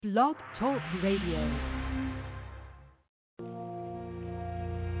Blog Talk Radio.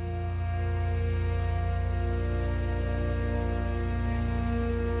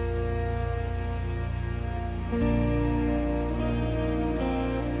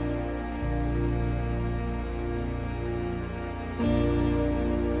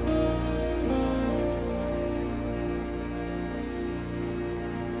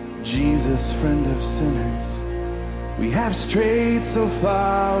 Jesus, friend of sinners, we have strayed so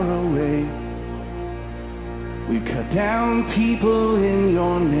far away. We cut down people in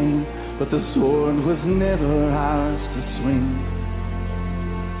your name, but the sword was never ours to swing.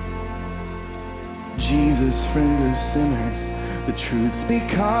 Jesus, friend of sinners, the truth's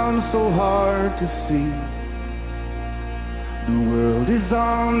become so hard to see. The world is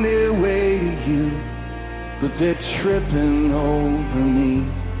on their way to you, but they're tripping over me.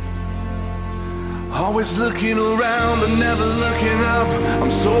 Always looking around but never looking up.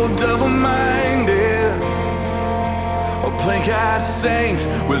 I'm so double-minded. A plank-eyed saint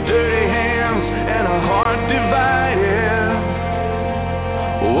with dirty hands and a heart divided.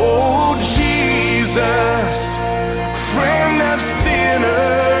 Oh, Jesus, friend of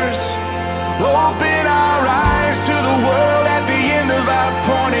sinners, open our eyes to the world at the end of our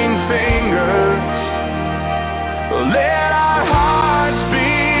pointing fingers. Let our hearts be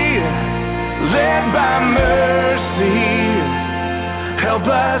led by mercy. Help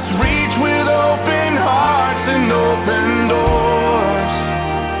us reach with open hearts and open doors.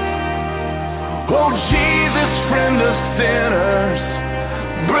 Oh, Jesus, friend of sinners,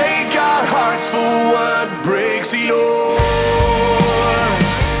 break our hearts for what breaks yours.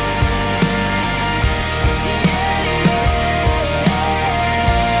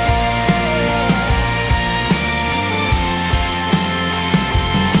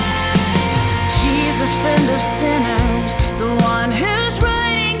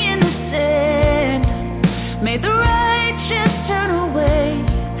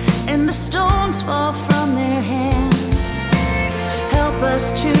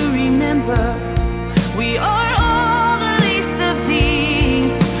 We are all the least of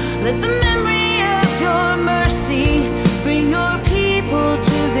these. Let the memory of your mercy bring your people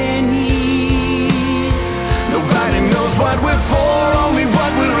to their knees. Nobody knows what we're for, only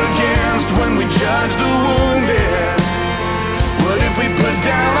what we're against when we judge the wounded. What if we put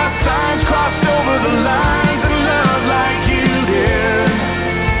down our signs, crossed over the lines, and love like you did?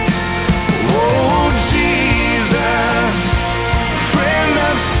 Oh, Jesus, friend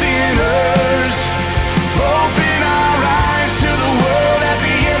of sinners, open our eyes to the world at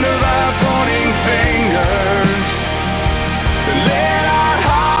the end of our pointing fingers. Let our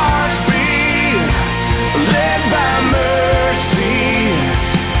hearts be led by mercy.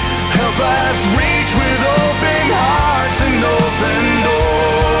 Help us reach with open hearts and open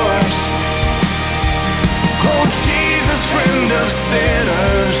doors. Oh, Jesus, friend of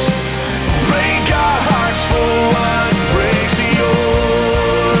sinners, break our hearts for what breaks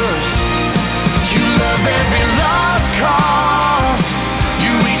yours. You love every lost cause.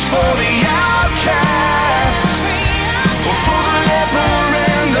 You reach for the outcast, or for the leper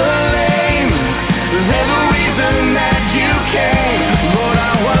and the lame. There's a reason that you came. Lord,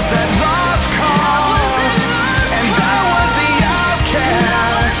 I was that lost cause, and I was the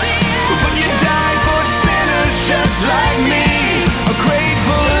outcast. But you died for sinners just like me, a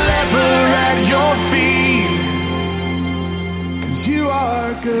grateful leper at your feet. 'Cause you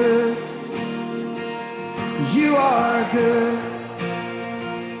are good. You are good,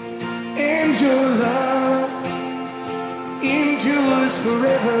 and your love endures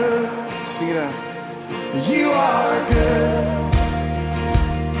forever. Sing it out. You are good.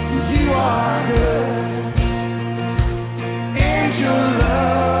 You are good, and your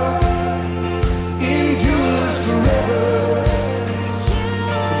love endures forever.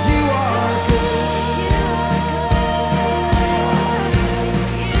 You are good.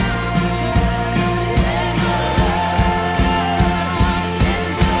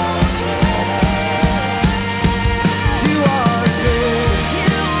 You are good.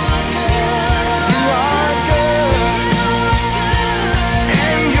 You are good,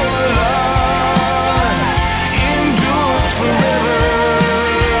 and your love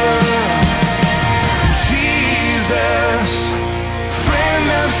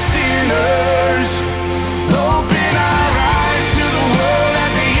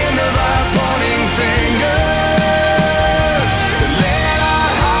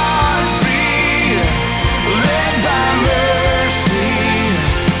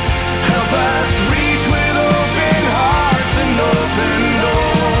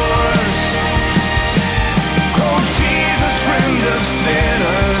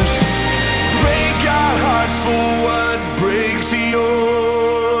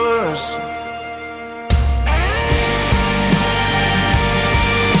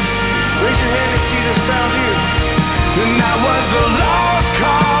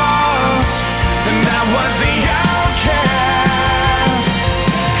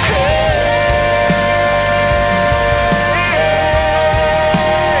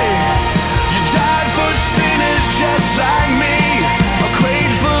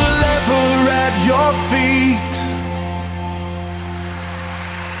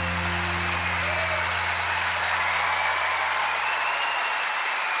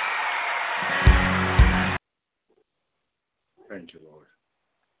Thank you, Lord.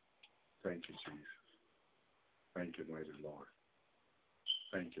 Thank you, Jesus. Thank you, mighty Lord.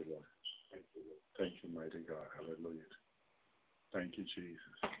 Thank you, Lord. Thank you, mighty God. Hallelujah. Thank you,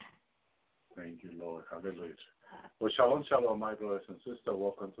 Jesus. Thank you, Lord. Hallelujah. Well, shalom, shalom, my brothers and sisters.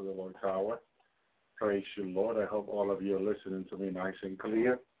 Welcome to the Lord Tower. Praise you, Lord. I hope all of you are listening to me nice and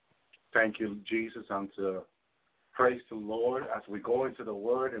clear. Thank you, Jesus, and to praise the Lord as we go into the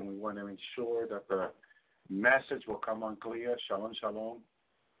Word, and we want to ensure that the message will come on clear. Shalom, shalom.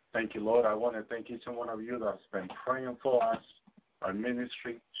 Thank you, Lord. I want to thank each and one of you that's been praying for us, our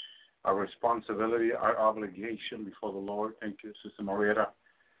ministry, our responsibility, our obligation before the Lord. Thank you, Sister Marietta.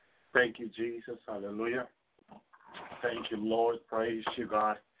 Thank you, Jesus. Hallelujah. Thank you, Lord. Praise you,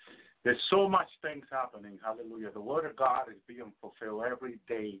 God. There's so much things happening. Hallelujah. The Word of God is being fulfilled every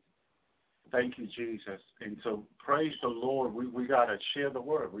day. Thank you, Jesus. And so praise the Lord. We got to share the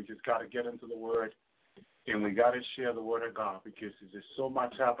Word. We just got to get into the Word, and we got to share the Word of God because there's so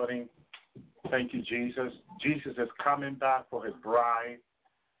much happening. Thank you, Jesus. Jesus is coming back for his bride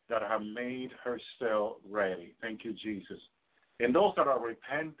that have made herself ready. Thank you, Jesus. And those that are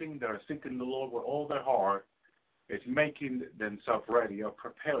repenting, that are seeking the Lord with all their heart, is making themselves ready or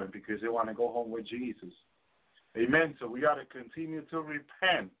preparing because they want to go home with Jesus. Amen. So we got to continue to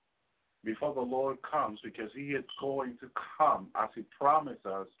repent before the Lord comes because he is going to come as he promised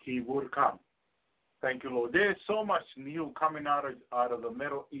us he would come. Thank you, Lord. There's so much new coming out of the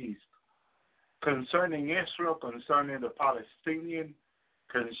Middle East concerning Israel, concerning the Palestinian,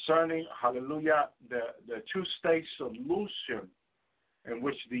 concerning, hallelujah, the two-state solution in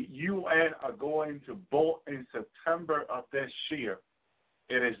which the UN are going to vote in September of this year.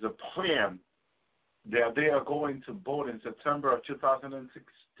 It is the plan that they are going to vote in September of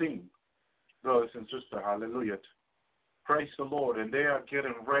 2016. Brothers and sisters, hallelujah. Praise the Lord. And they are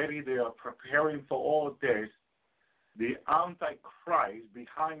getting ready. They are preparing for all this. The Antichrist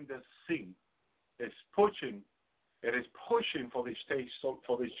behind the scene is pushing. It is pushing for the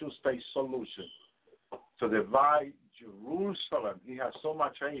two-state solution to divide Jerusalem. He has so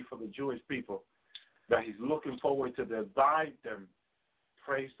much hate for the Jewish people that he's looking forward to divide them.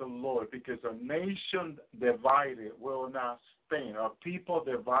 Praise the Lord, because a nation divided will not stand. A people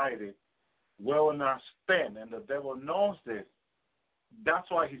divided will not stand, and the devil knows this. That's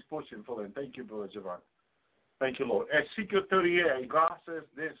why he's pushing for them. Thank you, Brother Javon. Thank you, Lord. Ezekiel 38, God says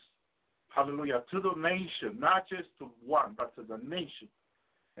this, hallelujah, to the nation, not just to one, but to the nation.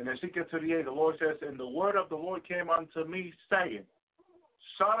 In Ezekiel 38, the Lord says, and the word of the Lord came unto me, saying,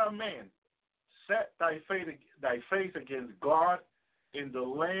 Son of man, set thy face against God in the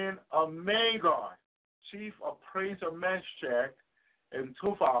land of Magog, chief of prince of Meshach and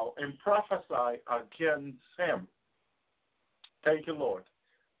Tubal, and prophesy against him. Thank you, Lord.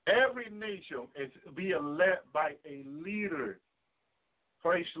 Every nation is being led by a leader.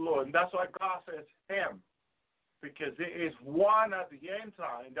 Praise the Lord. And that's why God says him. Because there is one at the end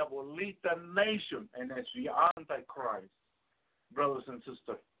time that will lead the nation, and it's the Antichrist, brothers and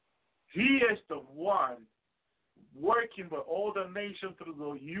sisters. He is the one working with all the nations through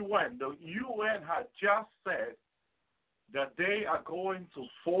the UN. The UN had just said that they are going to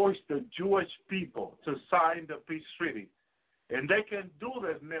force the Jewish people to sign the peace treaty. And they can do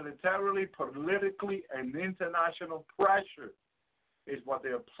this militarily, politically, and international pressure is what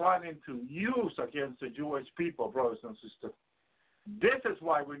they're planning to use against the Jewish people, brothers and sisters. This is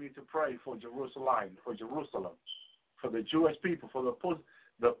why we need to pray for Jerusalem, for the Jewish people, for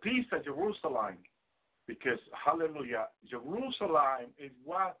the peace of Jerusalem. Because, hallelujah, Jerusalem is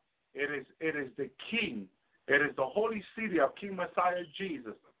what it is. It is the king. It is the holy city of King Messiah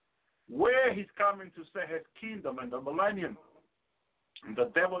Jesus, where he's coming to set his kingdom in the millennium. And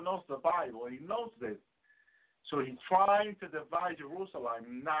the devil knows the Bible. He knows this. So he's trying to divide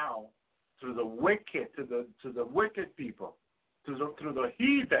Jerusalem now through the wicked, to the wicked people, through the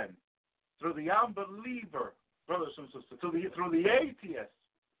heathen, through the unbeliever, brothers and sisters, through the atheists.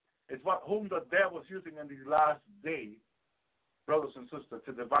 It's whom the devil is using in these last days, brothers and sisters,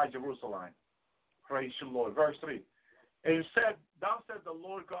 to divide Jerusalem. Praise the Lord. Verse 3. And said, thou said the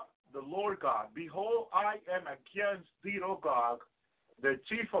Lord God, behold, I am against thee, O Gog, the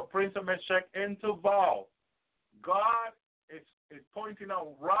chief of prince of Meshach and Tubal. God is pointing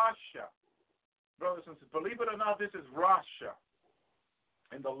out Russia. Brothers and sisters, believe it or not, this is Russia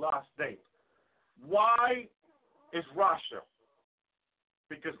in the last day. Why is Russia?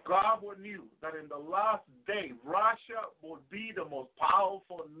 Because God knew that in the last day, Russia would be the most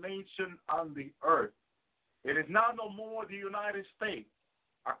powerful nation on the earth. It is now no more the United States.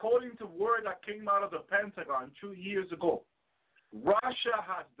 According to word that came out of the Pentagon 2 years ago, Russia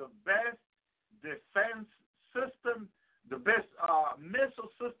has the best defense system missile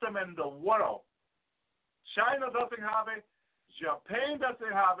system in the world. China doesn't have it. Japan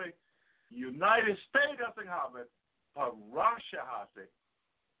doesn't have it. United States doesn't have it. But Russia has it.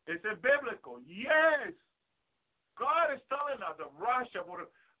 Is it biblical? Yes. God is telling us that Russia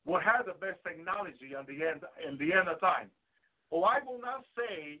will have the best technology in the end of time. Oh, I will not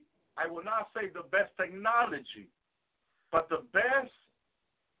say the best technology, but the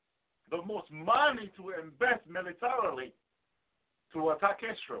most money to invest militarily to attack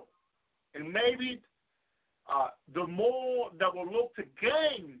Israel. And maybe the more that will look to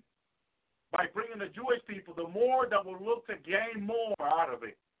gain by bringing the Jewish people, the more that will look to gain more out of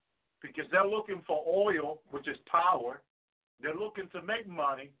it. Because they're looking for oil, which is power. They're looking to make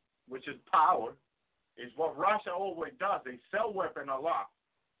money, which is power. It's what Russia always does. They sell weapons a lot.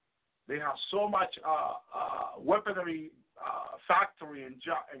 They have so much weaponry factory in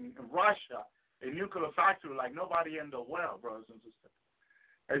Russia, a nuclear factory like nobody in the world, brothers and sisters.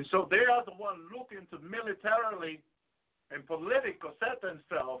 And so they are the one looking to militarily and politically set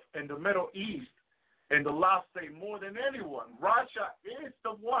themselves in the Middle East in the last day more than anyone. Russia is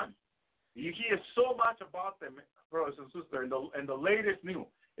the one. You hear so much about them, brothers and sisters, in the latest news,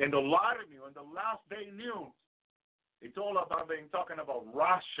 in the latter news, in the last day news. It's all about them talking about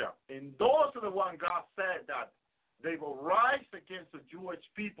Russia. And those are the ones God said that they will rise against the Jewish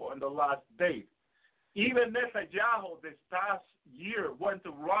people in the last days. Even Netanyahu this past year went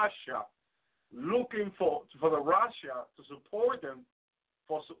to Russia looking for the Russia to support them,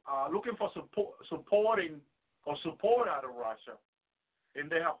 looking for support out of Russia. And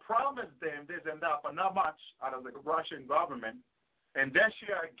they have promised them this and that, but not much out of the Russian government. And this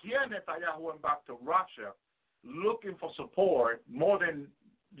year, again, Netanyahu went back to Russia looking for support more than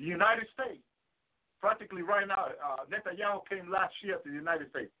the United States. Practically right now, Netanyahu came last year to the United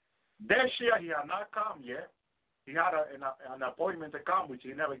States. This year, he had not come yet. He had an appointment to come, which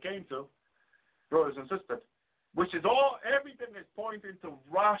he never came to, brothers and sisters, which is everything is pointing to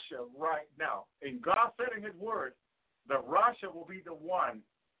Russia right now. And God said in his word that Russia will be the one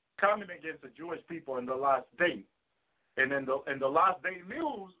coming against the Jewish people in the last day. And in the last day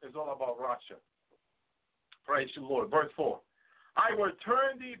news is all about Russia. Praise the Lord. Verse 4. I will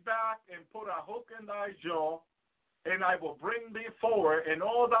turn thee back and put a hook in thy jaw, and I will bring thee forward, and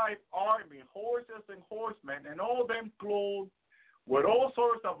all thy army, horses and horsemen, and all them clothed with all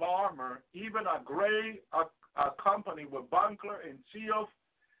sorts of armor, even a great company with buckler and shield,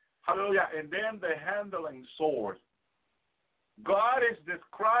 hallelujah, and then the handling sword. God is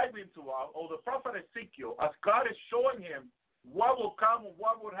describing to us, or the prophet Ezekiel, as God is showing him what will come and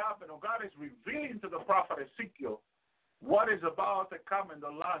what would happen, or God is revealing to the prophet Ezekiel what is about to come in the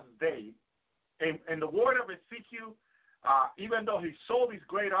last day. In the word of Ezekiel, even though he saw this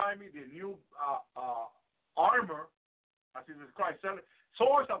great army, the new armor, as he described,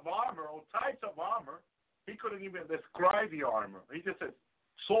 sorts of armor or types of armor, he couldn't even describe the armor. He just said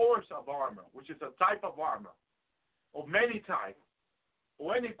source of armor, which is a type of armor, or many types,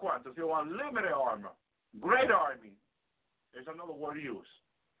 or any quantity, or unlimited armor, great army is another word used.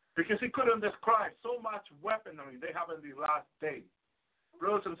 Because he couldn't describe so much weaponry they have in the last days.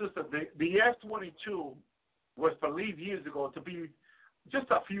 Brothers and sisters, the F-22 was believed years ago to be,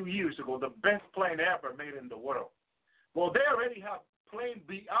 just a few years ago, the best plane ever made in the world. Well, they already have planes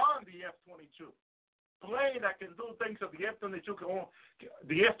beyond the F-22. Plane that can do things that the F-22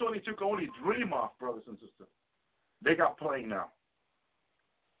 can only dream of, brothers and sisters. They got plane now.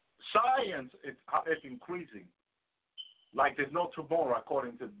 Science is increasing like there's no tomorrow,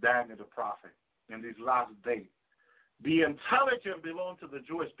 according to Daniel the prophet, in these last days. The intelligence belongs to the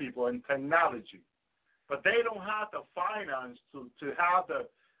Jewish people and technology, but they don't have the finance to have the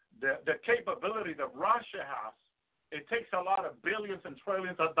capability that Russia has. It takes a lot of billions and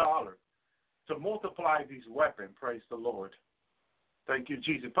trillions of dollars to multiply these weapons, praise the Lord. Thank you,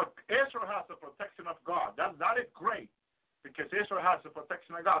 Jesus. But Israel has the protection of God. That is great, because Israel has the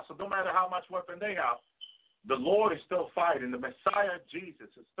protection of God. So no matter how much weapon they have, the Lord is still fighting. The Messiah, Jesus,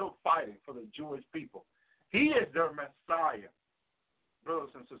 is still fighting for the Jewish people. He is their Messiah,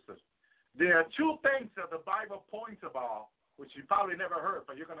 brothers and sisters. There are two things that the Bible points about, which you probably never heard,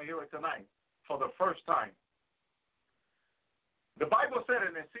 but you're going to hear it tonight for the first time. The Bible said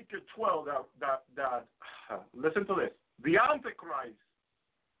in Ezekiel 12 that listen to this, the Antichrist,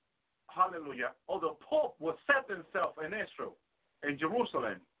 hallelujah, or the Pope will set himself in Israel, in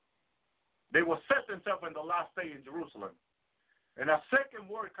Jerusalem. They will set themselves in the last day in Jerusalem. And a second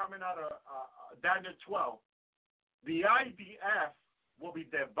word coming out of Daniel 12, the IDF will be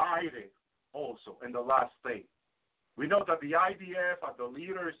divided also in the last day. We know that the IDF, are the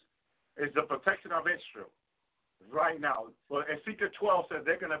leaders, is the protection of Israel. right now. Well, Ezekiel 12 says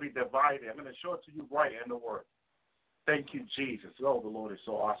they're going to be divided. I'm going to show it to you right in the Word. Thank you, Jesus. Oh, the Lord is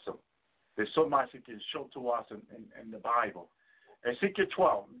so awesome. There's so much He can show to us in the Bible. Ezekiel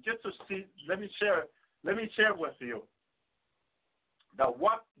 12. Just to see, let me share with you that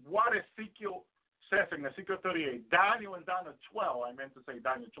what Ezekiel says in Ezekiel 38. Daniel and Daniel 12. I meant to say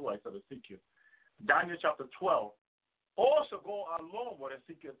Daniel 12. I said Ezekiel. Daniel chapter 12. Also go along with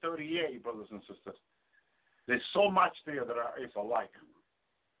Ezekiel 38, brothers and sisters. There's so much there that is alike.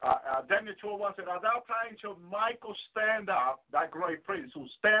 Daniel 12:1 said, "At that time shall Michael stand up, that great prince, who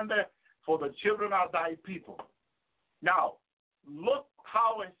standeth for the children of thy people." Now, look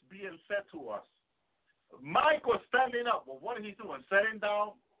how it's being said to us. Michael is standing up. Well, what is he doing? Sitting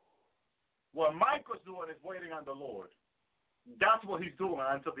down? What Michael's doing is waiting on the Lord. That's what he's doing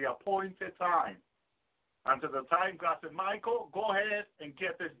until the appointed time. Until the time God said, Michael, go ahead and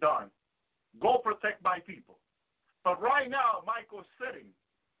get this done. Go protect my people. But right now, Michael's sitting.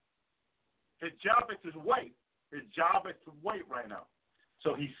 His job is to wait. His job is to wait right now.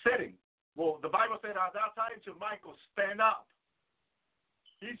 So he's sitting. Well, the Bible said at that time should Michael stand up.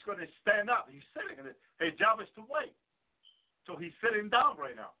 He's going to stand up. He's sitting. His job is to wait. So he's sitting down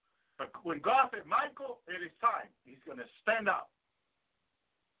right now. But when God said, Michael, it is time, he's going to stand up.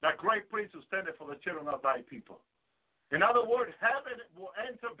 That great prince who standeth for the children of thy people. In other words, heaven will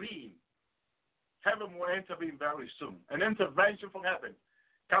enter being. Heaven will enter being very soon. An intervention from heaven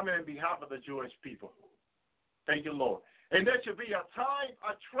coming in behalf of the Jewish people. Thank you, Lord. And there should be a time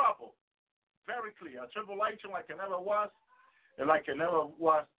of trouble. Very clear. A tribulation like it never was, and like it never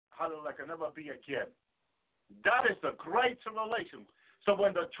was, like it never be again. That is the great tribulation. So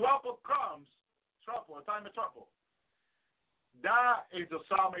when the trouble comes, a time of trouble, that is the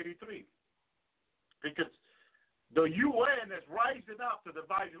Psalm 83. Because the UN is rising up to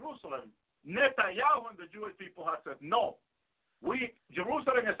divide Jerusalem. Netanyahu and the Jewish people have said, no,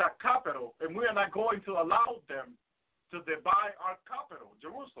 Jerusalem is our capital, and we are not going to allow them to divide our capital,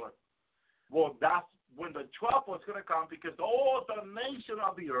 Jerusalem. Well, that's when the trouble is going to come, because all the nation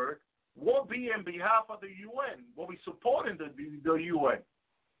of the earth will be in behalf of the UN, will be supporting the UN.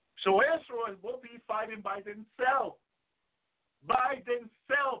 So Israel will be fighting by themselves. By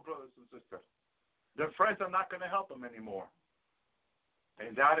themselves, brothers and sisters. Their friends are not going to help them anymore.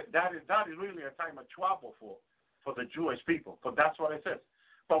 And that is really a time of trouble for the Jewish people. But that's what it says.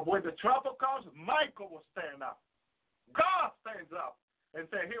 But when the trouble comes, Michael will stand up. God stands up and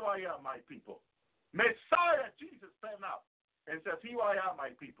says, here I am, my people. Messiah, Jesus, stand up and says, here I am,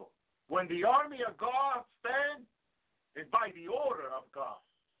 my people. When the army of God stands, it's by the order of God.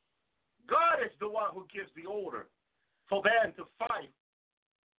 God is the one who gives the order for them to fight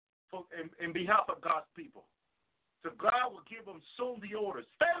in behalf of God's people. So God will give them soon the order.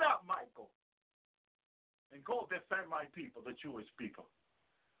 Stand up, Michael, and go defend my people, the Jewish people.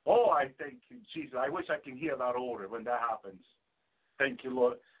 Oh, I thank you, Jesus. I wish I can hear that order when that happens. Thank you,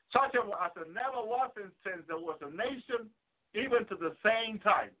 Lord. Such as there never was since there was a nation, even to the same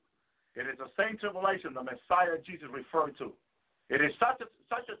time. It is the same tribulation the Messiah Jesus referred to. It is such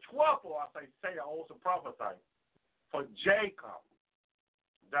a trouble, as I say, I also prophesy, for Jacob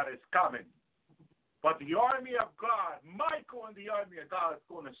that is coming. But the army of God, Michael and the army of God is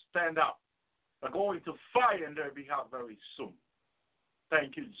going to stand up. They're going to fight in their behalf very soon.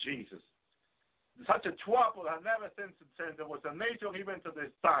 Thank you, Jesus. Such a trouble has never since there was a nation even to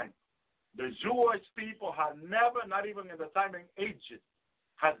this time. The Jewish people have never, not even in the time in Egypt,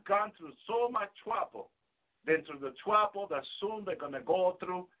 has gone through so much trouble than through the trouble that soon they're going to go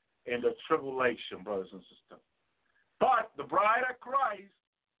through in the tribulation, brothers and sisters. But the bride of Christ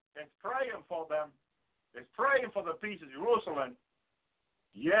is praying for them, is praying for the peace of Jerusalem.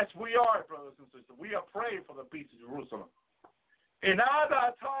 Yes, we are, brothers and sisters. We are praying for the peace of Jerusalem. In all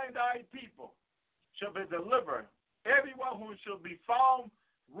that time, thy people shall be delivered, everyone who shall be found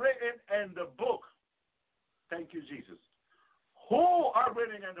written in the book. Thank you, Jesus. Who are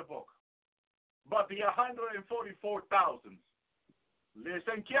written in the book? But the 144,000.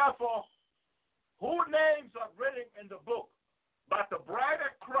 Listen careful. Whose names are written in the book? But the bride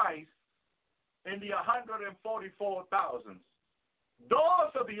of Christ in the 144,000.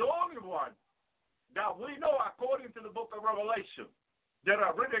 Those are the only ones that we know according to the book of Revelation that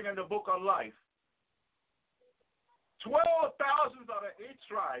are written in the book of life. 12,000 out of each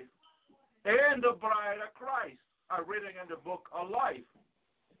tribe and the bride of Christ are written in the book of life.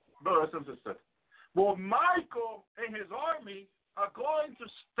 Brothers and sisters. Well, Michael and his army are going to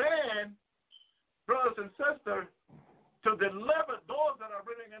stand, brothers and sisters, to deliver those that are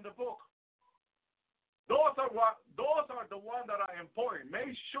written in the book. Those are the ones that are important.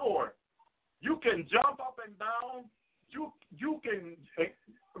 Make sure You can jump up and down. You can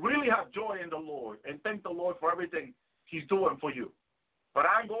really have joy in the Lord and thank the Lord for everything He's doing for you. But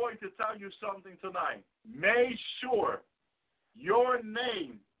I'm going to tell you something tonight. Make sure your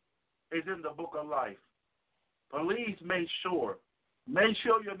name is in the book of life. Please make sure. Make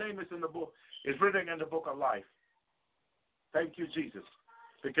sure your name is in the book, is written in the book of life. Thank you, Jesus.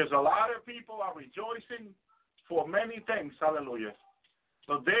 Because a lot of people are rejoicing for many things, hallelujah.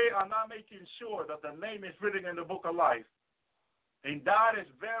 But they are not making sure that the name is written in the book of life. And that is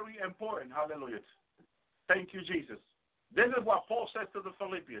very important, hallelujah. Thank you, Jesus. This is what Paul says to the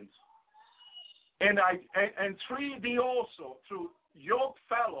Philippians. And entreat thee also, through your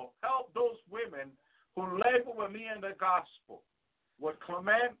fellow, help those women who labor with me in the gospel, with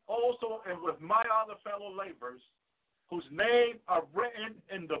Clement also and with my other fellow laborers, whose names are written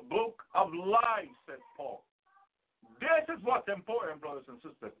in the book of life, said Paul. This is what's important, brothers and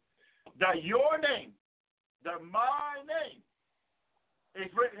sisters, that your name, that my name,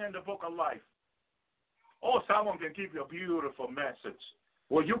 is written in the book of life. Oh, someone can give you a beautiful message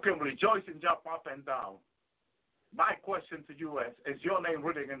where you can rejoice and jump up and down. My question to you is your name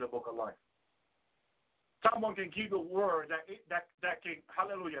written in the book of life? Someone can give you a word that can,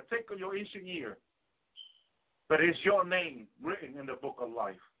 hallelujah, tickle your itching ear. But is your name written in the book of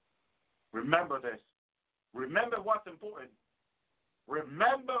life? Remember this. Remember what's important.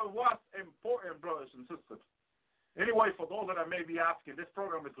 Remember what's important, brothers and sisters. Anyway, for those that I may be asking, this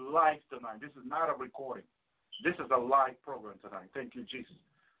program is live tonight. This is not a recording. This is a live program tonight. Thank you, Jesus.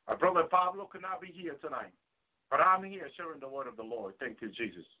 Our brother Pablo could not be here tonight, but I'm here sharing the word of the Lord. Thank you,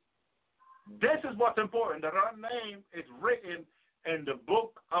 Jesus. This is what's important, that our name is written in the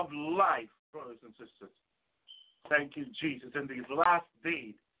book of life, brothers and sisters. Thank you, Jesus. In these last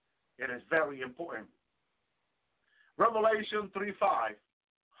days, it is very important. Revelation 3:5.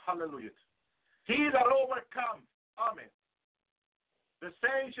 Hallelujah. He that overcomes, amen, the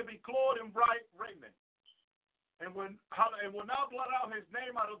same shall be clothed in bright raiment, and will not blot out his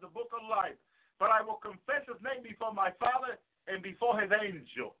name out of the book of life, but I will confess his name before my Father and before his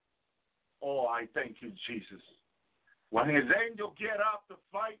angel. Oh, I thank you, Jesus. When his angel get out to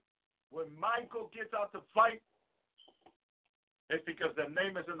fight, when Michael gets out to fight, it's because their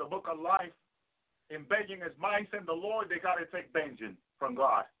name is in the book of life. In begging his mind and the Lord, they got to take vengeance from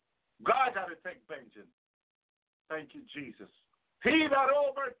God. God got to take vengeance. Thank you, Jesus. He that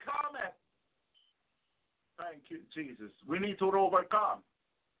overcometh. Thank you, Jesus. We need to overcome.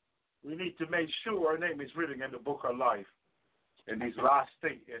 We need to make sure our name is written in the book of life. In these last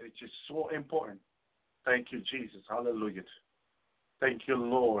days, it is just so important. Thank you, Jesus. Hallelujah. Thank you,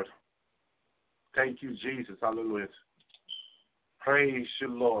 Lord. Thank you, Jesus. Hallelujah. Praise you,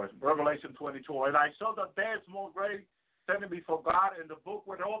 Lord. Revelation 22. And I saw the dead small grave standing before God, and the book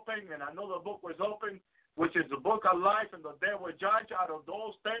was open, and I know the book was open, which is the book of life, and the dead were judged out of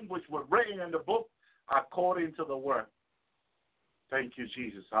those things which were written in the book according to the word. Thank you,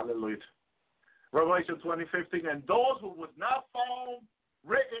 Jesus. Hallelujah. Revelation 20:15. And those who was not found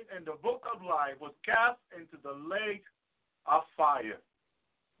written in the book of life was cast into the lake of fire.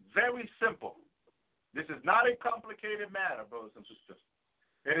 Very simple. This is not a complicated matter, brothers and sisters.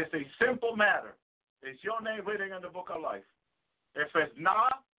 It is a simple matter. Is your name written in the book of life? If it's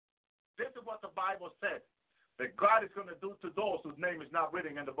not, this is what the Bible said, that God is going to do to those whose name is not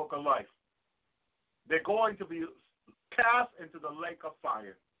written in the book of life. They're going to be cast into the lake of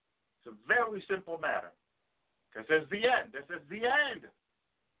fire. It's a very simple matter. This is the end. This is the end.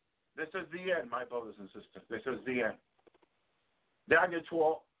 This is the end, my brothers and sisters. This is the end. Daniel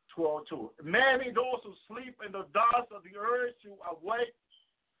 12:2. Many those who sleep in the dust of the earth shall awake,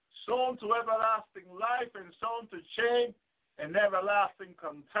 sown to everlasting life and sown to shame and everlasting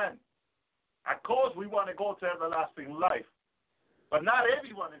contempt. Of course, we want to go to everlasting life, but not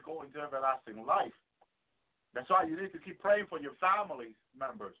everyone is going to everlasting life. That's why you need to keep praying for your family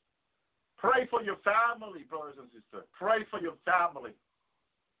members. Pray for your family, brothers and sisters. Pray for your family,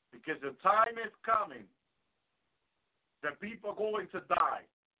 because the time is coming that people are going to die,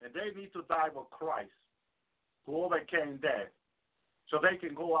 and they need to die with Christ, who overcame death, so they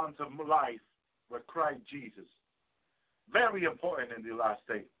can go on to life with Christ Jesus. Very important in the last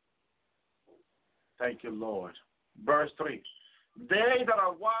day. Thank you, Lord. Verse 3. They that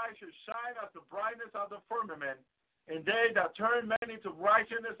are wise shall shine as the brightness of the firmament, and they that turn many to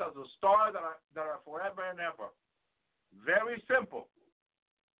righteousness as the stars that are forever and ever. Very simple.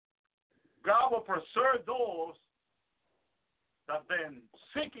 God will preserve those that have been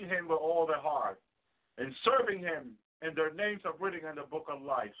seeking him with all their heart and serving him, and their names are written in the book of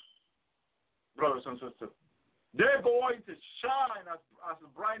life. Brothers and sisters, They're going to shine as the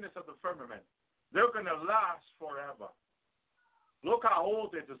brightness of the firmament. They're going to last forever. Look how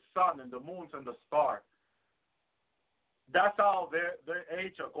old is the sun and the moons and the stars. That's how their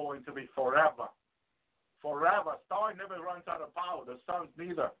age are going to be forever. Forever. Star never runs out of power. The sun's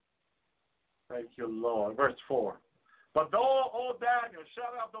neither. Thank you, Lord. Verse 4. But though, O Daniel,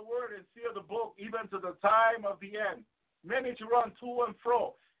 shut up the word and seal the book, even to the time of the end. Many to run to and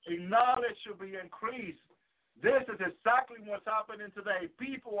fro. In knowledge should be increased. This is exactly what's happening today.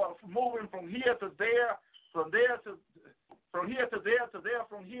 People are moving from here to there, from here to there,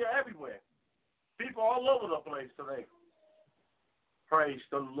 from here, everywhere. People all over the place today. Praise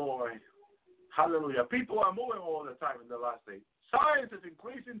the Lord. Hallelujah. People are moving all the time in the last days. Science is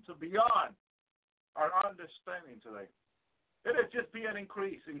increasing to beyond our understanding today. It is just being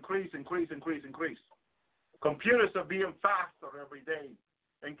increase. Computers are being faster every day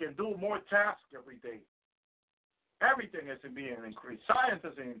and can do more tasks every day. Everything is being increased. Science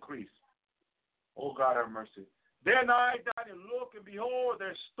is increased. Oh, God have mercy. Then I, Daniel, look, and behold,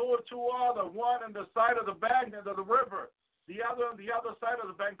 there stood two others, one on the side of the bank and of the river, the other on the other side of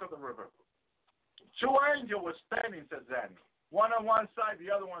the bank of the river. Two angels were standing, says Daniel, one on one side, the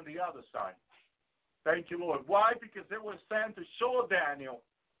other one on the other side. Thank you, Lord. Why? Because they were sent to show Daniel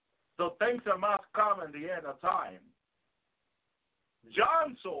the things that must come in the end of time.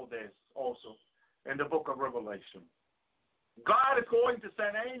 John saw this also in the book of Revelation. God is going to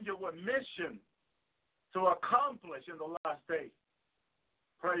send angels with mission to accomplish in the last day.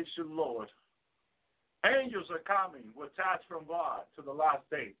 Praise the Lord. Angels are coming with tasks from God to the last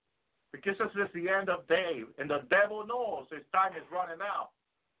day. Because this is the end of day, and the devil knows his time is running out.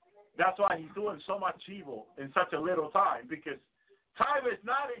 That's why he's doing so much evil in such a little time, because time is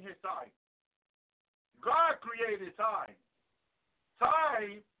not in his time. God created time.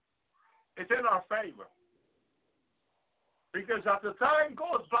 Time is in our favor. Because as the time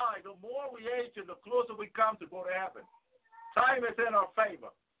goes by, the more we age and the closer we come to go to heaven. Time is in our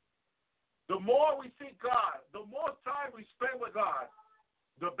favor. The more we seek God, the more time we spend with God,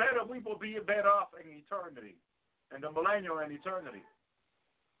 the better we will be better off in eternity, in the millennium and eternity.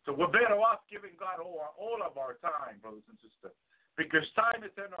 So we're better off giving God all of our time, brothers and sisters, because time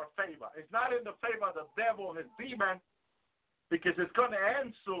is in our favor. It's not in the favor of the devil and his demon, because it's going to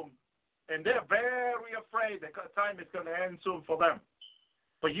end soon, and they're very afraid that time is going to end soon for them.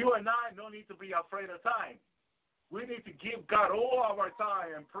 But you and I don't need to be afraid of time. We need to give God all of our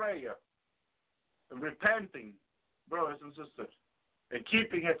time in prayer and repenting, brothers and sisters, and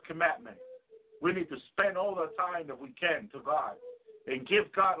keeping his commandment. We need to spend all the time that we can to God and give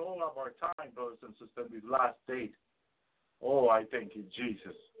God all of our time, brothers and sisters, in the last day. Oh, I thank you,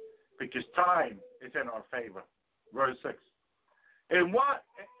 Jesus, because time is in our favor. Verse 6. And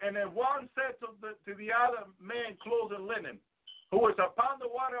then one said to the other man clothed in linen, who was upon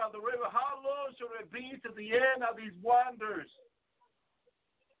the water of the river, how long shall it be to the end of these wonders?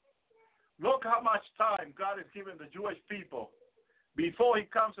 Look how much time God has given the Jewish people before he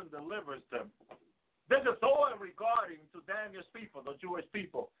comes and delivers them. This is all regarding to Daniel's people, the Jewish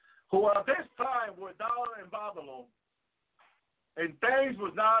people, who at this time were down in Babylon, and things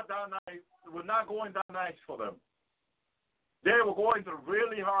was not going down nice for them. They were going through a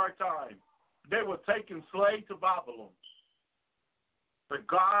really hard time. They were taken slave to Babylon. But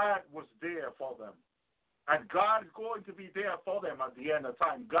God was there for them. And God is going to be there for them at the end of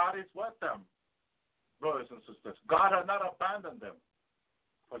time. God is with them, brothers and sisters. God has not abandoned them,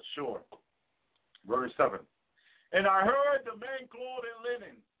 for sure. Verse 7. And I heard the man clothed in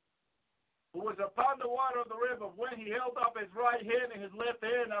linen, who was upon the water of the river, when he held up his right hand and his left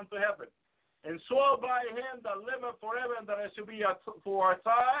hand unto heaven, and swore by him that liveth forever, and that it should be for a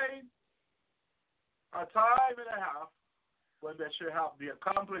time and a half, when they should have the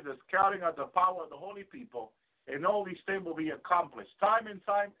accomplished the scouting of the power of the holy people, and all these things will be accomplished. Time and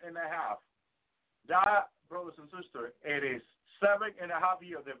a half. That, brothers and sisters, it is 7.5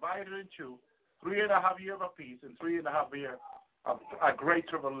 years divided in two, 3.5 years of peace, and 3.5 years of a great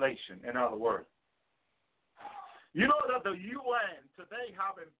tribulation, in other words. You know that the UN today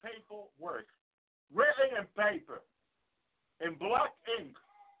have in paperwork, written in paper, in black ink,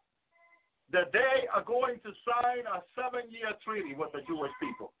 that they are going to sign a 7-year treaty with the Jewish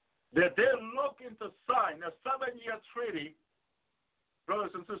people. That they're looking to sign a 7-year treaty,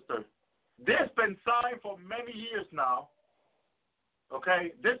 brothers and sisters. This has been signed for many years now.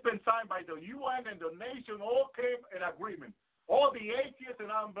 Okay? This has been signed by the UN and the nation, all came in agreement. All the atheists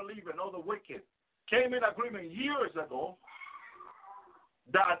and unbelievers, all the wicked, came in agreement years ago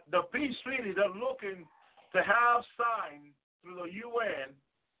that the peace treaty they're looking to have signed through the UN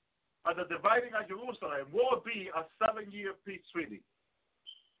of the dividing of Jerusalem will be a 7-year peace treaty.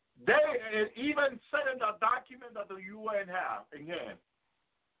 They even said in the document that the UN have in hand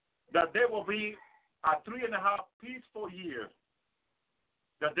that there will be a 3.5 peaceful years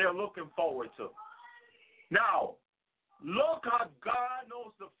that they're looking forward to. Now, look how God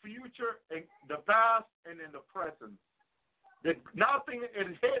knows the future, in the past, and in the present. That nothing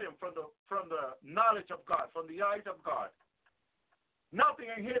is hidden from the knowledge of God, from the eyes of God. Nothing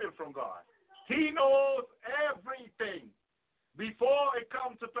is hidden from God. He knows everything before it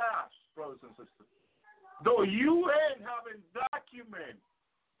comes to pass, brothers and sisters. The UN having document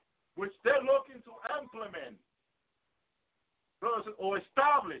which they're looking to implement, brothers, or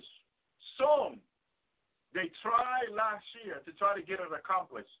establish soon. They tried last year to try to get it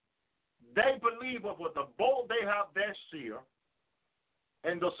accomplished. They believe with the vote they have this year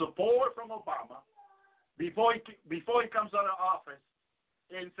and the support from Obama before he comes out of office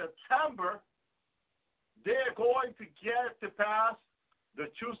in September, they're going to get to pass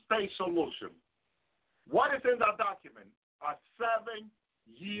the two-state solution. What is in that document? A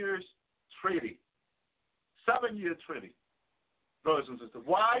 7-year treaty. 7-year treaty, brothers and sisters.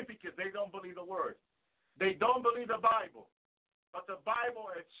 Why? Because they don't believe the word. They don't believe the Bible. But the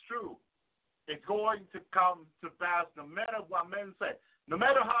Bible is true. It's going to come to pass no matter what men say. No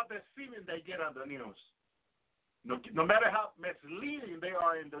matter how deceiving they get on the news. No matter how misleading they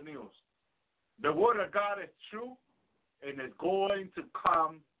are in the news. The word of God is true and it's going to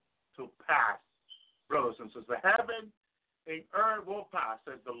come to pass, brothers and sisters. Heaven and earth will pass,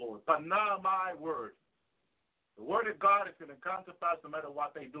 says the Lord, but not my word. The word of God is going to come to pass no matter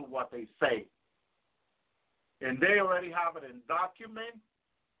what they do, what they say. And they already have it in document.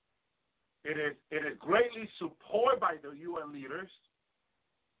 It is greatly supported by the UN leaders.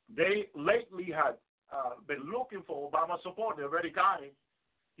 They lately had been looking for Obama support. They already got it.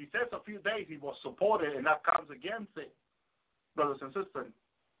 He says a few days he was supported, and that comes against it, brothers and sisters.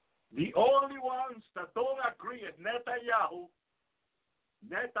 The only ones that don't agree is Netanyahu,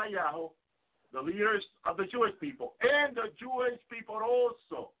 the leaders of the Jewish people, and the Jewish people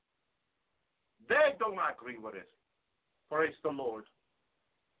also. They don't agree with it. Praise the Lord.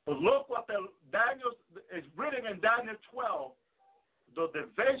 But look what Daniel is written in Daniel 12, the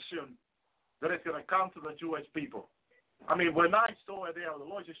division that is going to come to the Jewish people. I mean, when I saw it there, the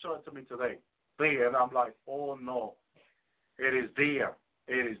Lord just showed it to me today. There, and I'm like, oh no, it is there.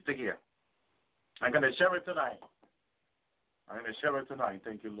 It is there. I'm going to share it tonight.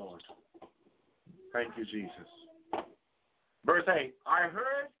 Thank you, Lord. Thank you, Jesus. Verse 8, I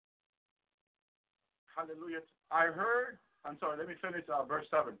heard, hallelujah, let me finish verse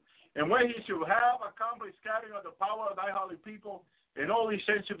 7. And when he should have accomplished scattering of the power of thy holy people, and all these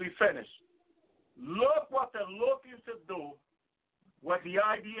things should be finished. Look what they're looking to do with the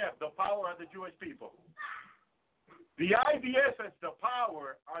IDF, the power of the Jewish people. The IDF is the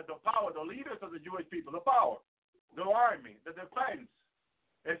power, the leaders of the Jewish people, the power, the army, the defense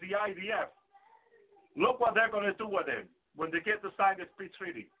is the IDF. Look what they're going to do with him when they get to sign this peace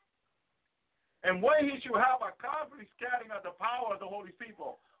treaty. And when he should have accomplished scattering of the power of the holy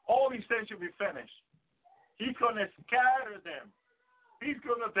people, all these things should be finished. He's going to scatter them. He's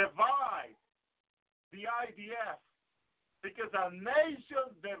going to divide the IDF, because a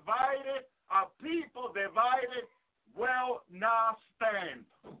nation divided, a people divided, will not stand.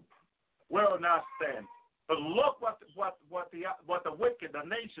 Will not stand. But look what the wicked, the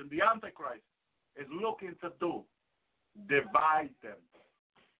nation, the Antichrist, is looking to do: divide them.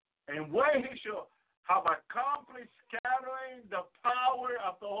 And when he shall have accomplished scattering the power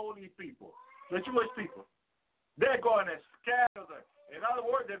of the holy people, the Jewish people, they're going to scatter them. In other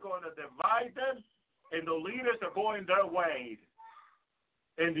words, they're going to divide them. And the leaders are going their way.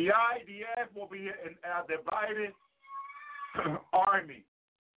 And the IDF will be a divided army,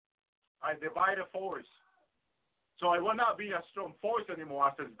 a divided force. So it will not be a strong force anymore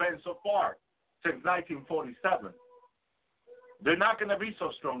as it's been so far since 1947. They're not going to be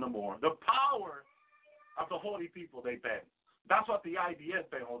so strong no more. The power of the holy people they've been. That's what the IDF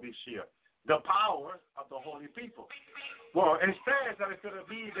been all this year. The power of the holy people. Well, it says that it's going to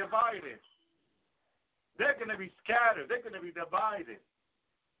be divided. They're going to be scattered. They're going to be divided.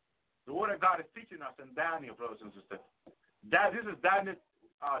 The Word of God is teaching us in Daniel, brothers and sisters. This is Daniel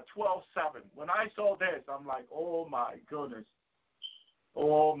 12:7. When I saw this, I'm like, oh my goodness.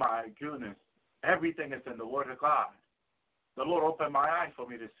 Oh my goodness. Everything is in the Word of God. The Lord opened my eyes for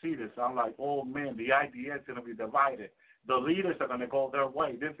me to see this. I'm like, oh man, the idea is going to be divided. The leaders are going to go their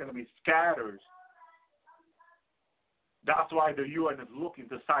way. There's going to be scatters. That's why the UN is looking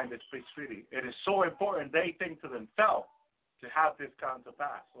to sign this peace treaty. It is so important they think to themselves, to have this come to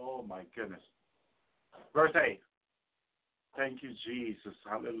pass. Oh, my goodness. Verse 8. Thank you, Jesus.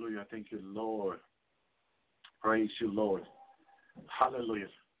 Hallelujah. Thank you, Lord. Praise you, Lord. Hallelujah.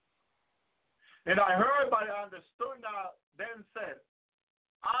 And I heard, but I understood not, then said,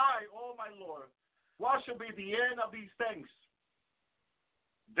 I, oh my Lord, what should be the end of these things?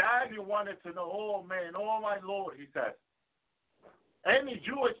 Daniel wanted to know, oh man, oh my Lord, he said. Any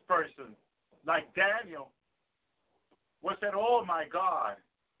Jewish person like Daniel would say, oh my God.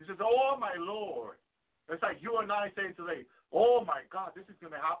 He says, oh my Lord. It's like you and I say today, oh my God, this is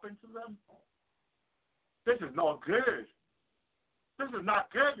going to happen to them? This is not good. This is not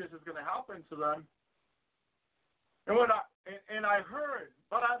good. This is going to happen to them. And I heard,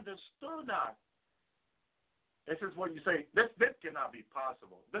 but I understood not. This is what you say, this cannot be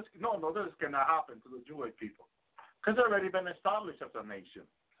possible. This cannot happen to the Jewish people. Because they've already been established as a nation.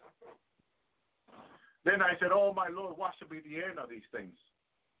 Then I said, oh my Lord, what should be the end of these things?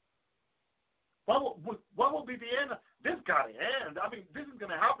 What will be the end? This got to end. I mean, this is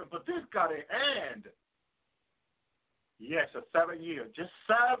going to happen, but this got to end. Yes, 7 years. Just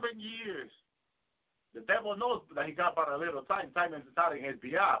 7 years. The devil knows that he got but a little time. Time is not in his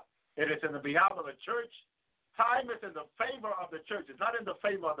behalf. It is in the behalf of the church. Time is in the favor of the church. It's not in the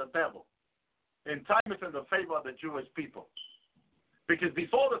favor of the devil. And time is in the favor of the Jewish people. Because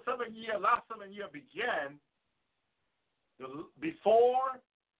before the last 7 year began, before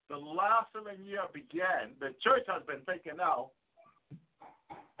the last 7 year began, the church has been taken out.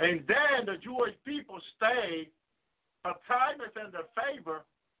 And then the Jewish people stayed. But time is in their favor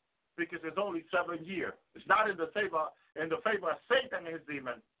because it's only 7 years. It's not in the favor of Satan and his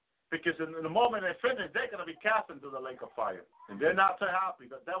demon. Because in the moment they finish, they're going to be cast into the lake of fire. And they're not too happy.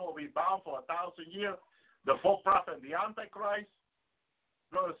 The devil will be bound for 1,000 years. The false prophet and the Antichrist,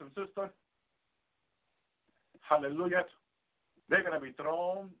 brothers and sisters, hallelujah, they're going to be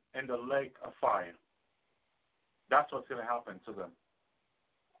thrown in the lake of fire. That's what's going to happen to them.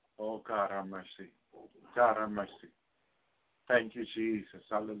 Oh, God, have mercy. God, have mercy. Thank you, Jesus.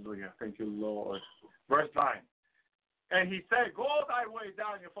 Hallelujah. Thank you, Lord. Verse 9. And he said, go thy way,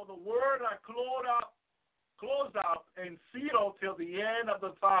 Daniel, for the word are closed up and sealed till the end of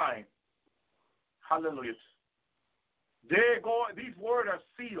the time. Hallelujah. These words are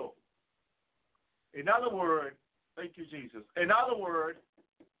sealed. In other words, thank you, Jesus. In other words,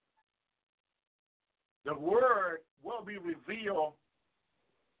 the word will be revealed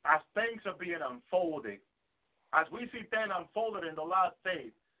as things are being unfolded. As we see things unfolded in the last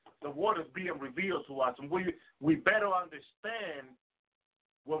days, the word is being revealed to us. And we better understand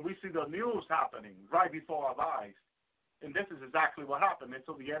when we see the news happening right before our eyes. And this is exactly what happened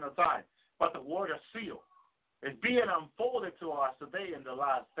until the end of time. But the word is sealed. It's being unfolded to us today in the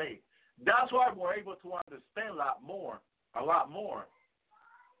last days. That's why we're able to understand a lot more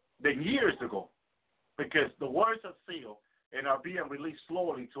than years ago. Because the words are sealed and are being released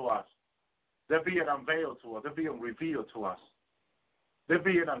slowly to us. They're being unveiled to us. They're being revealed to us. They're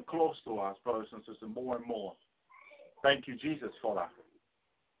being unclosed to us, brothers and sisters, more and more. Thank you, Jesus, for that.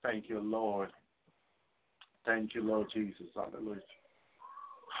 Thank you, Lord. Thank you, Lord Jesus. Hallelujah.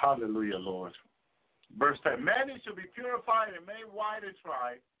 Hallelujah, Lord. Verse 10. Many should be purified and made white and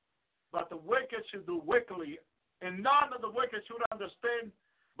tried, but the wicked should do wickedly, and none of the wicked should understand,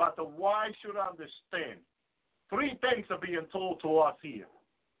 but the wise should understand. 3 things are being told to us here,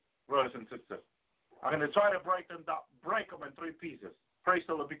 brothers and sisters. I'm going to try to break them in 3 pieces. Praise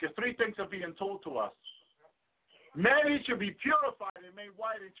the Lord, because 3 things are being told to us. Many should be purified and made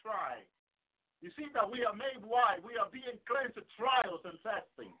white and tried. You see that we are made white. We are being cleansed to trials and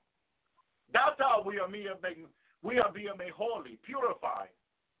testing. That's how we are being made holy, purified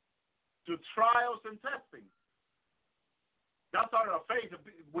to trials and testing. That's our faith,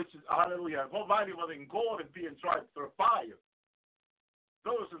 which is, hallelujah, more valuable than gold is being tried through fire.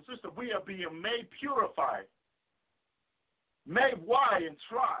 Brothers and sisters, we are being made purified, made white and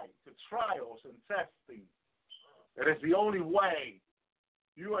tried to trials and testing. It is the only way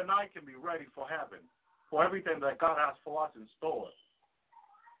you and I can be ready for heaven, for everything that God has for us in store,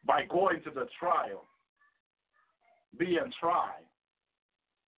 by going to the trial, being tried.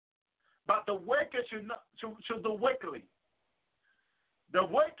 But the wicked should do wickedly. The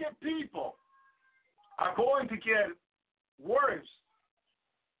wicked people are going to get worse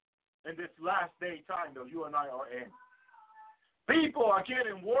in this last day time that you and I are in. People are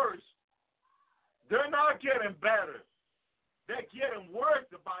getting worse. They're not getting better. They're getting worse,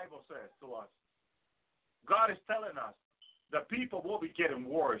 the Bible says to us. God is telling us that people will be getting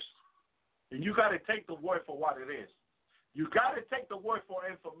worse. And you got to take the word for what it is. You got to take the word for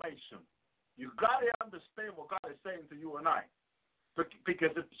information. You got to understand what God is saying to you and tonight.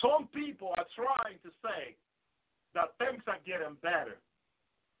 Because some people are trying to say that things are getting better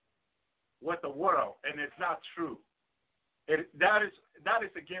with the world, and it's not true. That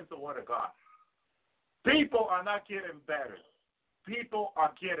is against the word of God. People are not getting better. People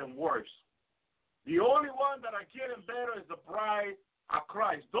are getting worse. The only one that are getting better is the bride of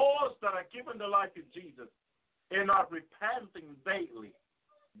Christ. Those that are giving their life to Jesus and are repenting daily.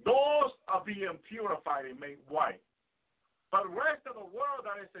 Those are being purified and made white. But the rest of the world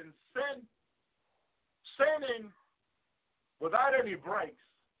that is in sin, sinning without any breaks,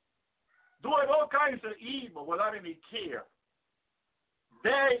 doing all kinds of evil without any care,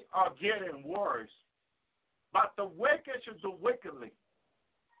 they are getting worse. But the wicked should do wickedly.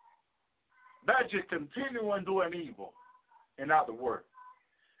 That just continuing doing evil, in other words.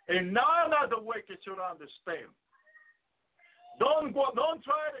 And none of the wicked should understand. Don't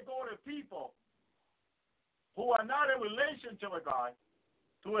try to go to people who are not in relationship with God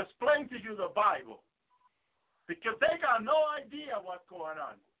to explain to you the Bible, because they got no idea what's going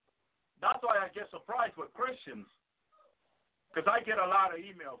on. That's why I get surprised with Christians, because I get a lot of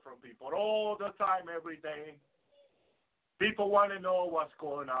email from people all the time, every day. People want to know what's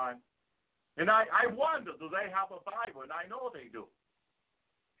going on. And I wonder, do they have a Bible? And I know they do.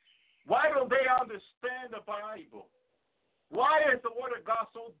 Why don't they understand the Bible? Why is the Word of God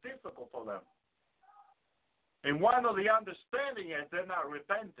so difficult for them? And one of the understanding is they're not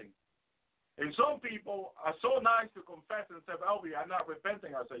repenting. And some people are so nice to confess and say, oh, we are not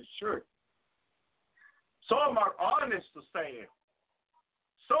repenting. I say, sure. Some are honest to say it.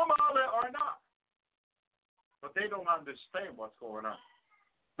 Some other are not. But they don't understand what's going on.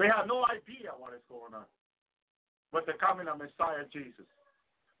 They have no idea what is going on with the coming of Messiah Jesus,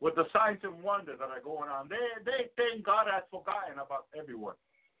 with the signs and wonders that are going on. They think God has forgotten about everyone.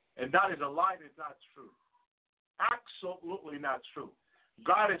 And that is a lie. It's not true. Absolutely not true.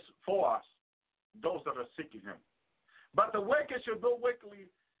 God is for us, those that are seeking him. But the wicked should do wickedly,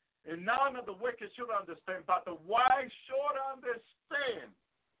 and none of the wicked should understand, but the wise should understand.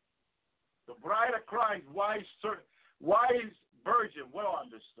 The bride of Christ, wise virgin will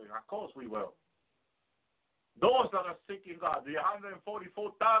understand. Of course we will. Those that are seeking God, the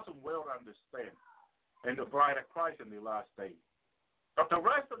 144,000 will understand. And the bride of Christ in the last day. But the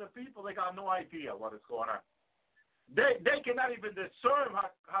rest of the people, they got no idea what is going on. They cannot even discern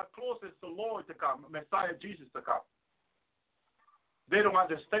how close is the Lord to come, Messiah Jesus to come. They don't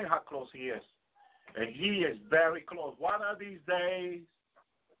understand how close he is. And he is very close. One of these days,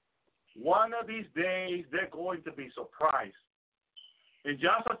 they're going to be surprised. And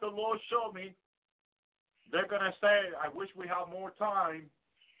just as the Lord showed me, they're going to say, I wish we had more time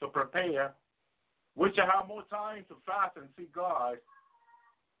to prepare. Wish I had more time to fast and see God.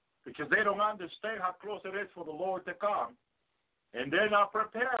 Because they don't understand how close it is for the Lord to come. And they're not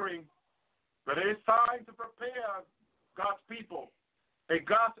preparing. But it's time to prepare God's people. It's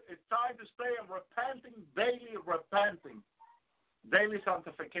time to stay in repenting, daily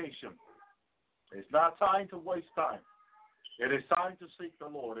sanctification. It's not time to waste time. It is time to seek the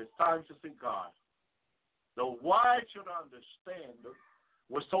Lord. It's time to seek God. The wise should understand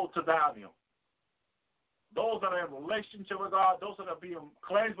was told to Daniel. Those that are in relationship with God, those that are being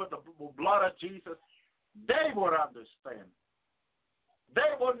cleansed with the blood of Jesus, they will understand.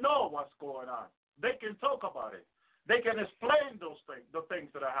 They will know what's going on. They can talk about it. They can explain those things, the things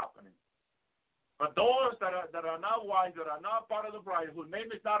that are happening. But those that are not wise, that are not part of the bride, whose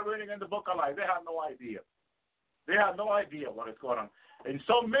name is not written in the book of life, they have no idea. They have no idea what is going on. And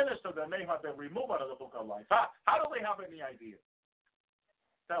some ministers, their name has been removed out of the book of life. How do they have any idea?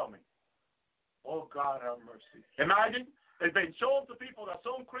 Tell me. Oh, God have mercy. Imagine it's been shown to people that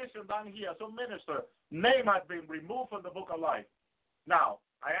some Christian down here, some minister, name has been removed from the book of life. Now,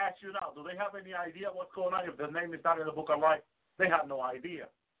 I ask you now, do they have any idea what's going on if their name is not in the book of life? They have no idea.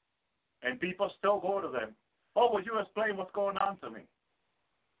 And people still go to them. Oh, would you explain what's going on to me?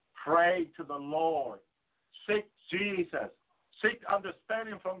 Pray to the Lord. Seek Jesus. Seek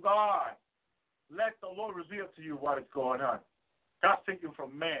understanding from God. Let the Lord reveal to you what is going on. God's seeking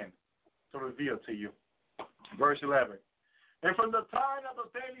from man to reveal to you. Verse 11. And from the time of the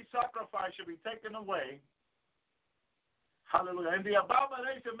daily sacrifice shall be taken away. Hallelujah. And the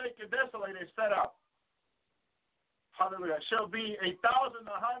abomination making desolate is set up. Hallelujah. Shall be 1,190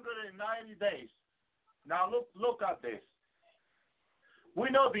 days. Now look at this.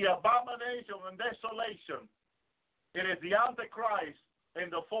 We know the abomination and desolation. It is the Antichrist and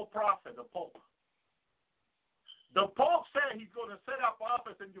the false prophet, the Pope. The Pope said he's going to set up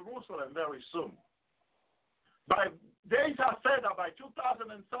office in Jerusalem very soon. Days are said that by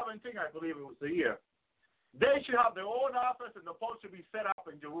 2017, I believe it was the year, They should have their own office, and the post should be set up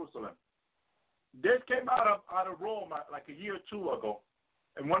in Jerusalem. This came out of Rome like a year or two ago.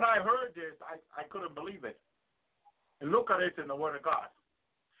 And when I heard this, I couldn't believe it. And look at it in the Word of God.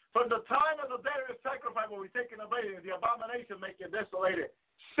 From the time of the day of sacrifice when we take away the abomination making desolated,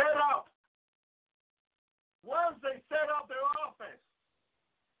 set up. Once they set up their office,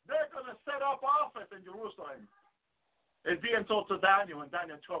 they're going to set up office in Jerusalem. It's being told to Daniel in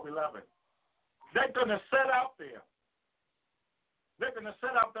Daniel 12:11. They're going to set up there. They're going to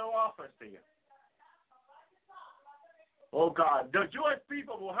set up their office there. Oh God, the Jewish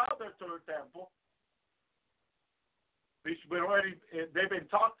people will have their third temple. They've been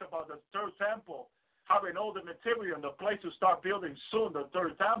talked about the third temple, having all the material and the place to start building soon, the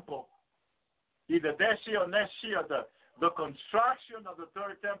third temple. Either this year or next year, the construction of the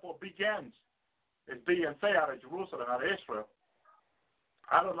third temple begins. It's being said out of Jerusalem, out of Israel.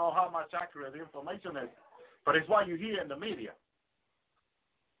 I don't know how much accurate the information is, but it's what you hear in the media.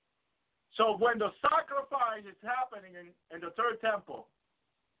 So when the sacrifice is happening in the third temple,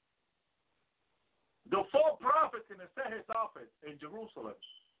 the four prophets can set his office in Jerusalem.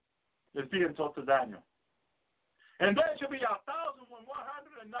 It's being told to Daniel. And there should be 1,190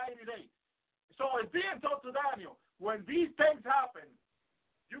 days. So it's being told to Daniel, when these things happen,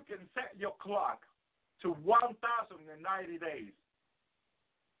 you can set your clock to 1,090 days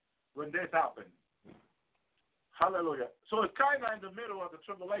when this happens. Hallelujah. So it's kind of in the middle of the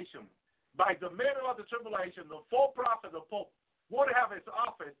tribulation. By the middle of the tribulation, the four prophets, the Pope, would have his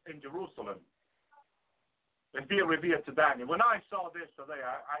office in Jerusalem. It's being revealed to Daniel. When I saw this today,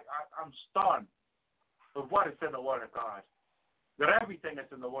 I'm stunned with what is in the Word of God. That everything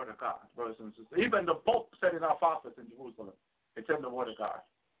is in the Word of God, brothers and sisters. Even the Pope setting up office in Jerusalem, it's in the Word of God.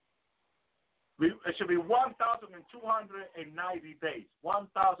 It should be 1,290 days.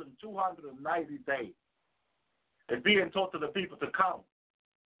 1,290 days. It's being told to the people to count.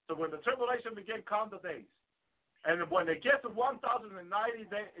 So when the tribulation begins, count the days. And when they get to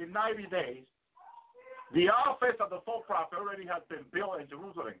 1,090 days, the office of the full prophet already has been built in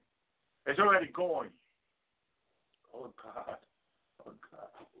Jerusalem. It's already going. Oh, God. Oh,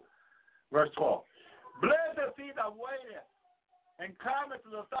 God. Verse 12. Blessed is he that waiteth and cometh to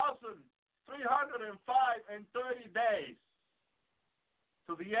the 1,305 and 30 days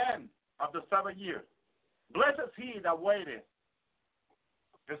to the end of the 7 years. Blessed is he that waiteth.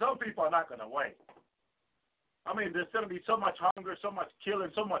 Because some people are not going to wait. I mean, there's going to be so much hunger, so much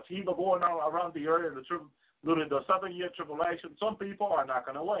killing, so much evil going on around the earth during the 7-year tribulation. Some people are not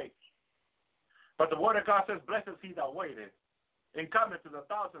going to wait. But the Word of God says, blessed is he that waiteth, and cometh to the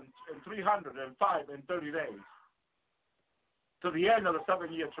 1,305 and 30 days. To the end of the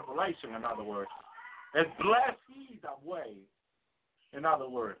 7-year tribulation, in other words. And blessed he that wait, in other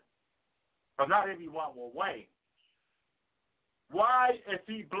words. But not everyone will wait. Why is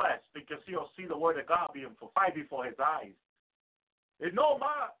he blessed? Because he'll see the Word of God being fulfilled before his eyes. It's no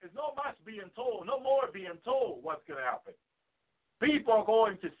much being told, no more being told what's going to happen. People are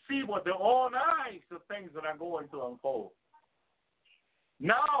going to see with their own eyes the things that are going to unfold.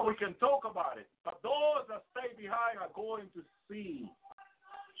 Now we can talk about it, but those that stay behind are going to see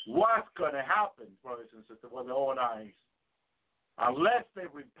what's going to happen, brothers and sisters, with their own eyes. Unless they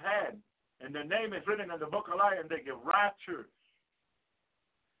repent and their name is written in the book of life and they get raptured,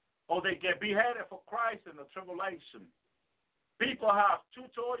 or they get beheaded for Christ in the tribulation. People have two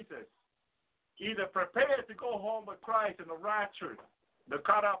choices. Either prepare to go home with Christ in the rapture, the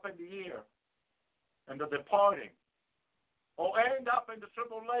caught up in the air, and the departing, or end up in the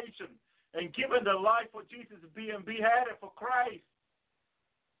tribulation and giving their life for Jesus, being beheaded for Christ,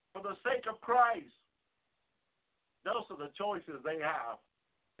 for the sake of Christ. Those are the choices they have,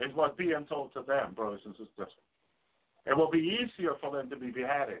 is what's being told to them, brothers and sisters. It will be easier for them to be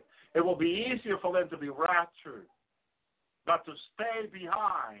beheaded. It will be easier for them to be raptured. But to stay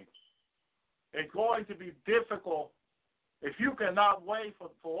behind, it's going to be difficult if you cannot wait for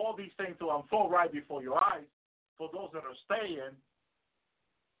all these things to unfold right before your eyes, for those that are staying.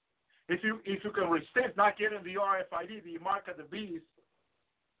 If you can resist not getting the RFID, the mark of the beast,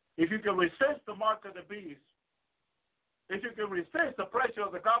 if you can resist the mark of the beast, if you can resist the pressure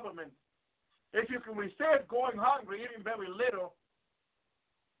of the government, if you can resist going hungry, eating very little,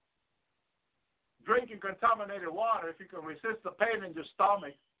 drinking contaminated water, if you can resist the pain in your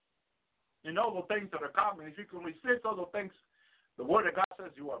stomach, and all the things that are coming, if you can resist all the things, the Word of God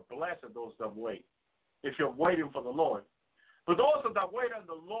says you are blessed, those that wait, if you're waiting for the Lord. But those that wait on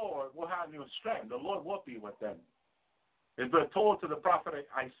the Lord will have new strength. The Lord will be with them. It's been told to the prophet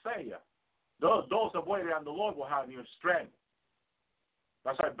Isaiah, those that wait on the Lord will have new strength.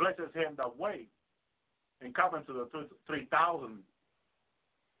 That's why blessed is him that wait. and coming to the 3,000.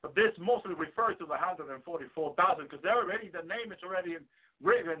 But this mostly refers to the 144,000 because the name is already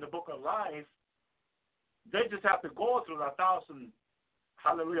written in the book of life. They just have to go through the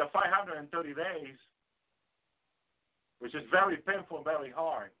 530 days, which is very painful and very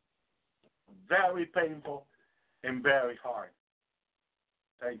hard. Very painful and very hard.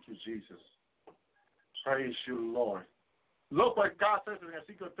 Thank you, Jesus. Praise you, Lord. Look what God says in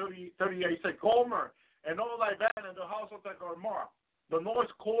Ezekiel 38. He said, Gomer and all thy van and the house of the Gomorrah, the north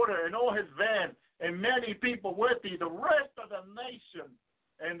quarter and all his van, and many people with thee, the rest of the nation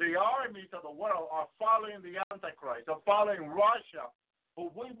and the armies of the world are following the Antichrist, are following Russia, who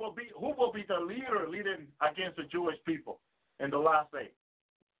will be the leader leading against the Jewish people in the last day.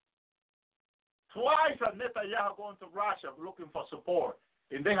 Twice Netanyahu going to Russia looking for support,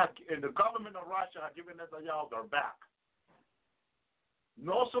 and the government of Russia have given Netanyahu their back.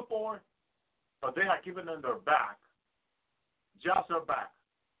 No support, but they have given them their back. Just their back.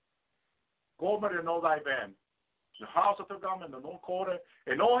 Gomer and all thy van, the house of the government, the north quarter,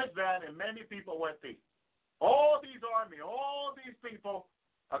 and all his van, and many people with thee. All these army, all these people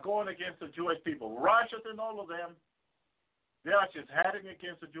are going against the Jewish people. Russia and all of them, they are just heading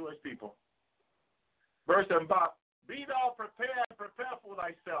against the Jewish people. Verse 7, be thou prepared, prepare for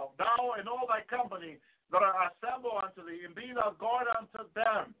thyself, thou and all thy company that are assembled unto thee, and be thou guard unto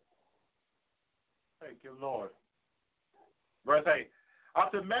them. Thank you, Lord. Verse 8,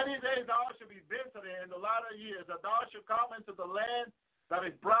 after many days thou shalt be visited in the latter years, that thou shalt come into the land that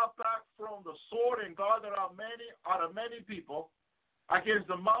is brought back from the sword and guarded out of many people against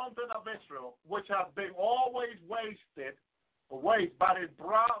the mountain of Israel, which has been always wasted, but is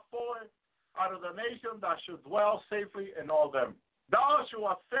brought forth out of the nation that should dwell safely in all them. Thou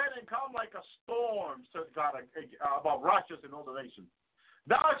shalt ascend and come like a storm, says God about righteous in all the nations.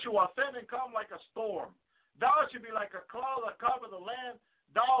 Thou shalt ascend and come like a storm. Thou shalt be like a cloud that cover the land,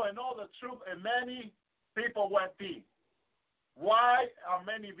 thou and all the troop and many people with thee. Why are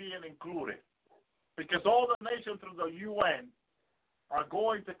many being included? Because all the nations through the UN are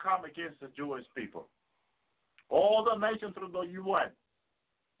going to come against the Jewish people. All the nations through the UN.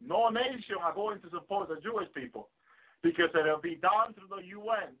 No nation are going to support the Jewish people because it will be done through the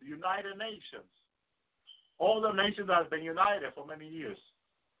UN, the United Nations. All the nations that have been united for many years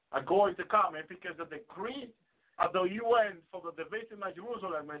are going to come. And because the decree of the UN for the division of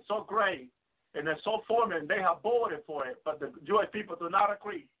Jerusalem is so great and it's so forming, they have voted for it, but the Jewish people do not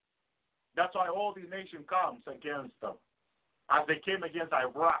agree. That's why all the nation comes against them, as they came against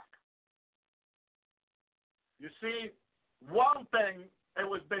Iraq. You see, one thing, it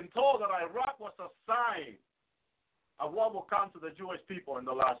was been told that Iraq was a sign of what will come to the Jewish people in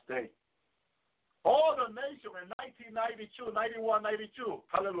the last day. All the nation in 1992, 91, 92,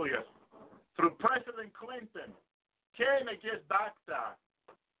 hallelujah, through President Clinton, came against Baghdad,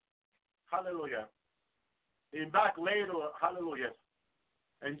 hallelujah. In back later, hallelujah.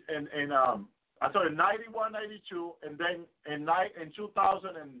 In 91, 92, and then in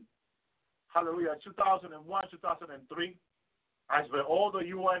 2000 and hallelujah, 2001, 2003. As when all the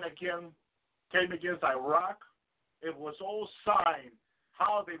UN again came against Iraq, it was all sign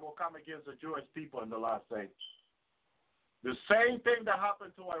how they will come against the Jewish people in the last days. The same thing that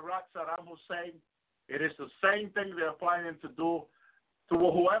happened to Iraq, Saddam Hussein, it is the same thing they're planning to do to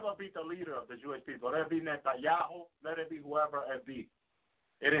whoever be the leader of the Jewish people. Let it be Netanyahu, let it be whoever it be.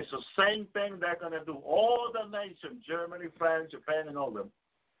 It is the same thing they're going to do. All the nations, Germany, France, Japan, and all of them,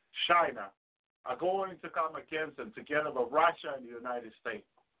 China, are going to come against them together with Russia and the United States,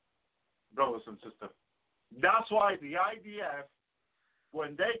 brothers and sisters. That's why the IDF,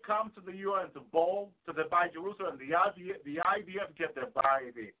 when they come to the UN to divide Jerusalem, the IDF get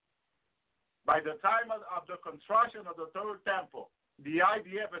divided. By the time of the construction of the third temple, the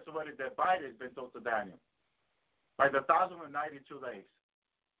IDF is already divided, it's been told to Daniel, by the 1,092 days,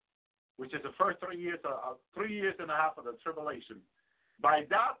 which is the first 3 years and a half of the tribulation. By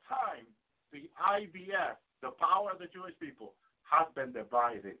that time, the IDF, the power of the Jewish people, has been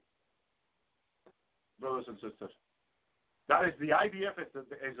divided. Brothers and sisters, that is, the IDF is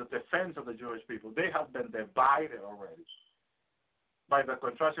a defense of the Jewish people. They have been divided already by the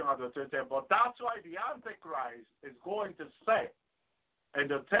construction of the third temple. That's why the Antichrist is going to sit in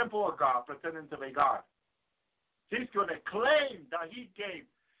the temple of God, pretending to be God. He's going to claim that he gave,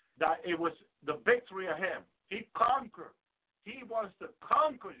 that it was the victory of him. He conquered. He wants to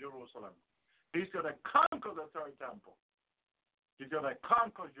conquer Jerusalem. He's going to conquer the third temple. He's going to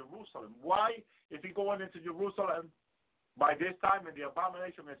conquer Jerusalem. Why is he going into Jerusalem? By this time, in the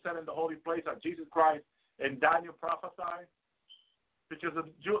abomination is set in the holy place of Jesus Christ and Daniel prophesied, because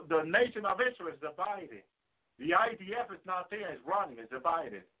the nation of Israel is divided. The IDF is not there, it's running, it's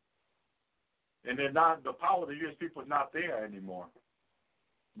divided. And they're not, the power of the U.S. people is not there anymore,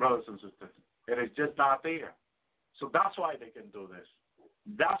 brothers and sisters. It is just not there. So that's why they can do this.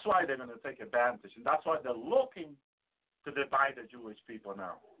 That's why they're going to take advantage. And that's why they're looking to divide the Jewish people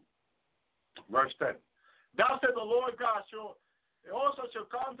now. Verse 10. Thou said the Lord God it also shall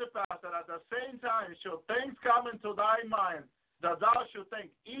come to pass that at the same time shall things come into thy mind that thou should think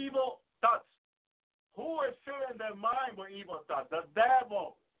evil thoughts. Who is filling their mind with evil thoughts? The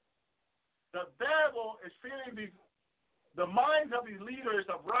devil. The devil is filling the minds of these leaders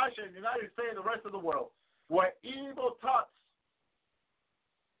of Russia and the United States and the rest of the world with evil thoughts.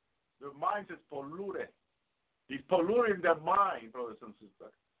 Their minds is polluted. He's polluting their mind, brothers and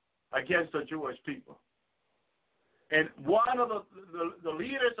sisters, against the Jewish people. And one of the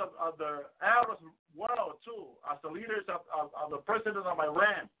leaders of the Arab world, too, as the leaders of the president of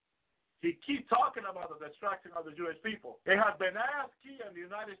Iran, he keeps talking about the destruction of the Jewish people. It has been asked here in the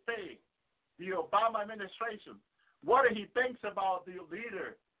United States, the Obama administration, what he thinks about the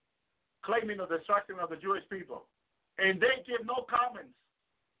leader claiming the destruction of the Jewish people. And they give no comments.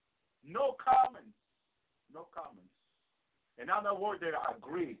 No comments. No comments. In other words, they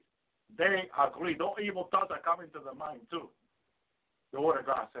agree. They agree. Those evil thoughts are coming to their mind too. The Word of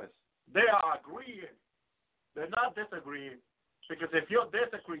God says. They are agreeing. They're not disagreeing. Because if you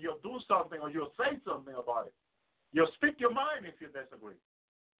disagree, you'll do something or you'll say something about it. You'll speak your mind if you disagree.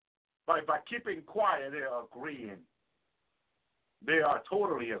 By keeping quiet, they are agreeing. They are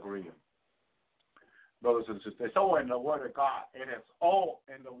totally agreeing. Brothers and sisters, it's all in the Word of God. It is all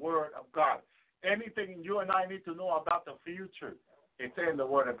in the Word of God. Anything you and I need to know about the future, it's in the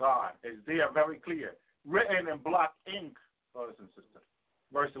Word of God. It's there very clear. Written in black ink, brothers and sisters.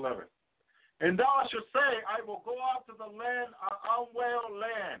 Verse 11. And thou shalt say, I will go out to the land, unwell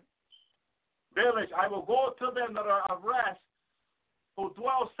land, village. I will go to them that are at rest, who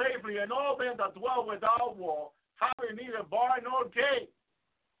dwell safely, and all them that dwell without wall, having neither bar nor gate.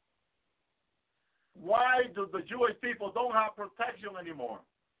 Why do the Jewish people don't have protection anymore?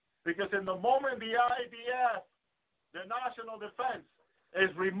 Because in the moment the IDF, the national defense, is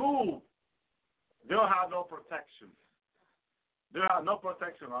removed, they'll have no protection. They'll have no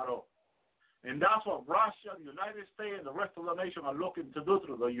protection at all. And that's what Russia, the United States, and the rest of the nation are looking to do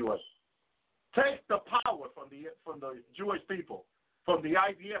through the U.S. Take the power from the Jewish people, from the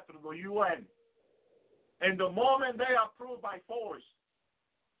IDF through the UN. And the moment they are proved by force,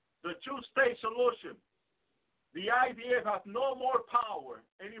 the two-state solution, the IDF has no more power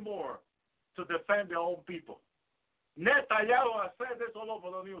anymore to defend their own people. Netanyahu has said this all over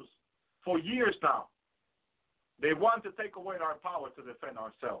the news for years now. They want to take away our power to defend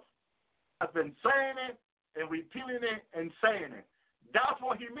ourselves. Has been saying it and repeating it and saying it. That's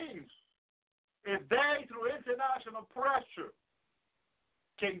what he means. If they, through international pressure,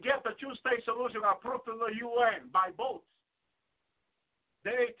 can get the two-state solution approved to the UN by votes,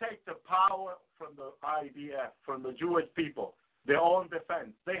 they take the power from the IDF, from the Jewish people, their own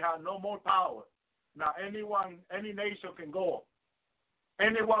defense. They have no more power. Now any nation can go.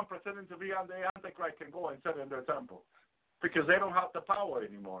 Anyone pretending to be on the Antichrist can go and sit in their temple because they don't have the power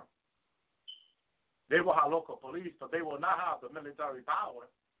anymore. They will have local police, but they will not have the military power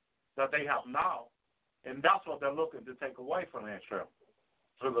that they have now. And that's what they're looking to take away from Israel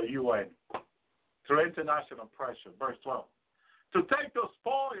through the UN, through international pressure. Verse 12. To take the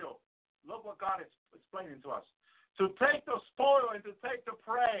spoil, look what God is explaining to us. To take the spoil and to take the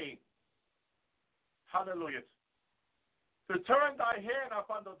prey. Hallelujah. To turn thy hand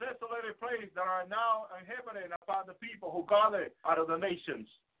upon the desolated place that are now inhabited upon the people who gather out of the nations,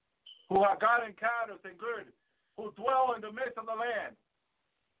 who have gotten cattle and good, who dwell in the midst of the land.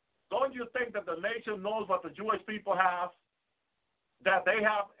 Don't you think that the nation knows what the Jewish people have? That they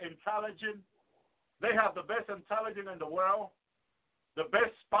have intelligence? They have the best intelligence in the world? The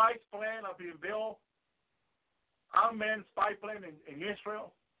best spy plane are being built, unmanned spy plane in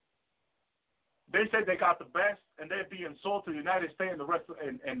Israel. They say they got the best, and they're being sold to the United States and the rest of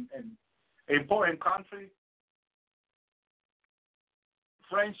important countries,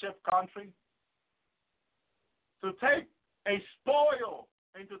 friendship country. To take a spoil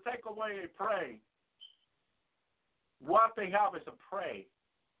and to take away a prey. What they have is a prey.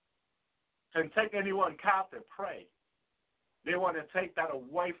 Can take anyone captive, prey. They want to take that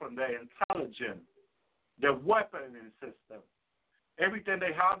away from their intelligence, their weaponing system. Everything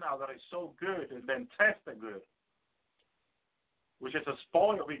they have now that is so good has been tested good, which is a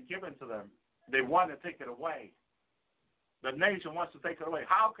spoil being given to them. They want to take it away. The nation wants to take it away.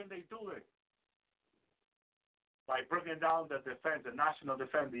 How can they do it? by bringing down the defense, the national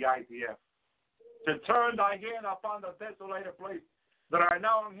defense, the IDF, to turn thy hand upon the desolated place that are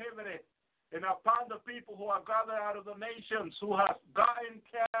now inhabited, and upon the people who are gathered out of the nations, who have gotten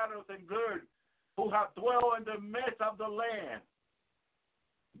cattle and goods, who have dwelt in the midst of the land.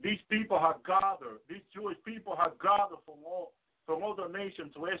 These people have gathered, these Jewish people have gathered from all the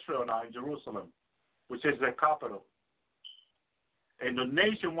nations to Israel now in Jerusalem, which is their capital. And the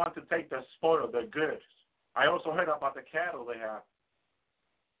nation wants to take the spoil, their goods. I also heard about the cattle they have,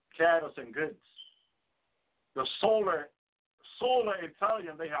 cattle and goods. The solar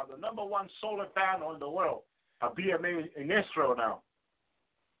intelligence they have, the number one solar panel in the world, are being made in Israel now.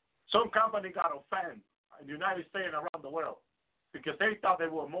 Some company got offended in the United States and around the world because they thought they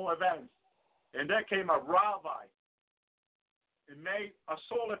were more advanced. And there came a rabbi and made a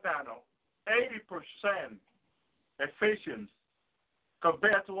solar panel 80% efficient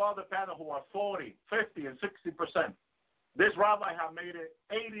compared to other panels who are 40, 50, and 60%. This rabbi had made it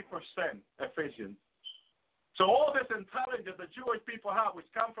 80% efficient. So all this intelligence the Jewish people have, which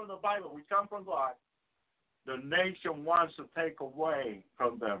come from the Bible, which come from God, the nation wants to take away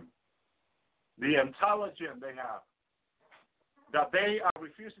from them. The intelligence they have, that they are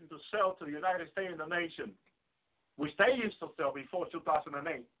refusing to sell to the United States and the nation, which they used to sell before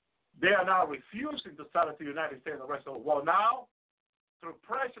 2008. They are now refusing to sell it to the United States and the rest of the world. Now, through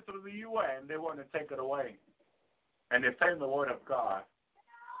pressure through the UN, they want to take it away and defend the word of God.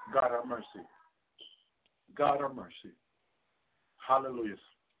 God have mercy. God have mercy. Hallelujah.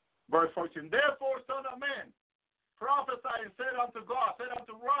 Verse 14, therefore, son of man, prophesy and say unto God, say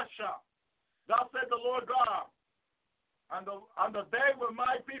unto Russia, thus said the Lord God, on the day when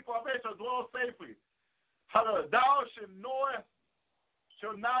my people of Israel dwell safely, hallelujah, thou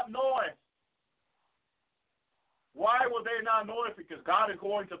shalt not know it. Why will they not know it? Because God is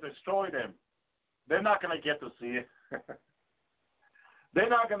going to destroy them. They're not going to get to see it. They're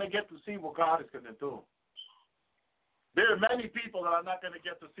not going to get to see what God is going to do. There are many people that are not going to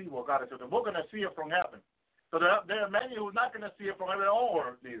get to see what God is doing. We're going to see it from heaven. So there are many who are not going to see it from heaven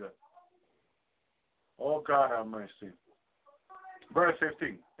or earth neither. Oh, God have mercy. Verse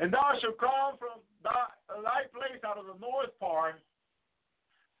 15. And thou shalt come from thy place out of the north part,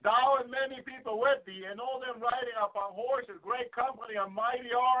 thou and many people with thee, and all them riding upon horses, great company, a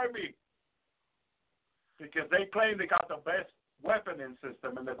mighty army. Because they claim they got the best weaponing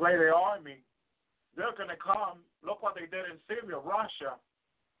system and the greater army. They're going to come. Look what they did in Syria, Russia.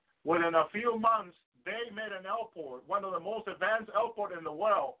 Within a few months, they made an airport, one of the most advanced airports in the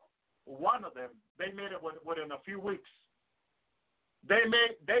world. One of them, they made it within a few weeks. They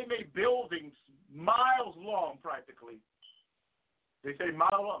made buildings miles long, practically. They say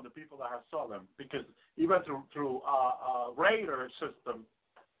mile long, the people that have saw them, because even through radar system,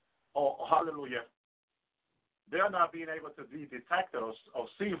 oh hallelujah, they're not being able to be detected or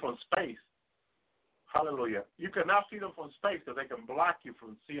seen from space. Hallelujah. You cannot see them from space because they can block you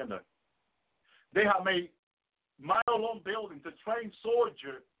from seeing them. They have made mile-long buildings to train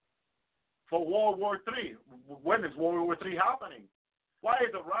soldiers for World War III. When is World War III happening? Why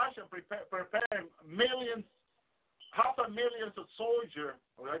is the Russians preparing millions, 500,000 of soldiers,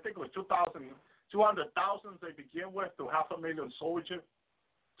 or I think it was 200,000 they begin with, to 500,000 soldiers,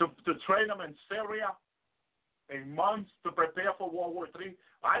 to train them in Syria in months to prepare for World War III?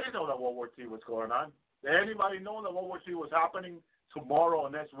 I didn't know that World War III was going on. Did anybody know that World War III was happening tomorrow or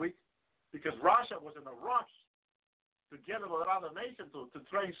next week? Because Russia was in a rush together with other nations to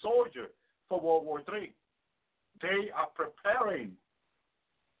train soldiers for World War III. They are preparing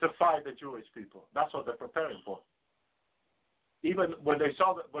to fight the Jewish people. That's what they're preparing for. Even when they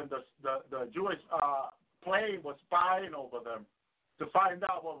saw that when the Jewish plane was spying over them to find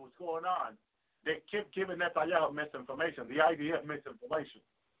out what was going on, they kept giving Netanyahu misinformation, the IDF misinformation.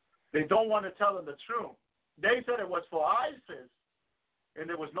 They don't want to tell them the truth. They said it was for ISIS, and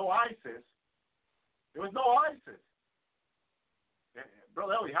there was no ISIS. There was no ISIS.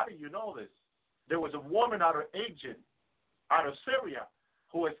 Brother Ellie, how do you know this? There was a woman out of Egypt, out of Syria,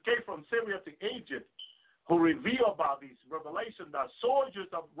 who escaped from Syria to Egypt, who revealed about these revelations that soldiers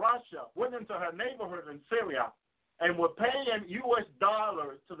of Russia went into her neighborhood in Syria and were paying U.S.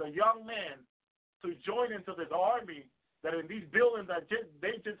 dollars to the young men to join into this army that in these buildings that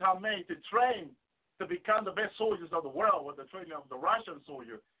they just have made to train to become the best soldiers of the world with the training of the Russian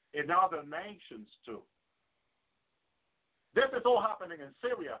soldier in other nations too. This is all happening in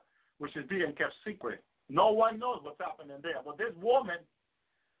Syria, which is being kept secret. No one knows what's happening there. But this woman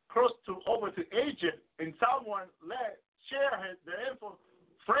crossed over to Egypt, and someone share the info.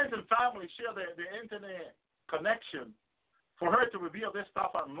 Friends and family share the internet connection for her to reveal this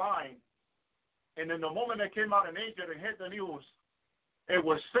stuff online. And then the moment they came out in Egypt and hit the news, it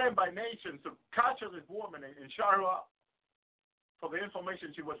was sent by nations to capture this woman and shut her up for the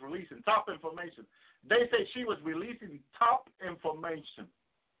information she was releasing, top information. They say she was releasing top information.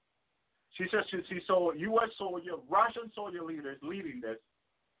 She says she saw U.S. soldier, Russian soldier leaders leading this,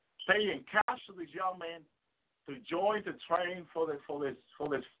 paying cash to these young men to join to train for this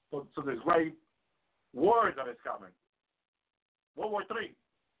great war that is coming, World War III.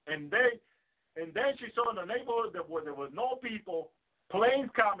 And then she saw in the neighborhood where there was no people, planes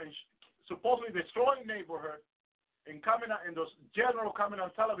coming, supposedly destroying neighborhoods, and coming out, and those generals coming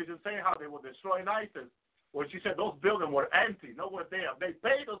on television saying how they were destroying ISIS. Well, she said those buildings were empty, nowhere there. They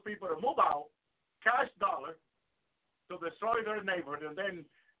paid those people to move out, cash dollar, to destroy their neighborhood, and then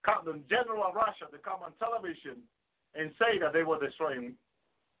the general of Russia to come on television and say that they were destroying,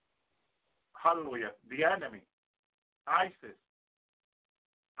 hallelujah, the enemy, ISIS.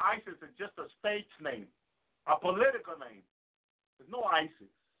 ISIS is just a stage name, a political name. There's no ISIS.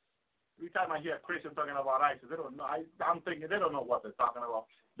 Every time I hear a Christian talking about ISIS, they don't know. I'm thinking they don't know what they're talking about.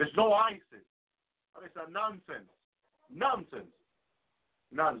 There's no ISIS. It's a nonsense. Nonsense.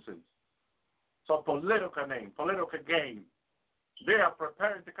 It's a political name, political game. They are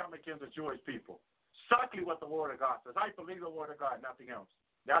preparing to come against the Jewish people. Exactly what the Word of God says. I believe the Word of God, nothing else.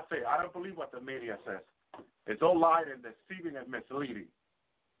 That's it. I don't believe what the media says. It's all lying and deceiving and misleading.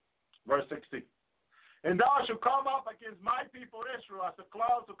 Verse 16. And thou shalt come up against my people Israel as the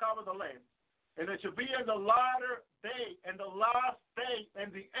clouds to cover the land. And it shall be in the latter day, and the last day,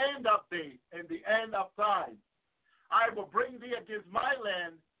 and the end of days, and the end of time. I will bring thee against my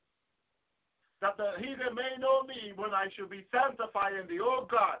land, that the heathen may know me when I shall be sanctified in thee, O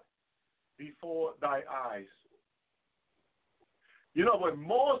God, before thy eyes. You know, when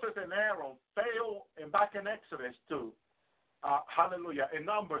Moses and Aaron failed back in Exodus 2, hallelujah, in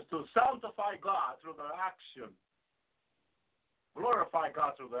Numbers, to sanctify God through their action, glorify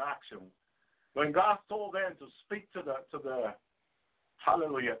God through their action. When God told them to speak to the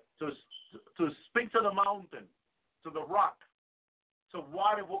hallelujah, to speak to the mountain, to the rock, so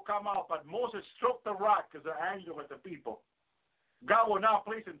water will come out. But Moses struck the rock as an angel with the people. God will not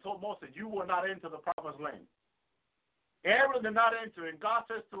please and told Moses, you will not enter the promised land. Aaron did not enter, and God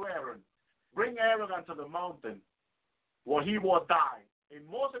says to Aaron, bring Aaron unto the mountain, where he will die. And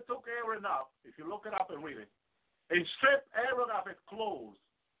Moses took Aaron up, if you look it up and read it, and stripped Aaron of his clothes,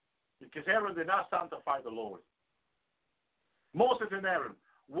 because Aaron did not sanctify the Lord. Moses and Aaron.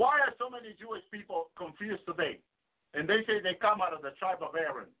 Why are so many Jewish people confused today? And they say they come out of the tribe of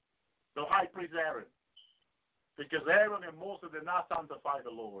Aaron, the high priest Aaron. Because Aaron and Moses did not sanctify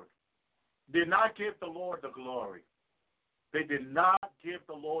the Lord. Did not give the Lord the glory. They did not give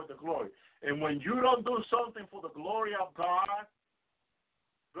the Lord the glory. And when you don't do something for the glory of God,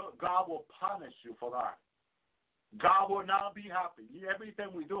 God will punish you for that. God will not be happy.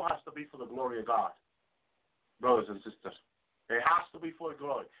 Everything we do has to be for the glory of God, brothers and sisters. It has to be for the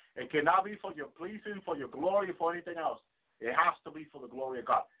glory. It cannot be for your pleasing, for your glory, for anything else. It has to be for the glory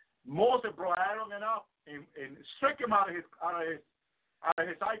of God. Moses brought Aaron up and struck him out of his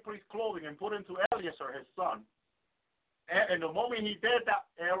high priest clothing and put him to Eleazar, his son. And the moment he did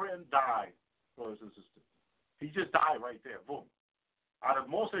that, Aaron died, brothers and sisters. He just died right there, boom. Out of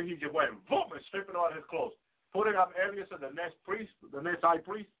Moses, he just went, boom, and stripped it out of his clothes. Put it on Eleazar, the next high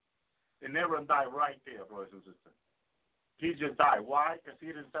priest, and Aaron died right there, brothers and sisters. He just died. Why? Because he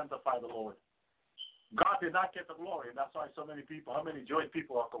didn't sanctify the Lord. God did not get the glory, and that's why so many people, how many Jewish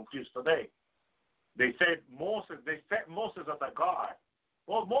people are confused today. They set Moses as a God.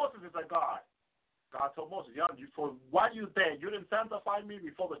 Well, Moses is a God. God told Moses, for what you did, you didn't sanctify me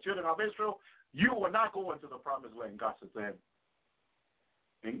before the children of Israel, you will not go into the promised land, God said to him.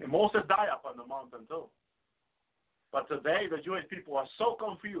 And Moses died up on the mountain too. But today, the Jewish people are so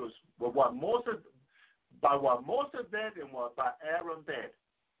confused with what Moses did and what Aaron did.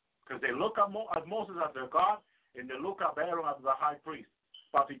 Because they look at Moses as their God, and they look at Aaron as the high priest.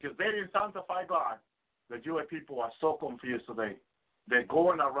 But because they didn't sanctify God, the Jewish people are so confused today. They're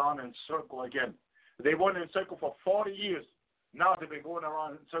going around in circle again. They went in circle for 40 years. Now they've been going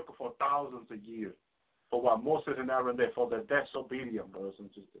around in circle for thousands of years. For what Moses and Aaron did, for the disobedient, brothers and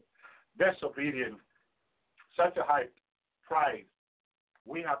sisters. Disobedient. Such a high price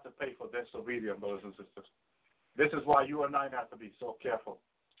we have to pay for disobedience, brothers and sisters. This is why you and I have to be so careful.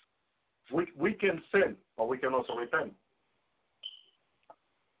 We can sin, but we can also repent.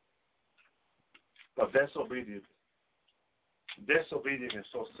 But disobedience is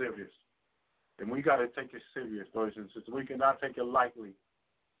so serious. And we got to take it serious, brothers and sisters. We cannot take it lightly.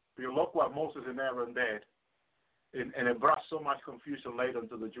 You look what Moses and Aaron did, and it brought so much confusion later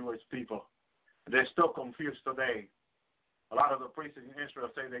to the Jewish people. They're still confused today. A lot of the priests in Israel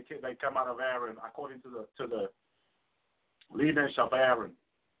say they come out of Aaron according to the lineage of Aaron.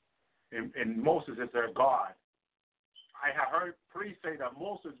 And Moses is their God. I have heard priests say that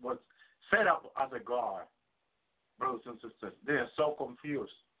Moses was set up as a God. Brothers and sisters, they are so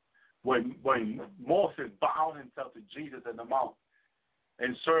confused. When Moses bowed himself to Jesus in the mount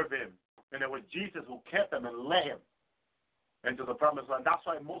and served him, and it was Jesus who kept him and led him into the promised land. That's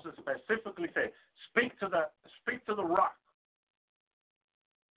why Moses specifically said, speak to the rock.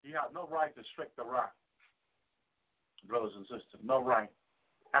 He had no right to strike the rock. Brothers and sisters, no right.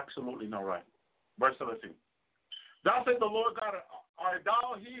 Absolutely no right. Verse 17. Thus said the Lord God, art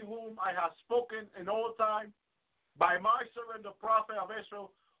thou he whom I have spoken in old time by my servant the prophet of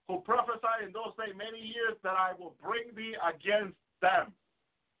Israel, who prophesied in those days many years that I will bring thee against them?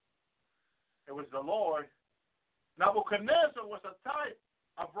 It was the Lord. Nebuchadnezzar was a type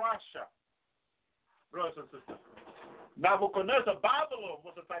of Russia. Brothers and sisters. Nebuchadnezzar, Babylon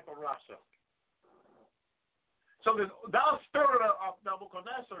was a type of Russia. So that spirit of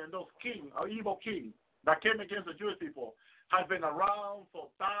Nebuchadnezzar and those kings, or evil kings, that came against the Jewish people has been around for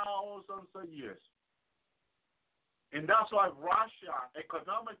thousands of years. And that's why Russia,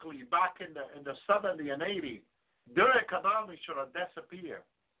 economically, back in the 70s and 80s, their economy should have disappeared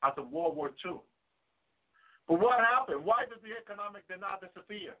after World War II. But what happened? Why did the economic did not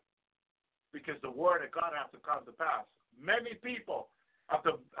disappear? Because the word of God has to come to pass. Many people,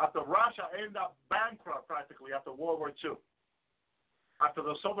 after Russia ended up bankrupt practically after World War II, after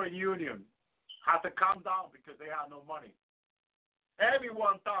the Soviet Union had to come down because they had no money.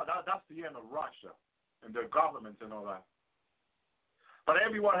 Everyone thought that's the end of Russia and their governments and all that. But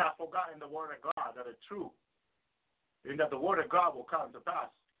everyone has forgotten the word of God that is true, and that the word of God will come to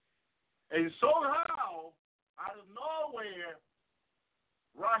pass. And somehow, out of nowhere,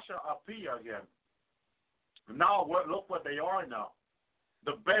 Russia appeared again. Now, look what they are now.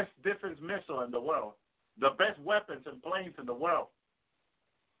 The best defense missile in the world. The best weapons and planes in the world.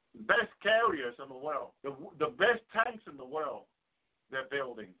 Best carriers in the world. The best tanks in the world they're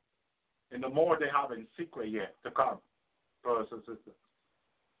building. And the more they have in secret yet to come, brothers and sisters.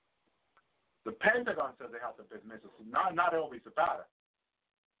 The Pentagon says they have the best missiles. Not always about it.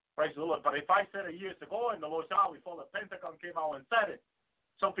 Praise the Lord. But if I said it years ago and the Lord saw before the Pentagon came out and said it,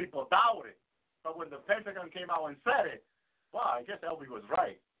 some people doubted. But when the Pentagon came out and said it, well, I guess Elby was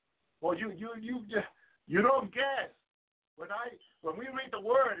right. Well, you don't guess. When we read the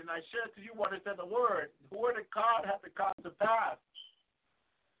word and I share to you what it said the word of God has to come to pass.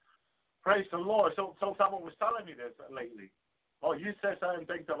 Praise the Lord. So someone was telling me this lately. Oh, you said certain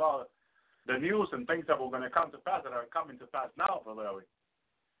things about the news and things that were going to come to pass that are coming to pass now, Brother Elby.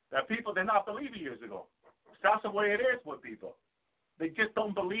 That people did not believe years ago. That's the way it is with people. They just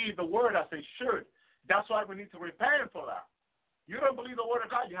don't believe the word as they should. That's why we need to repent for that. You don't believe the word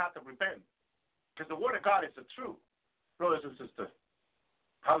of God, you have to repent. Because the word of God is the truth, brothers and sisters.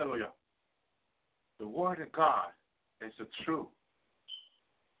 Hallelujah. The word of God is the truth.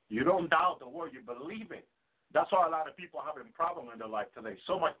 You don't doubt the word, you believe it. That's why a lot of people are having problems in their life today.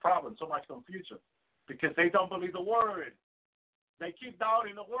 So much problem, so much confusion. Because they don't believe the word. They keep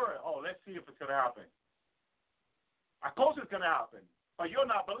doubting the word. Oh, let's see if it's going to happen. Of course it's going to happen. But you're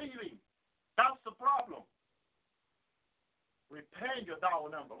not believing. That's the problem. Repent your doubt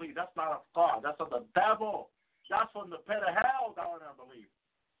and unbelief. That's not of God. That's of the devil. That's from the pit of hell, doubt and unbelief.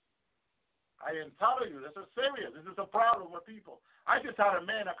 I am telling you, this is serious. This is a problem with people. I just had a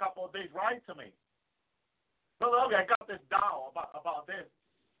man a couple of days write to me. Brother, I got this doubt about this.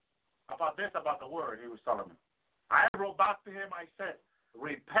 About the word he was telling me. I wrote back to him, I said,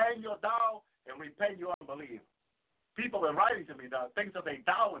 repent your doubt and repent your unbelief. People are writing to me the things that they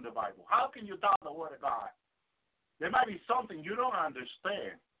doubt in the Bible. How can you doubt the word of God? There might be something you don't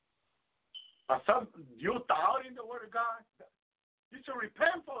understand. But you doubting the word of God? You should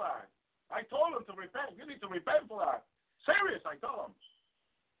repent for that. I told him to repent. You need to repent for that. Serious, I told him.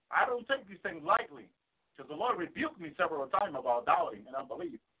 I don't take these things lightly. Because the Lord rebuked me several times about doubting and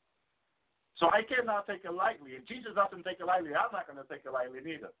unbelief. So I cannot take it lightly. If Jesus doesn't take it lightly, I'm not going to take it lightly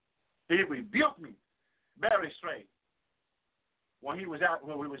neither. He rebuked me very straight. When he was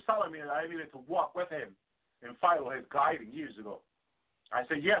telling me that I needed to walk with him and follow his guiding years ago. I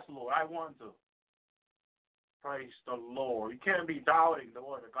said, yes, Lord, I want to. Praise the Lord. You can't be doubting the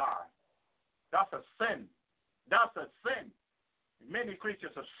word of God. That's a sin. That's a sin. Many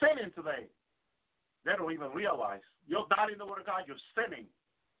Christians are sinning today. They don't even realize. You're doubting the word of God, you're sinning.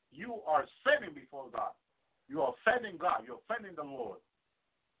 You are sinning before God. You are offending God. You're offending the Lord.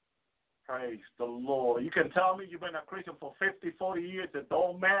 Praise the Lord. You can tell me you've been a Christian for 50, 40 years. It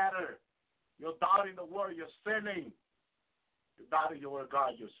don't matter. You're doubting the word, you're sinning. You're doubting your word of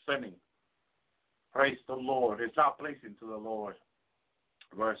God, you're sinning. Praise the Lord. It's not pleasing to the Lord.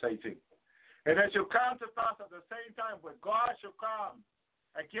 Verse 18. And it shall come to pass at the same time when God shall come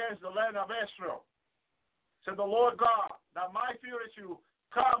against the land of Israel, said the Lord God, that my fury shall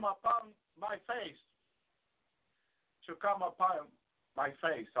come upon my face. Shall come upon my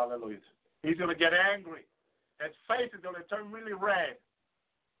face. Hallelujah. He's going to get angry. His face is going to turn really red.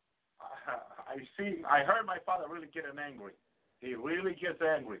 I heard my father really getting angry. He really gets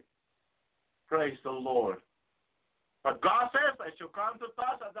angry. Praise the Lord. But God says it shall come to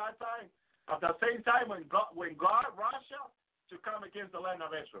pass at that time, at the same time when God, Russia, to come against the land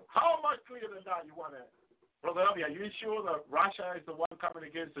of Israel. How much clearer than that you want to? Brother Elvi, are you sure that Russia is the one coming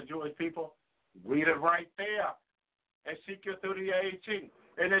against the Jewish people? Read it right there. Ezekiel 38:18.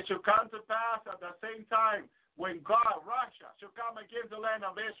 And it shall come to pass at the same time when God, Russia, shall come against the land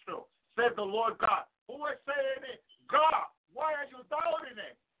of Israel, said the Lord God. Who is saying it? God. Why are you doubting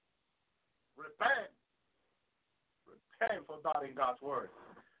it? Repent. Repent for doubting God's word.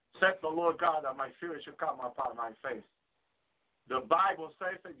 Said the Lord God that my fury shall come upon my face. The Bible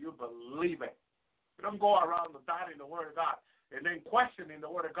says that you believe it. You don't go around doubting the word of God and then questioning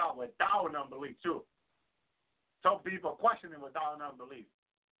the word of God with doubt and unbelief too. Some people questioning with doubt and unbelief.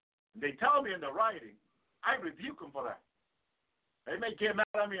 They tell me in the writing, I rebuke them for that. They may get mad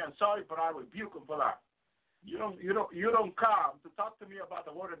at me, I'm sorry, but I rebuke them for that. You don't come to talk to me about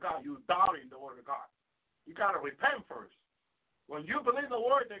the word of God. You doubting the word of God. You got to repent first. When you believe the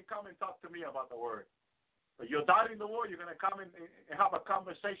word, then come and talk to me about the word. But you're doubting the word, you're going to come and have a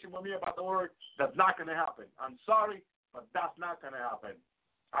conversation with me about the word. That's not going to happen. I'm sorry, but that's not going to happen.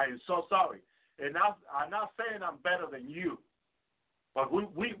 I am so sorry. And I'm not saying I'm better than you. But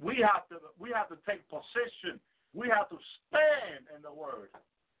we have to take position. We have to stand in the word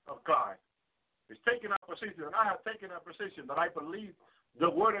of God. It's taking our position, and I have taken a position that I believe the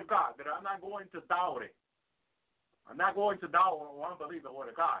word of God, that I'm not going to doubt it. I'm not going to doubt or unbelieve the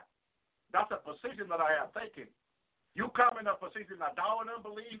word of God. That's a position that I have taken. You come in a position of doubt and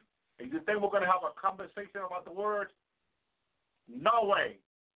unbelief, and you think we're going to have a conversation about the word? No way.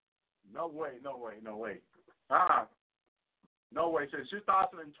 No way, no way, no way. No way. Since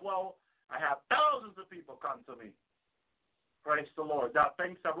 2012, I have thousands of people come to me. Praise the Lord. That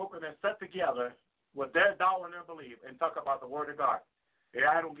things that we're going to set together with their doubt and their belief and talk about the word of God. And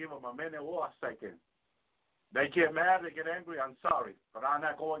I don't give them a minute or a second. They get mad, they get angry, I'm sorry. But I'm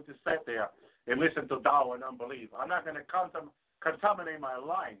not going to sit there and listen to doubt and unbelief. I'm not going to contaminate my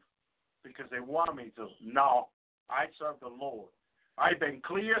life because they want me to. No, I serve the Lord. I've been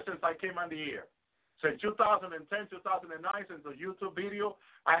clear since I came on the air. Since 2010, 2009, since the YouTube video,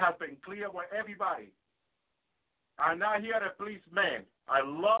 I have been clear with everybody. I'm not here to please men. I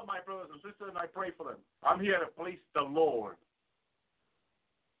love my brothers and sisters, and I pray for them. I'm here to please the Lord.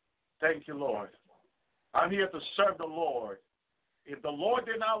 Thank you, Lord. I'm here to serve the Lord. If the Lord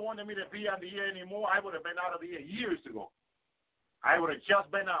did not want me to be on the air anymore, I would have been out of the air years ago. I would have just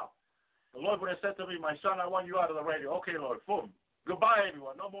been out. The Lord would have said to me, my son, I want you out of the radio. Okay, Lord, boom. Goodbye,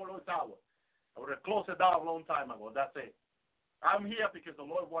 everyone. No more Lord's Hour. I would have closed it down a long time ago. That's it. I'm here because the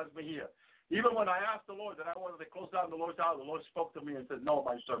Lord wants me here. Even when I asked the Lord that I wanted to close down the Lord's Hour, the Lord spoke to me and said, no,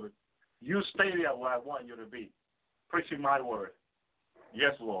 my servant, you stay there where I want you to be, preaching my word.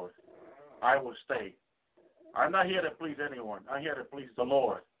 Yes, Lord, I will stay. I'm not here to please anyone. I'm here to please the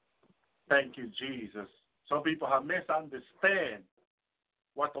Lord. Thank you, Jesus. Some people have misunderstood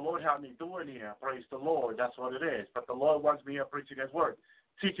what the Lord had me doing here. Praise the Lord. That's what it is. But the Lord wants me here preaching his word,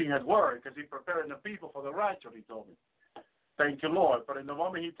 teaching his word, because he's preparing the people for the rapture, he told me. Thank you, Lord. But in the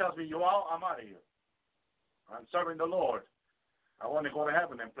moment he tells me, you out, I'm out of here. I'm serving the Lord. I want to go to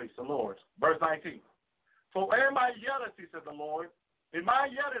heaven and please the Lord. Verse 19. For in my jealousy, said the Lord, in my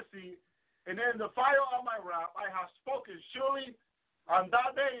jealousy, and in the fire of my wrath, I have spoken. Surely on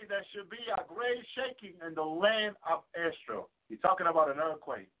that day there should be a great shaking in the land of Israel. He's talking about an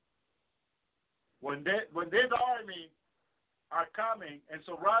earthquake. When this army are coming and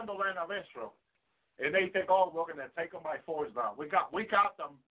surround the land of Israel, and they think, oh, we're going to take them by force now. We got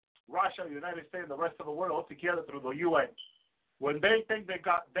them, Russia, the United States, the rest of the world all together through the UN. When they think they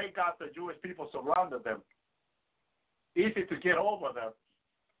got the Jewish people surrounded them, easy to get over them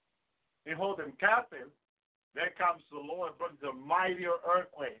and hold them captive, there comes the Lord, brings the mightier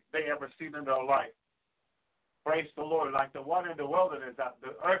earthquake they ever seen in their life. Praise the Lord, like the one in the wilderness, that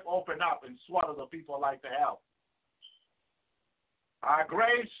the earth opened up and swallowed the people like the hell. A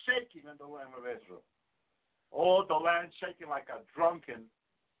great shaking in the land of Israel. All the land shaking like a drunken.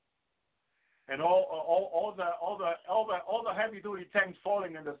 and all the heavy-duty tanks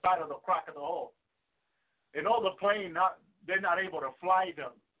falling in the side of the crack of the hull. And all the planes, they're not able to fly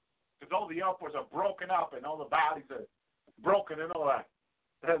them because all the uppers are broken up and all the bodies are broken and all that.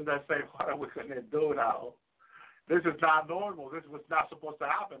 And they say, what are we going to do now? This is not normal. This was not supposed to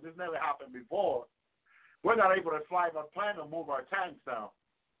happen. This never happened before. We're not able to fly our plane or move our tanks now.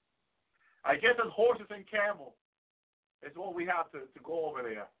 I guess it's horses and camels. It's what we have to go over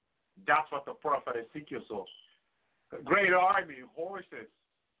there. That's what the prophet Ezekiel saw. A great army, horses,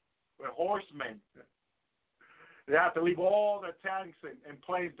 horsemen. They have to leave all the tanks and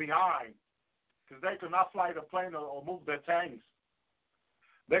planes behind because they could not fly the plane or move their tanks.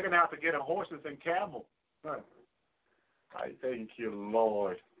 They're going to have to get on horses and camels. I thank you,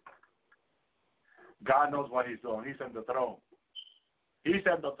 Lord. God knows what he's doing. He's in the throne. He's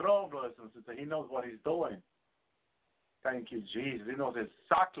in the throne, brothers and sisters. He knows what he's doing. Thank you, Jesus. He knows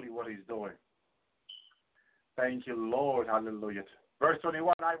exactly what he's doing. Thank you, Lord. Hallelujah. Verse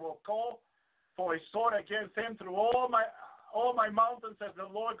 21, I will call for a sword against him through all my mountains, says the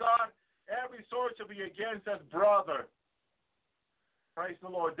Lord God. Every sword shall be against his brother. Praise the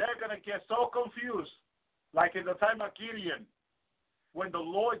Lord. They're going to get so confused, like in the time of Gideon, when the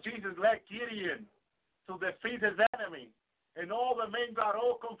Lord Jesus led Gideon to defeat his enemy, and all the men got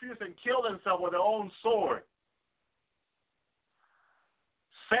all confused and killed themselves with their own sword.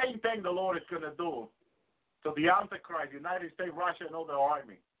 Same thing the Lord is going to do to the Antichrist, United States, Russia, and all their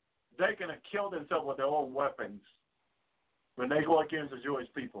army. They're going to kill themselves with their own weapons when they go against the Jewish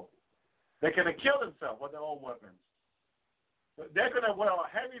people. They're going to kill themselves with their own weapons. They're going to wear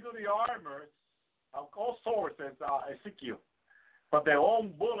heavy-duty armor, all swords, as Ezekiel. But their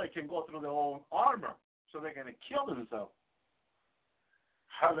own bullet can go through their own armor, so they're going to kill themselves.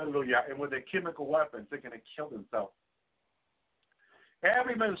 Hallelujah. And with their chemical weapons, they're going to kill themselves.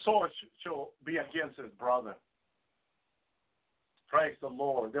 Every man's sword shall be against his brother. Praise the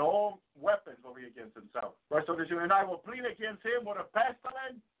Lord. Their own weapons will be against himself. Verse 22, and I will plead against him with a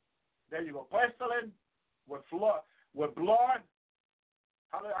pestilence. There you go, pestilence, with blood.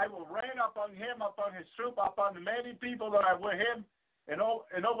 I will rain upon him, upon his troop, upon the many people that are with him, and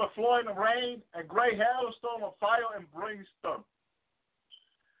overflowing rain, and great hailstorm of fire and brimstone.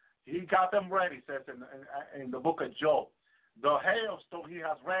 He got them ready, says in the book of Job. The hailstone he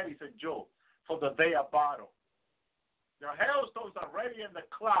has ready, said Job, for the day of battle. The hailstones are ready in the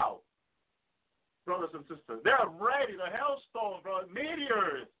cloud, brothers and sisters. They're ready. The hailstones,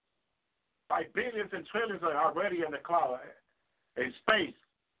 meteors, by billions and trillions are ready in the cloud, in space,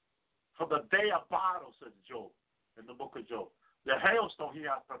 for the day of battle, says Job, in the book of Job. The hailstone he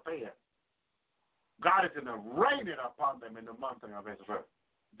has prepared. God is going to rain it upon them in the mountain of his word.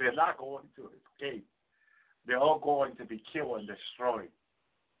 They're not going to escape. They're all going to be killed and destroyed,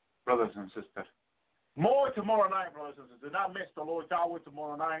 brothers and sisters. More tomorrow night, brothers and sisters. Do not miss the Lord's hour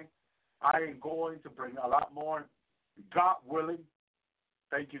tomorrow night. I am going to bring a lot more, God willing.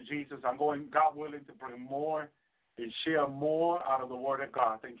 Thank you, Jesus. I'm going, God willing, to bring more and share more out of the Word of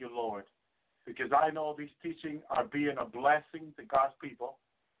God. Thank you, Lord. Because I know these teachings are being a blessing to God's people.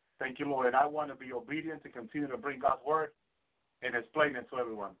 Thank you, Lord. And I want to be obedient to continue to bring God's Word and explain it to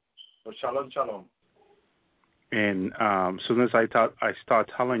everyone. So shalom, shalom. And as soon as I start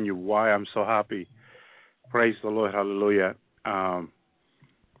telling you why I'm so happy, praise the Lord, hallelujah.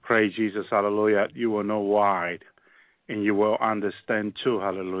 Praise Jesus, hallelujah. You will know why, and you will understand too,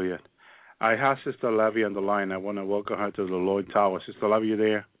 hallelujah. I have Sister Levy on the line. I want to welcome her to the Lord Tower. Sister Levy, you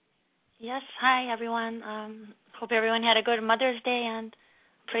there? Yes, hi, everyone. Hope everyone had a good Mother's Day, and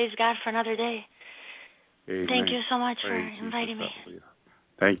praise God for another day. Amen. Thank you so much praise for inviting me. Hallelujah.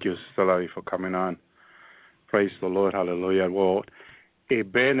 Thank you, Sister Levy, for coming on. Praise the Lord, hallelujah. Well, it's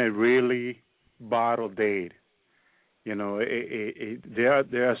been a really battle day. You know,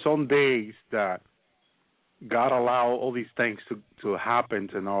 there are some days that God allow all these things to happen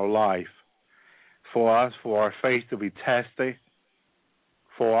in our life for us, for our faith to be tested,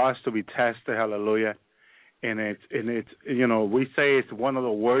 for us to be tested, hallelujah. And it's you know, we say it's one of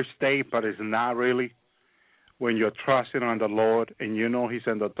the worst days, but it's not really. When you're trusting on the Lord and you know He's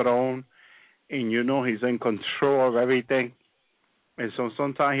on the throne and you know He's in control of everything. And so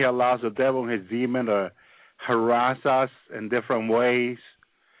sometimes He allows the devil and his demon to harass us in different ways.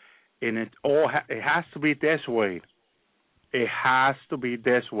 And it has to be this way. It has to be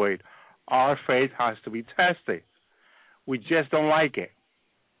this way. Our faith has to be tested. We just don't like it.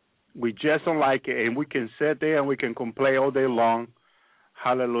 We just don't like it. And we can sit there and we can complain all day long.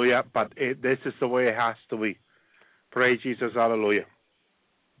 Hallelujah. But this is the way it has to be. Praise Jesus. Hallelujah.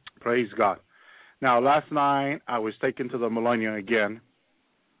 Praise God. Now, last night I was taken to the Millennium again.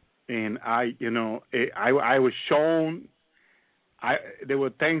 And I was shown. There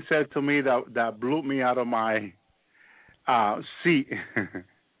were things said to me that blew me out of my seat,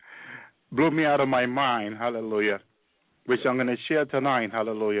 blew me out of my mind. Hallelujah. Which I'm going to share tonight.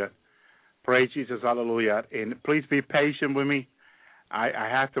 Hallelujah. Praise Jesus. Hallelujah. And please be patient with me. I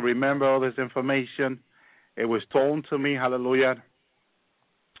have to remember all this information. It was told to me. Hallelujah.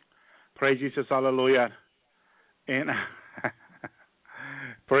 Praise Jesus. Hallelujah. And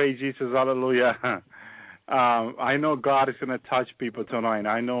praise Jesus. Hallelujah. I know God is going to touch people tonight.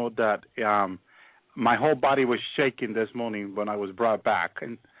 I know that my whole body was shaking this morning when I was brought back.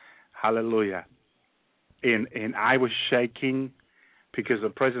 And hallelujah. And I was shaking because the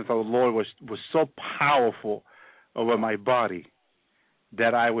presence of the Lord was so powerful over my body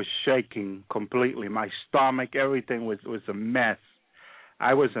that I was shaking completely. My stomach, everything was a mess.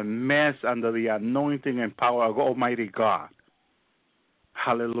 I was a mess under the anointing and power of Almighty God.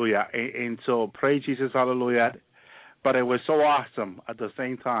 Hallelujah. And so, praise Jesus, hallelujah. But it was so awesome at the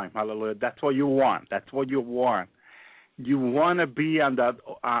same time. Hallelujah. That's what you want. That's what you want. You want to be under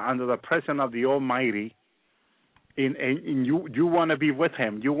the presence of the Almighty, and you want to be with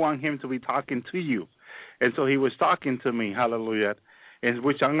Him. You want Him to be talking to you. And so He was talking to me, hallelujah, and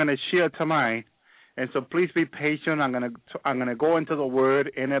which I'm going to share tonight. And so please be patient. I'm going to go into the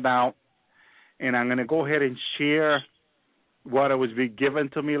Word in and out, and I'm going to go ahead and share what was being given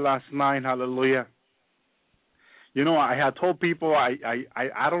to me last night. Hallelujah. You know, I had told people I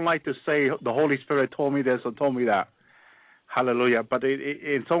don't like to say the Holy Spirit told me this or told me that. Hallelujah. But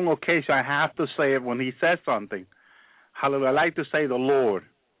in some occasion I have to say it when He says something. Hallelujah. I like to say the Lord.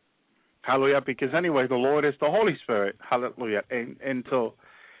 Hallelujah. Because anyway, the Lord is the Holy Spirit. Hallelujah. And so,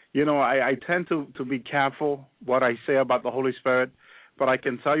 you know, I tend to be careful what I say about the Holy Spirit. But I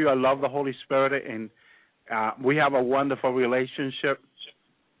can tell you I love the Holy Spirit, and we have a wonderful relationship.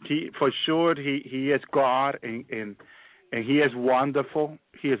 For sure, he is God, and He is wonderful.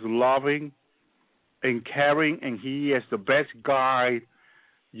 He is loving and caring, and He is the best guide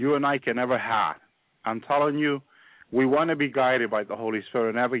you and I can ever have. I'm telling you, we want to be guided by the Holy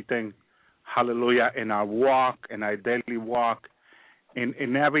Spirit in everything. Hallelujah. In our walk, in our daily walk,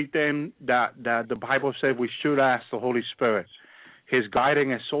 in everything that the Bible says we should ask the Holy Spirit. His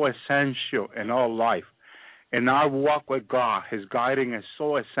guiding is so essential in our life. In our walk with God, His guiding is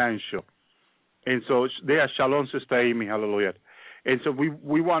so essential. And so there, shalom, Sister Amy, hallelujah. And so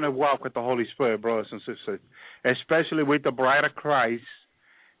we want to walk with the Holy Spirit, brothers and sisters, especially with the bride of Christ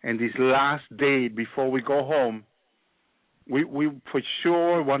in this last day before we go home. We for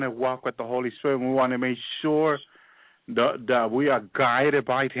sure want to walk with the Holy Spirit. We want to make sure that we are guided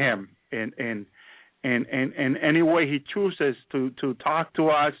by Him in any way He chooses to talk to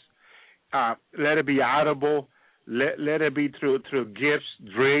us. Let it be audible. Let it be through gifts,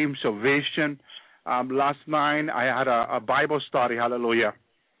 dreams, or vision. Last night I had a Bible study. Hallelujah.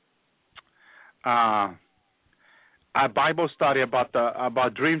 A Bible study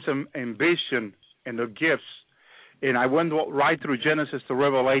about dreams and vision and the gifts. And I went right through Genesis to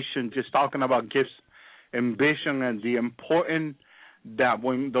Revelation, just talking about gifts and vision and the importance that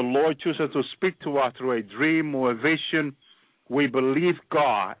when the Lord chooses to speak to us through a dream or a vision, we believe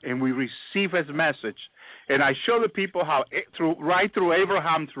God and we receive His message. And I show the people how right through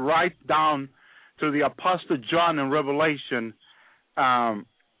Abraham, right down to the Apostle John in Revelation,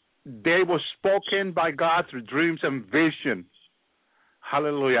 they were spoken by God through dreams and vision.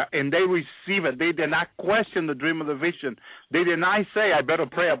 Hallelujah. And they receive it. They did not question the dream or the vision. They did not say, I better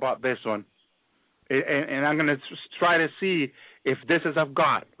pray about this one. And I'm going to try to see if this is of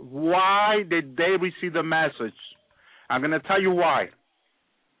God. Why did they receive the message? I'm going to tell you why.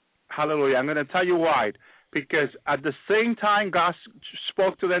 Hallelujah. I'm going to tell you why. Because at the same time God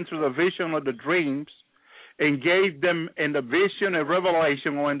spoke to them through the vision or the dreams and gave them in the vision a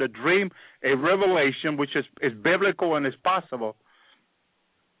revelation, or in the dream a revelation, which is biblical and is possible,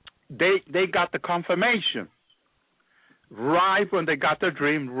 they got the confirmation. Right when they got the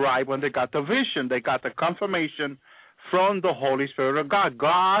dream, right when they got the vision, they got the confirmation from the Holy Spirit of God.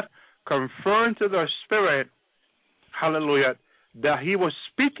 God confirmed to their spirit, hallelujah, that He was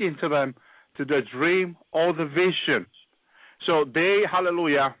speaking to them to the dream or the vision. So they,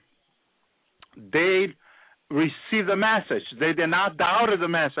 hallelujah, they received the message. They did not doubt the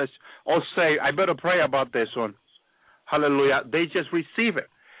message or say, I better pray about this one. Hallelujah. They just receive it.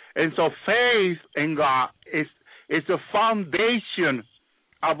 And so faith in God is the foundation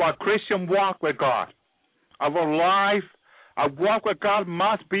of our Christian walk with God. Our life, our walk with God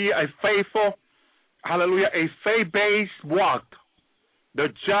must be a faithful, hallelujah, a faith-based walk. The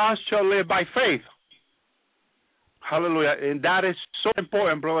just shall live by faith. Hallelujah. And that is so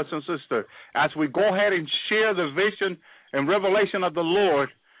important, brothers and sisters. As we go ahead and share the vision and revelation of the Lord,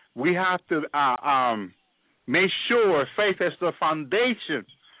 we have to make sure faith is the foundation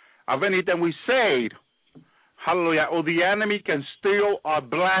of anything we say. Hallelujah. Or the enemy can steal our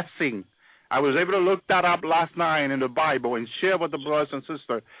blessing. I was able to look that up last night in the Bible and share with the brothers and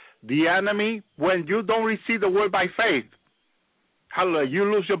sisters. The enemy, when you don't receive the word by faith, hallelujah,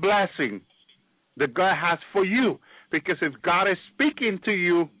 you lose your blessing that God has for you. Because if God is speaking to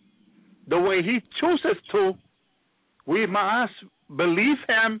you the way he chooses to, we must believe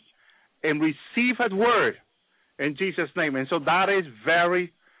him and receive his word in Jesus' name. And so that is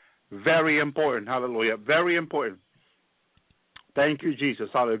very, very important. Hallelujah. Very important. Thank you, Jesus.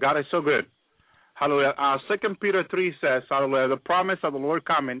 Hallelujah. God is so good. Hallelujah. 2 Peter 3 says, hallelujah, the promise of the Lord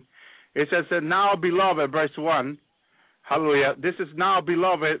coming. It says, now, beloved, verse 1, hallelujah, this is now,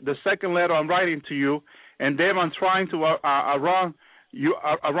 beloved, the second letter I'm writing to you, and then I'm trying to around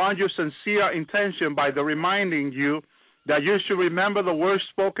your sincere intention by the reminding you that you should remember the words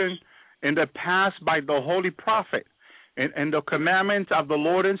spoken in the past by the holy prophet and the commandments of the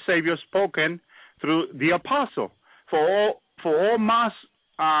Lord and Savior spoken through the apostle. For all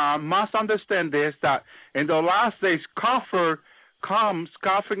must understand this, that in the last days scoffing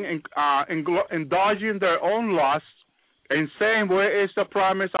and indulging their own lusts and saying, where is the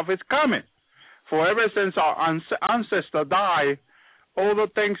promise of his coming? For ever since our ancestors died, all the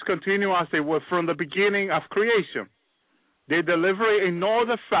things continue as they were from the beginning of creation. They deliberately ignore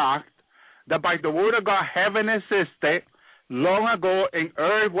the fact that by the word of God, heaven existed long ago, and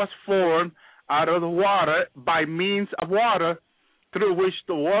earth was formed out of the water by means of water, through which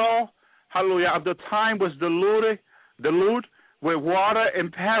the world, hallelujah, of the time was diluted with water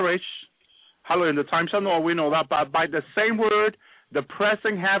and perished. Hallelujah, in the times of Noah, we know that, but by the same word, the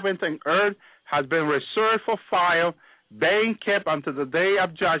present heavens and earth has been reserved for fire, being kept unto the day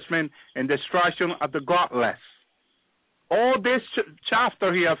of judgment and destruction of the godless. All this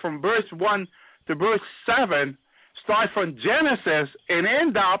chapter here, from verse 1 to verse 7, start from Genesis and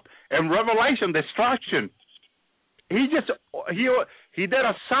end up in Revelation, destruction. He did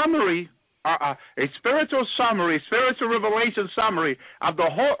a summary, a spiritual summary, spiritual revelation summary of the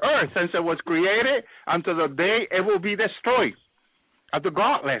whole earth since it was created until the day it will be destroyed. Of the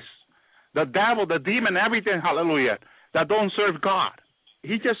godless, the devil, the demon, everything, hallelujah, that don't serve God.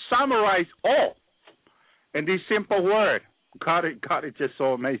 He just summarized all in this simple word. God is just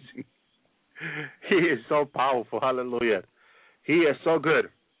so amazing. He is so powerful, hallelujah. He is so good.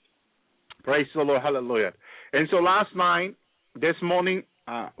 Praise the Lord, hallelujah. And so last night, this morning,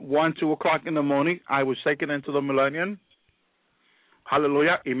 2 o'clock in the morning, I was taken into the millennium.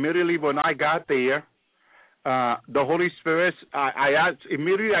 Hallelujah. Immediately when I got there, the Holy Spirit,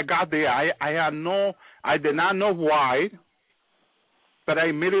 immediately I got there, I did not know why, but I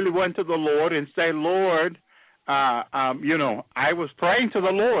immediately went to the Lord and said, Lord, I was praying to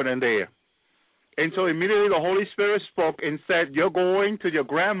the Lord in there. And so immediately the Holy Spirit spoke and said, you're going to your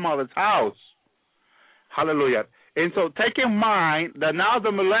grandmother's house. Hallelujah. And so take in mind that now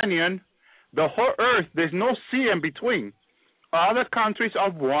the millennium, the whole earth, there's no sea in between. Other countries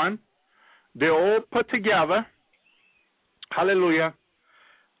are one. They're all put together. Hallelujah.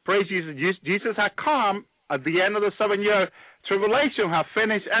 Praise Jesus. Jesus had come at the end of the 7-year tribulation, have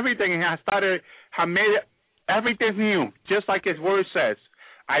finished everything, and have made everything new, just like his word says.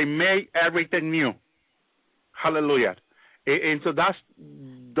 I made everything new. Hallelujah. And so that's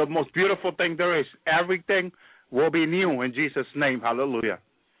the most beautiful thing there is. Everything will be new in Jesus' name. Hallelujah.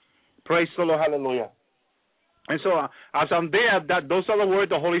 Praise the Lord. Hallelujah. And so as I'm there, those are the words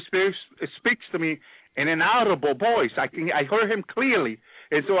the Holy Spirit speaks to me in an audible voice. I heard him clearly.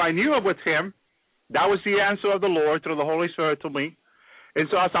 And so I knew it was him. That was the answer of the Lord through the Holy Spirit to me. And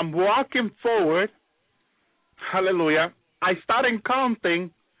so as I'm walking forward, hallelujah, I started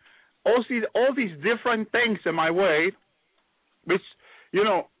counting all these different things in my way, which,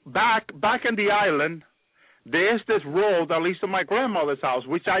 back in the island, there's this road, at least to my grandmother's house,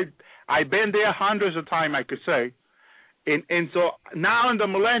 which I've been there hundreds of times, I could say. And so now in the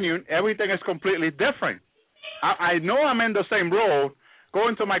millennium, everything is completely different. I know I'm in the same road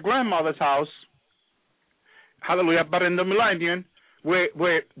going to my grandmother's house, hallelujah, but in the millennium,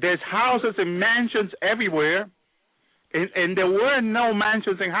 where there's houses and mansions everywhere, and there were no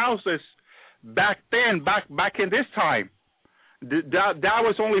mansions and houses back then, back in this time. That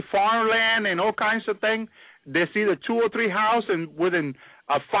was only farmland and all kinds of things. There's either 2 or 3 houses and within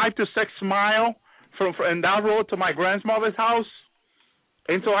a 5 to 6 mile from that road to my grandmother's house.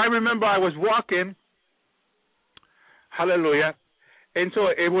 And so I remember I was walking, hallelujah, And so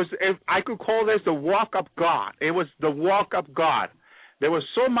I could call this the walk of God. It was the walk of God. There was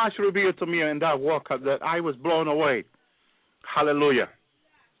so much revealed to me in that walk that I was blown away. Hallelujah.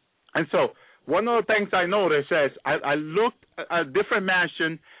 And so one of the things I noticed is I looked at a different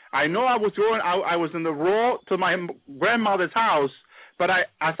mansion. I know I was in the road to my grandmother's house, but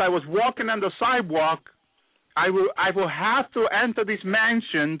as I was walking on the sidewalk, I will have to enter these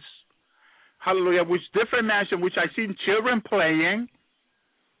mansions, hallelujah, which different mansions, which I seen children playing.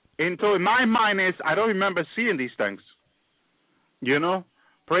 And so in my mind I don't remember seeing these things. You know?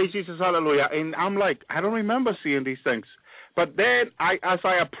 Praise Jesus, hallelujah. And I'm like, I don't remember seeing these things. But then as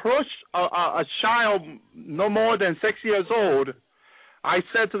I approached a child no more than 6 years old, I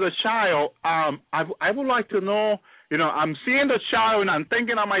said to the child, I would like to know, I'm seeing the child and I'm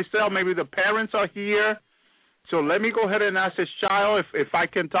thinking of myself, maybe the parents are here. So let me go ahead and ask this child if I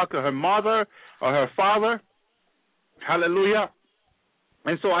can talk to her mother or her father. Hallelujah.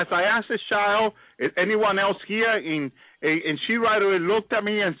 And so as I asked this child, is anyone else here? And she right away looked at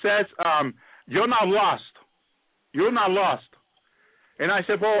me and says, you're not lost. You're not lost. And I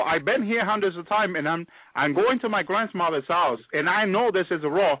said, well, I've been here hundreds of times, and I'm going to my grandmother's house, and I know this is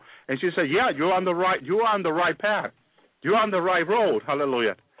wrong. And she said, yeah, you're on the right path. You're on the right road.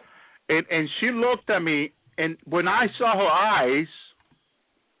 Hallelujah. And she looked at me, and when I saw her eyes,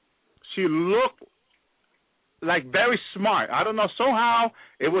 she looked like very smart. I don't know, somehow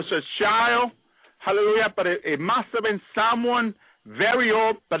it was a child, hallelujah, but it must have been someone very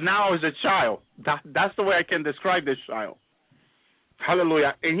old, but now is a child. That's the way I can describe this child.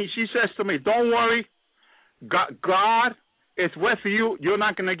 Hallelujah. And she says to me, don't worry, God is with you. You're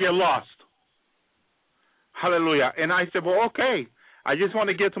not going to get lost. Hallelujah. And I said, well, okay, I just want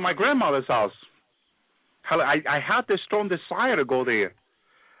to get to my grandmother's house. I had this strong desire to go there.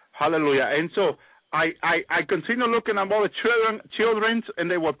 Hallelujah. And so I continued looking at all the children, and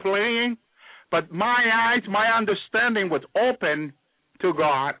they were playing. But my eyes, my understanding was open to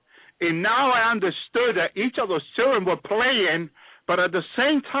God. And now I understood that each of those children were playing, but at the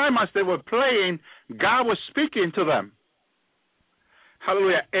same time as they were playing, God was speaking to them.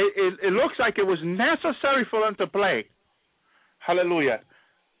 Hallelujah. It looks like it was necessary for them to play. Hallelujah.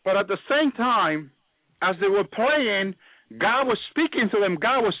 But at the same time, as they were playing, God was speaking to them.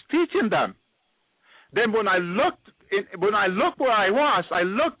 God was teaching them. Then when I looked where I was, I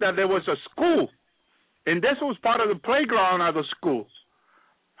looked that there was a school, and this was part of the playground of the school.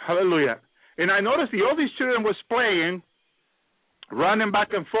 Hallelujah. And I noticed all these children was playing, running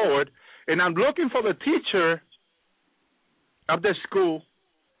back and forward, and I'm looking for the teacher of the school,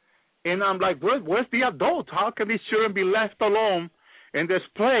 and I'm like, where's the adult? How can these children be left alone in this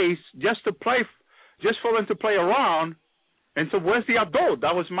place just for them to play around? And so where's the adult?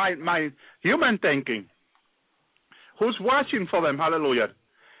 That was my human thinking. Who's watching for them? Hallelujah.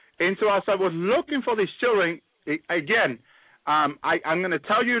 And so as I was looking for these children, again, I'm going to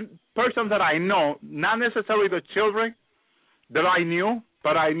tell you persons that I know, not necessarily the children that I knew,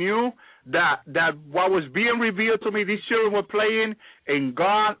 but I knew that what was being revealed to me, these children were playing, and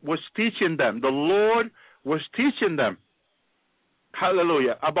God was teaching them. The Lord was teaching them.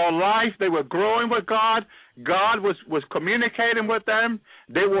 Hallelujah. About life, they were growing with God. God was communicating with them.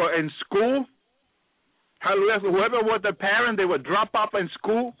 They were in school. Hallelujah. Whoever was the parent, they would drop off in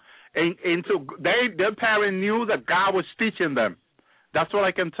school. And so their parent knew that God was teaching them. That's what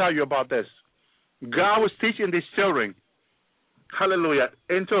I can tell you about this. God was teaching these children. Hallelujah.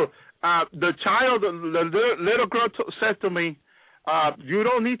 And so the little girl said to me, you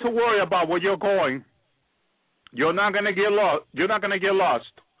don't need to worry about where you're going. You're not going to get lost. You're not going to get lost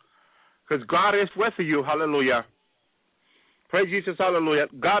because God is with you. Hallelujah. Praise Jesus. Hallelujah.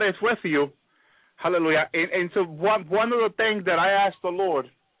 God is with you. Hallelujah. And so one of the things that I asked the Lord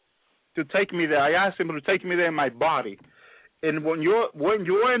to take me there, I asked him to take me there in my body. And when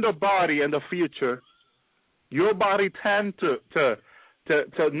you're in the body in the future, your body tends to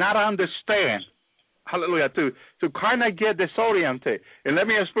not understand. Hallelujah. To kind of get disoriented. And let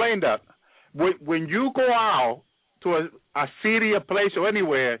me explain that. When you go out to a city, a place, or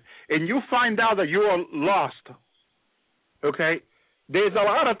anywhere, and you find out that you are lost, okay, there's a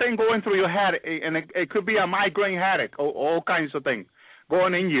lot of things going through your head, and it could be a migraine headache or all kinds of things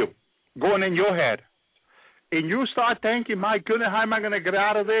going in your head. And you start thinking, my goodness, how am I going to get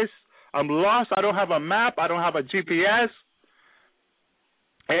out of this? I'm lost. I don't have a map. I don't have a GPS.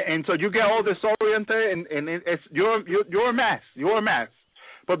 And so you get all disoriented, and you're a mess. You're a mess.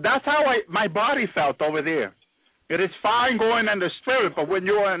 But that's how my body felt over there. It is fine going in the spirit, but when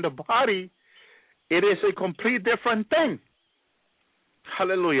you're in the body, it is a complete different thing.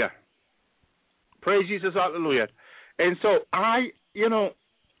 Hallelujah. Praise Jesus. Hallelujah. And so I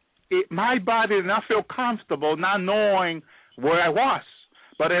my body did not feel comfortable not knowing where I was.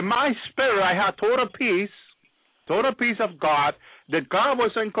 But in my spirit, I had total peace of God, that God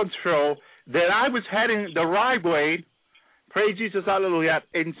was in control, that I was heading the right way. Praise Jesus, hallelujah.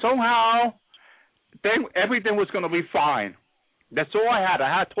 And somehow, then everything was going to be fine. That's all I had.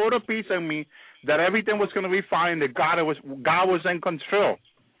 I had total peace in me that everything was going to be fine, that God was in control.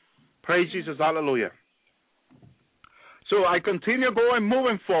 Praise Jesus, hallelujah. So I continue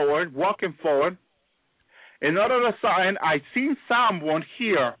moving forward, walking forward. And all of a sudden, I seen someone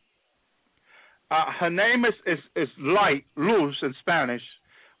here. Her name is Light, Luz in Spanish.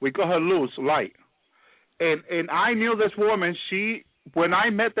 We call her Luz, Light. And I knew this woman. When I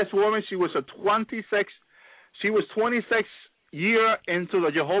met this woman, she was 26 years into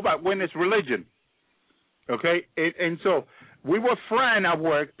the Jehovah's Witness religion. Okay, and so we were friends at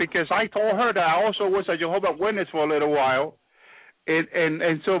work because I told her that I also was a Jehovah's Witness for a little while,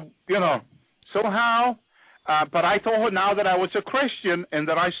 and so somehow, but I told her now that I was a Christian and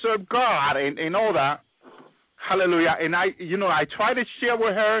that I served God and all that. Hallelujah. And I tried to share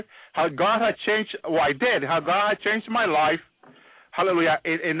with her how God had changed. Well, I did. How God had changed my life. Hallelujah.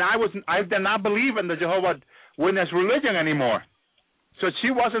 And I did not believe in the Jehovah's Witness religion anymore. So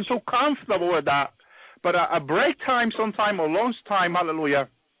she wasn't so comfortable with that. But a break time sometime or lunch time, hallelujah,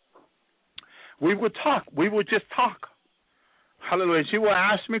 we would talk. We would just talk. Hallelujah. She would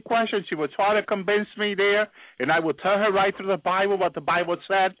ask me questions. She would try to convince me there. And I would tell her right through the Bible what the Bible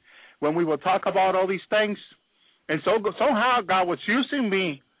said when we would talk about all these things. And so somehow God was using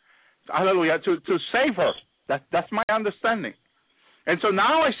me, hallelujah, to save her. That's my understanding. And so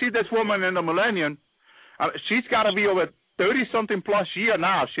now I see this woman in the millennium. She's got to be over 30-something plus year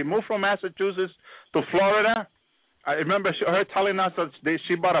now. She moved from Massachusetts to Florida. I remember her telling us that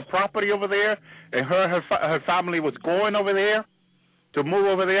she bought a property over there, and her family was going over there to move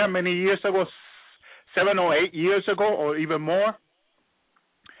over there many years ago, 7 or 8 years ago, or even more.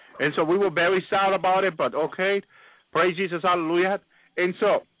 And so we were very sad about it, but okay, praise Jesus, hallelujah. And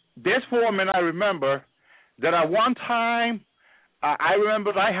so this woman, I remember that at one time, I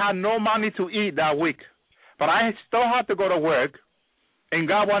remember I had no money to eat that week, but I still had to go to work, and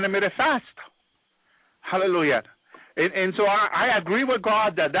God wanted me to fast. Hallelujah. And so I agree with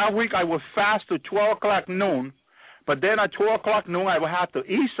God that week I would fast to 12 o'clock noon, but then at 12 o'clock noon I would have to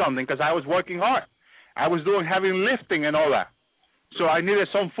eat something because I was working hard. I was doing heavy lifting and all that. So I needed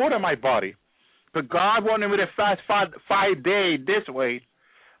some food in my body. But God wanted me to fast 5 days this way.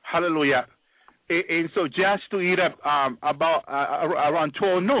 Hallelujah. And so just to eat about around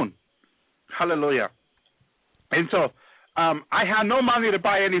 12 noon. Hallelujah. And so I had no money to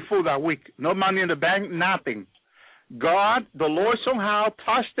buy any food that week. No money in the bank, nothing. God, the Lord somehow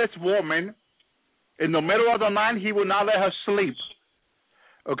touched this woman. In the middle of the night, he would not let her sleep.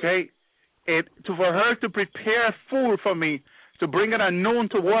 Okay? For her to prepare food for me, to bring it at noon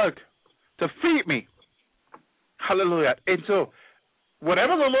to work, to feed me. Hallelujah. And so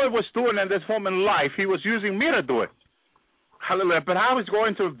whatever the Lord was doing in this woman's life, he was using me to do it. Hallelujah. But I was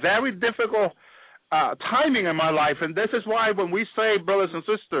going through very difficult timing in my life, and this is why when we say, brothers and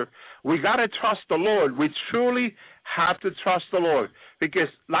sisters, we got to trust the Lord. We truly have to trust the Lord, because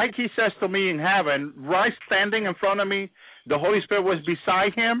like he says to me in heaven, right standing in front of me, the Holy Spirit was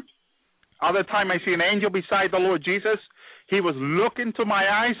beside him. Other time I see an angel beside the Lord Jesus. He was looking to my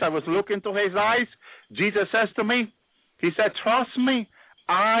eyes. I was looking to his eyes. Jesus says to me, he said, trust me,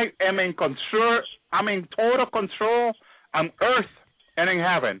 I am in control. I'm in total control on earth and in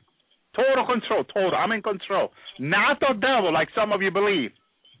heaven. Total control, total. I'm in control. Not the devil, like some of you believe,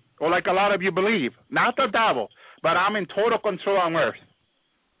 or like a lot of you believe. Not the devil, but I'm in total control on earth.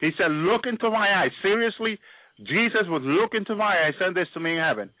 He said, look into my eyes. Seriously, Jesus was looking to my eyes, said this to me in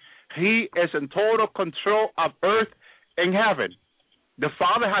heaven. He is in total control of earth and heaven. The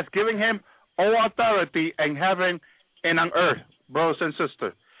Father has given him all authority in heaven and on earth, brothers and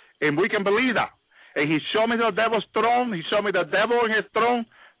sisters. And we can believe that. And he showed me the devil's throne. He showed me the devil in his throne,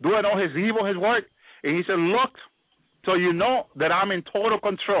 doing all his evil, his work. And he said, look, so you know that I'm in total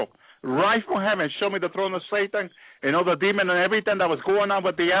control. Right from heaven, show me the throne of Satan and all the demons and everything that was going on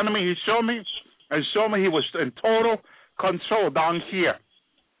with the enemy. He showed me and showed me he was in total control down here.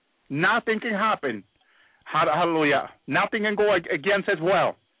 Nothing can happen. Hallelujah. Nothing can go against his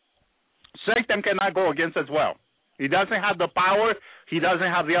will. Satan cannot go against his will. He doesn't have the power. He doesn't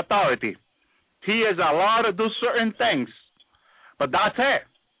have the authority. He is allowed to do certain things. But that's it.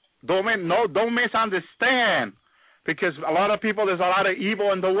 Don't misunderstand. Because a lot of people, there's a lot of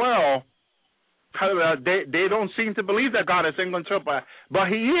evil in the world. They don't seem to believe that God is in control. But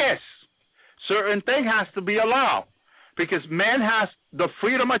he is. Certain thing has to be allowed. because man has the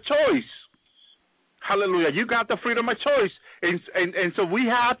freedom of choice. Hallelujah. You got the freedom of choice. And so we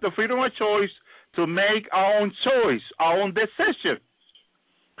have the freedom of choice to make our own choice, our own decision.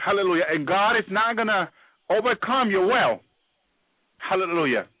 Hallelujah. And God is not going to overcome your will.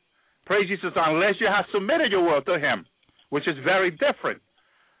 Hallelujah. Praise Jesus, unless you have submitted your will to him, which is very different.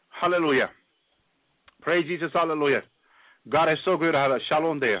 Hallelujah. Praise Jesus. Hallelujah. God is so good.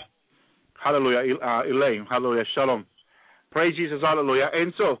 Shalom there. Hallelujah. Elaine. Hallelujah. Shalom. Praise Jesus. Hallelujah.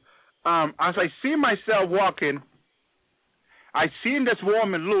 And so, as I see myself walking, I seen this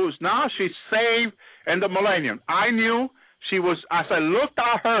woman loose. Now she's saved in the millennium. I knew she was, as I looked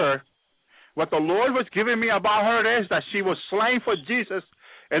at her, what the Lord was giving me about her is that she was slain for Jesus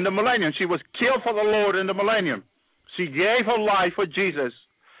in the millennium. She was killed for the Lord in the millennium. She gave her life for Jesus.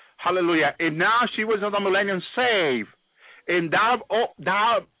 Hallelujah. And now she was in the millennium saved. And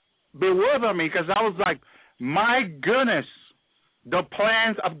that bewildered me, because I was like, my goodness, the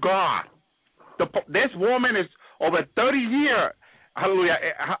plans of God. This woman is over 30 years, hallelujah,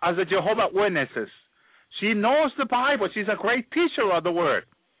 as a Jehovah's Witnesses. She knows the Bible. She's a great teacher of the Word.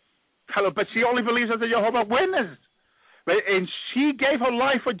 But she only believes as a Jehovah's Witness. And she gave her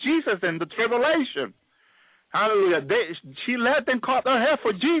life for Jesus in the tribulation. Hallelujah. She let them cut her hair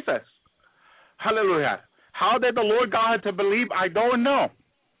for Jesus. Hallelujah. How did the Lord God her to believe? I don't know.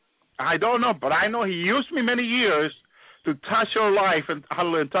 I don't know. But I know he used me many years to touch her life and,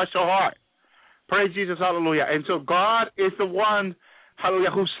 hallelujah, and touch her heart. Praise Jesus. Hallelujah. And so God is the one,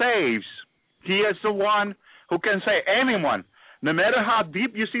 hallelujah, who saves. He is the one who can save anyone. No matter how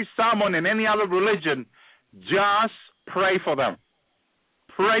deep you see someone in any other religion, just pray for them.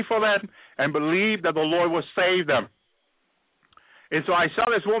 Pray for them and believe that the Lord will save them. And so I saw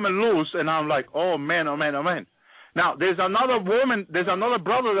this woman loose, and I'm like, oh, man, oh, man, oh, man. Now, there's another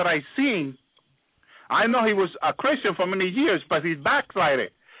brother that I seen. I know he was a Christian for many years, but he's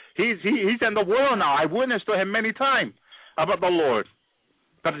backslided. He's in the world now. I witnessed to him many times about the Lord.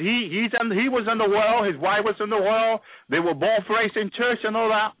 But he was in the world. His wife was in the world. They were both raised in church and all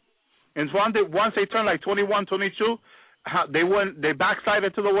that. And once they turned like 21, 22, they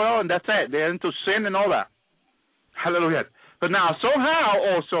backslided to the world, and that's it. They're into sin and all that. Hallelujah. But now somehow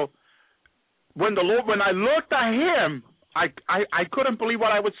also, when I looked at him, I couldn't believe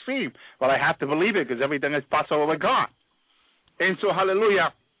what I would see. But I have to believe it, because everything is possible with God. And so,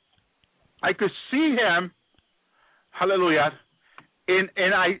 hallelujah, I could see him, hallelujah, and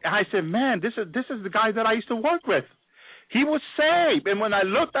I said, man, this is the guy that I used to work with. He was saved, and when I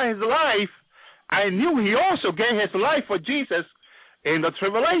looked at his life, I knew he also gave his life for Jesus in the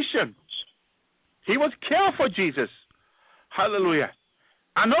tribulation. He was killed for Jesus. Hallelujah.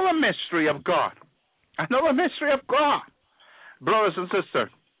 Another mystery of God. Another mystery of God. Brothers and sisters,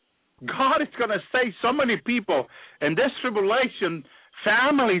 God is going to save so many people in this tribulation.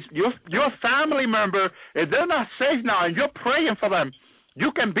 Families, your family member, if they're not saved now and you're praying for them,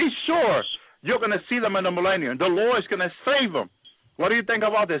 you can be sure you're going to see them in the millennium. The Lord is going to save them. What do you think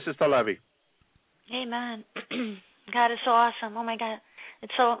about this, Sister Levy? Amen. God is so awesome. Oh, my God.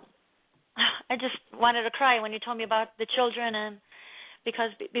 It's so, I just wanted to cry when you told me about the children, and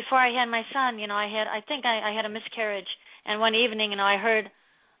because before I had my son, I think I had a miscarriage, and one evening, I heard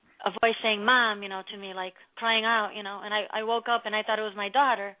a voice saying, Mom, to me, like crying out, and I woke up and I thought it was my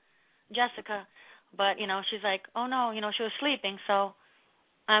daughter, Jessica, but, she's like, oh, no, she was sleeping, so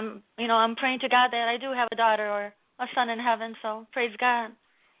I'm praying to God that I do have a daughter or a son in heaven, so praise God.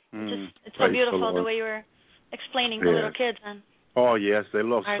 It's so beautiful the way you were explaining the little kids. And oh, yes, they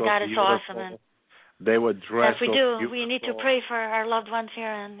look our so God beautiful. is so awesome. And they were dressed yes, we so do. beautiful. We need to pray for our loved ones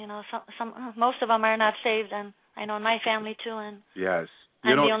here, and, most of them are not saved, and I know in my family, too, and yes.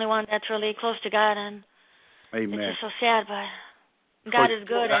 I'm the only one that's really close to God, and amen. It's just so sad, but God is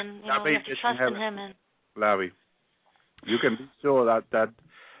good, and, we have to trust in Him. And Larry, you can be sure that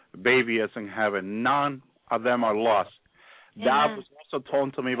baby is in heaven. None of them are lost. Amen. That was also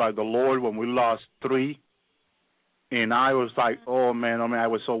told to me by the Lord when we lost 3. And I was like, oh, man, I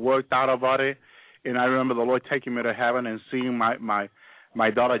was so worked out about it. And I remember the Lord taking me to heaven and seeing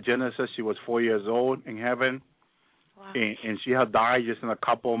my daughter Genesis. She was 4 years old in heaven. wow. And she had died just in a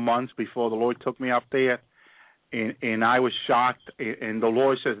couple of months before the Lord took me up there. And I was shocked. And the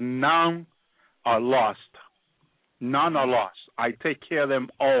Lord says, none are lost. None are lost. I take care of them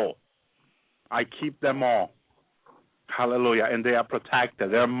all. I keep them all. Hallelujah. And they are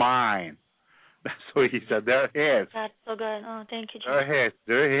protected. They're mine. That's what he said. They're his. That's so good. Oh, thank you, Jesus. They're his.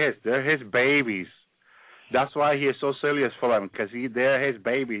 They're his. They're his babies. That's why he is so serious for them, because they're his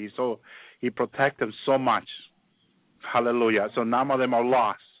baby. He protects them so much. Hallelujah. So none of them are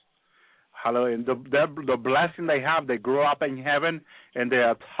lost. Hallelujah. And the blessing they have, they grow up in heaven, and they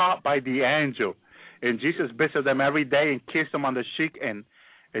are taught by the angel. And Jesus visits them every day and kisses them on the cheek, and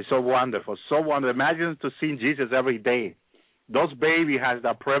it's so wonderful, so wonderful. Imagine to see Jesus every day. Those babies has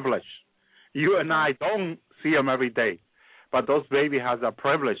that privilege. You and I don't see them every day, but those babies has that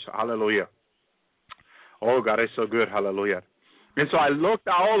privilege. Hallelujah. Oh, God is so good. Hallelujah. And so I looked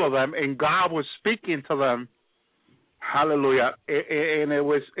at all of them, and God was speaking to them. Hallelujah. And it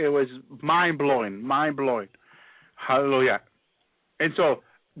was mind-blowing. Hallelujah. And so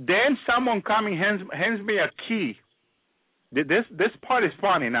then someone coming hands me a key. This part is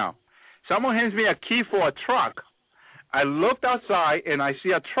funny now. Someone hands me a key for a truck. I looked outside, and I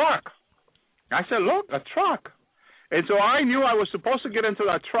see a truck. I said, look, a truck. And so I knew I was supposed to get into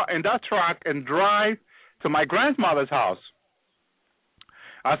that truck and drive to my grandmother's house.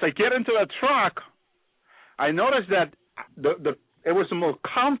 As I get into the truck, I noticed that it was the most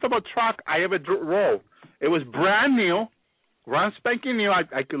comfortable truck I ever drove. It was brand new, brand spanking new. I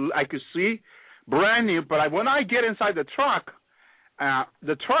could see brand new. But when I get inside the truck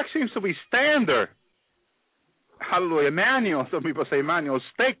seems to be standard. Hallelujah, manual. Some people say manual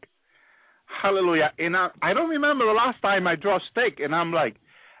stick. Hallelujah. And I don't remember the last time I drove stick. And I'm like,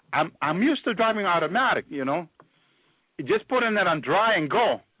 I'm used to driving automatic, you know. You just put in that on dry and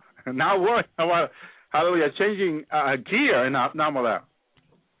go. Now what? Hallelujah, changing gear and all that.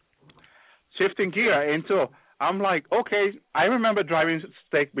 Shifting gear. And so I'm like, okay, I remember driving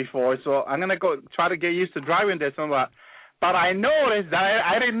stick before, so I'm going to go try to get used to driving this and all that. But I noticed that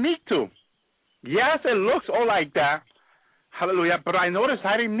I didn't need to. Yes, it looks all like that. Hallelujah. But I noticed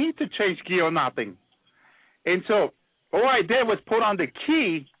I didn't need to change gear or nothing. And so all I did was put on the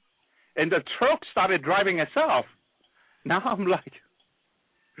key, and the truck started driving itself. Now I'm like,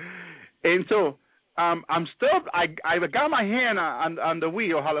 and so I'm still, I got my hand on the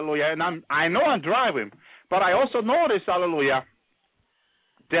wheel, hallelujah, and I know I'm driving, but I also noticed, hallelujah,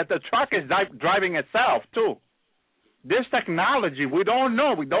 that the truck is driving itself too. This technology, we don't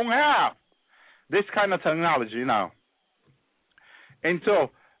know, we don't have this kind of technology now. And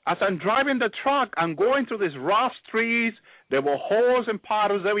so as I'm driving the truck, I'm going through these rough trees. There were holes and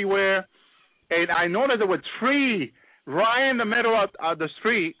puddles everywhere, and I noticed there were trees right in the middle of the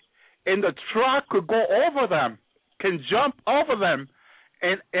street, and the truck could go over them, can jump over them,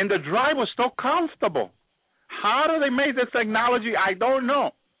 and the drive was so comfortable. How do they make this technology? I don't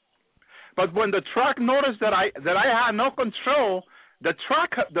know. But when the truck noticed that I had no control, the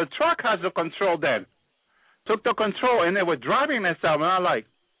truck has the control then. Took the control, and it was driving itself, and I'm like,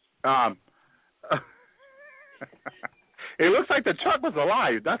 it looks like the truck was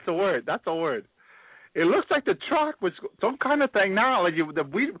alive. That's the word. It looks like the truck was some kind of technology that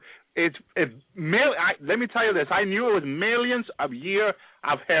let me tell you this. I knew it was millions of years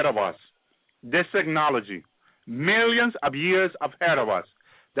ahead of us. This technology, millions of years ahead of us.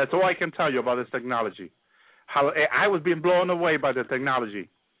 That's all I can tell you about this technology. How I was being blown away by the technology.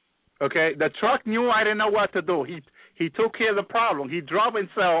 Okay, the truck knew I didn't know what to do. He took care of the problem. He dropped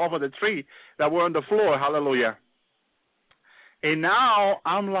himself over the tree that were on the floor. Hallelujah. And now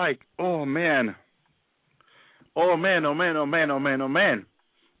I'm like, oh man. And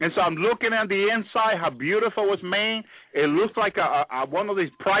so I'm looking at the inside, how beautiful it was made. It looks like one of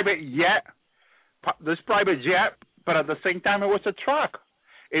these private jet, but at the same time it was a truck.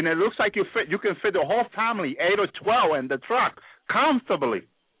 And it looks like you can fit the whole family, 8 or 12, in the truck comfortably.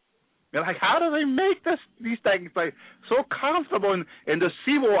 You're like, how do they make these things like so comfortable in the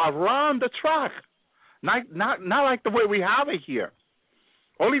seawall around the truck? Not like the way we have it here.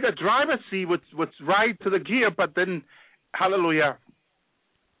 Only the driver's seat was right to the gear, but then, hallelujah,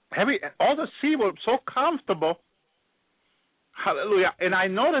 all the seat was so comfortable. Hallelujah. And I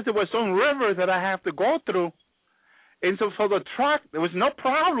noticed there was some river that I have to go through. And so for the truck, there was no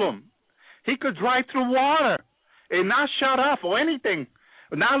problem. He could drive through water and not shut off or anything,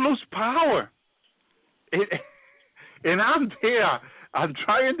 not lose power. And I'm there. I'm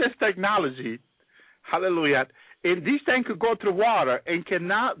trying this technology. Hallelujah. And these things could go through water and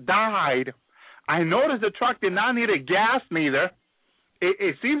cannot die. I noticed the truck did not need a gas neither.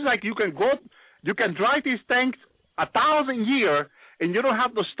 It seems like you can drive these things 1,000 years and you don't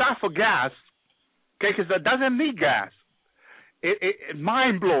have to stop for gas. Okay, because it doesn't need gas. It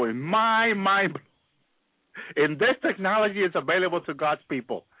mind-blowing, mind-blowing. And this technology is available to God's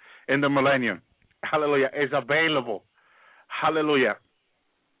people in the millennium. Hallelujah. It's available. Hallelujah.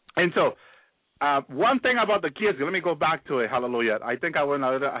 And so, one thing about the kids, let me go back to it. Hallelujah. I think I went a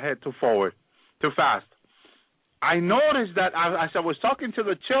little ahead too fast. I noticed that as I was talking to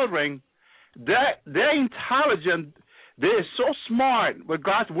the children, they're intelligent. They're so smart with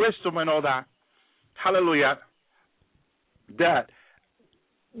God's wisdom and all that. Hallelujah. That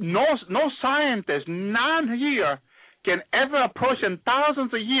no scientist, none here, can ever approach in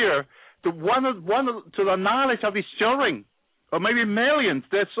thousands a year to to the knowledge of these children, or maybe millions.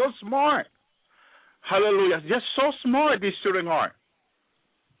 They're so smart. Hallelujah. Just so smart these children are.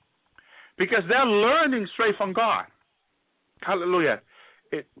 Because they're learning straight from God. Hallelujah.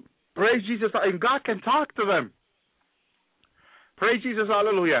 Praise Jesus. And God can talk to them. Praise Jesus.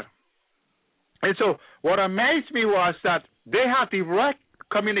 Hallelujah. And so what amazed me was that they have direct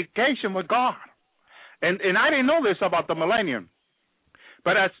communication with God. And I didn't know this about the millennium.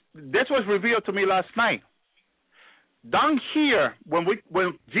 But this was revealed to me last night. Down here, when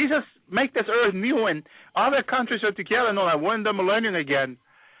Jesus make this earth new and other countries are together and all that, we're in the millennium again,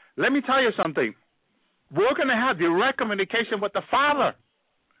 let me tell you something. We're going to have direct communication with the Father.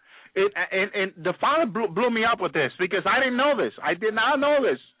 And the Father blew me up with this because I didn't know this. I did not know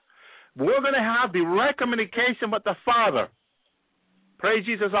this. We're going to have direct communication with the Father. Praise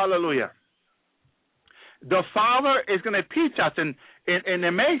Jesus, hallelujah. The Father is going to teach us, and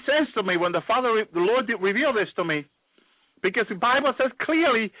it made sense to me when the Lord did reveal this to me, because the Bible says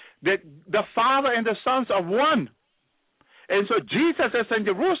clearly that the Father and the Son are one. And so Jesus is in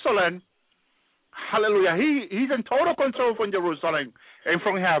Jerusalem. Hallelujah. He's in total control from Jerusalem and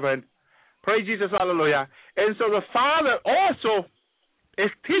from heaven. Praise Jesus. Hallelujah. And so the Father also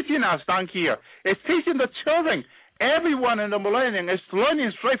is teaching us down here. It's teaching the children. Everyone in the millennium is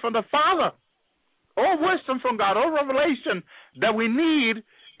learning straight from the Father. All wisdom from God, all revelation that we need,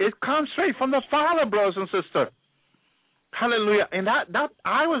 it comes straight from the Father, brothers and sisters. Hallelujah. And that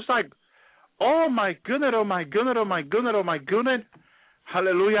I was like, oh my goodness, oh my goodness, oh my goodness, oh my goodness.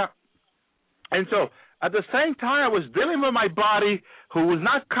 Hallelujah. And so at the same time, I was dealing with my body, who was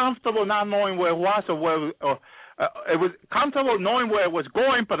not comfortable not knowing where it was, it was comfortable knowing where it was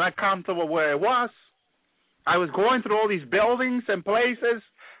going, but not comfortable where it was. I was going through all these buildings and places,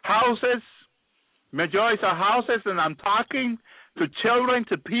 houses, majority of houses, and I'm talking to children,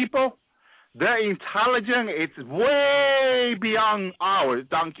 to people. They're intelligent. It's way beyond ours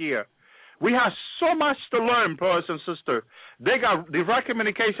down here. We have so much to learn, brothers and sisters. They got direct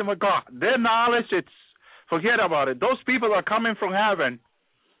communication with God. Their knowledge, forget about it. Those people are coming from heaven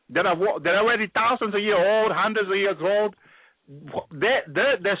that are already thousands of years old, hundreds of years old.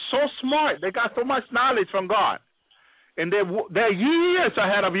 They're so smart. They got so much knowledge from God. And they're years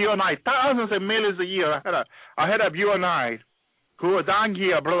ahead of you and I, thousands and millions of years ahead of you and I, who are down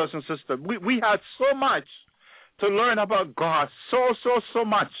here, brothers and sisters. We have so much to learn about God, so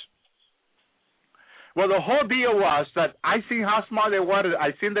much. Well, the whole deal was that I seen how smart they were.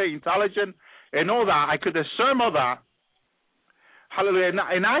 I seen their intelligence and all that. I could discern all that. Hallelujah.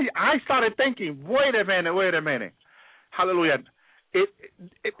 And I started thinking, wait a minute. Hallelujah.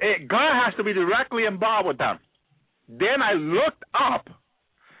 God has to be directly involved with them. Then I looked up.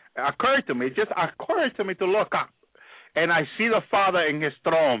 It occurred to me to look up. And I see the Father in his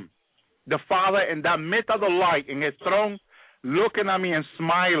throne. The Father in that midst of the light in his throne, looking at me and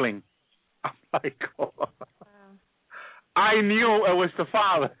smiling. I'm like, oh. Wow. I knew it was the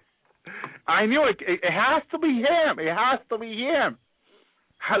Father. I knew it has to be him. It has to be him.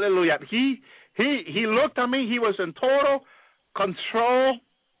 Hallelujah. He looked at me. He was in total control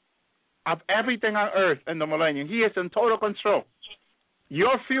of everything on earth in the millennium. He is in total control.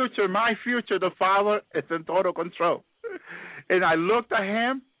 Your future, my future, the Father is in total control. And I looked at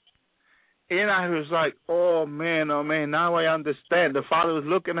him, and I was like, oh man, now I understand. The Father was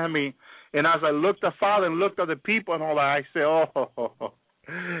looking at me, and as I looked at the Father and looked at the people and all that, I said, oh,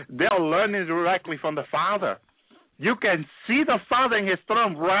 they're learning directly from the Father. You can see the Father in his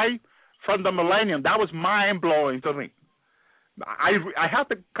throne right from the millennium. That was mind-blowing to me. I have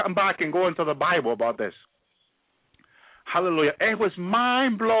to come back and go into the Bible about this. Hallelujah. It was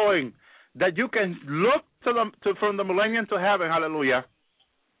mind-blowing that you can look from the millennium to heaven. Hallelujah.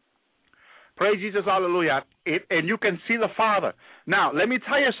 Praise Jesus. Hallelujah. And you can see the Father. Now, let me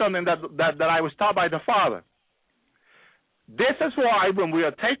tell you something that I was taught by the Father. This is why when we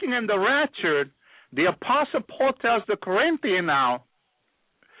are taking in the rapture, the Apostle Paul tells the Corinthians now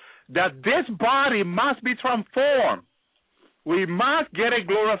that this body must be transformed. We must get a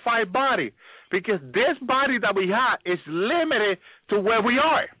glorified body, because this body that we have is limited to where we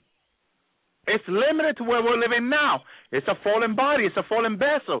are. It's limited to where we're living now. It's a fallen body. It's a fallen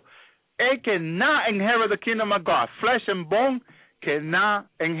vessel. It cannot inherit the kingdom of God. Flesh and bone cannot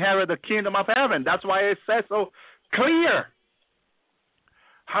inherit the kingdom of heaven. That's why it says so clear.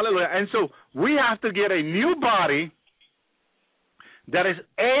 Hallelujah. And so we have to get a new body that is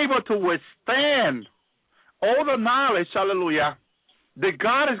able to withstand all the knowledge, hallelujah, that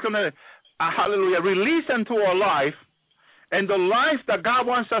God is going to, hallelujah, release into our life, and the life that God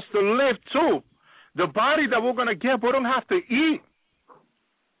wants us to live too. The body that we're going to get, we don't have to eat.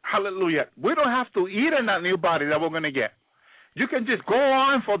 Hallelujah. We don't have to eat in that new body that we're going to get. You can just go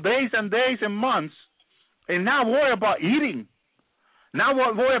on for days and days and months and not worry about eating. Not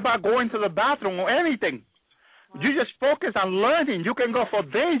worry about going to the bathroom or anything. You just focus on learning. You can go for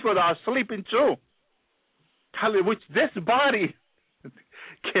days without sleeping too. Hallelujah. Which this body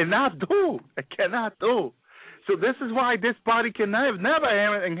cannot do. It cannot do. So this is why this body can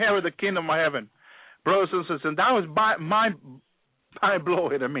never inherit the kingdom of heaven. Brothers and sisters, and that was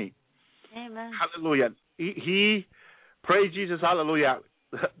mind-blowing to me. Amen. Hallelujah. He praise Jesus, hallelujah.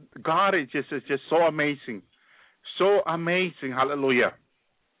 God is just so amazing. So amazing, hallelujah.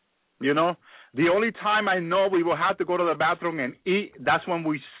 You know, the only time I know we will have to go to the bathroom and eat, that's when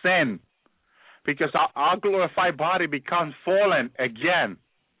we sin. Because our glorified body becomes fallen again.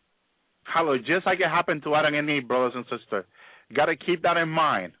 Hallelujah. Just like it happened to Adam and Eve, brothers and sisters. You got to keep that in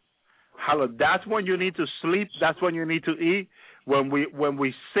mind. Hallelujah. That's when you need to sleep. That's when you need to eat. When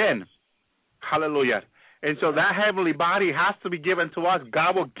we sin. Hallelujah. And so that heavenly body has to be given to us.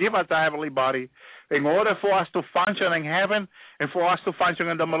 God will give us that heavenly body in order for us to function in heaven and for us to function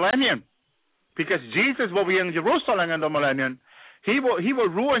in the millennium. Because Jesus will be in Jerusalem in the millennium. He will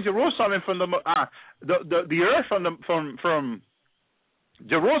rule in Jerusalem from the earth from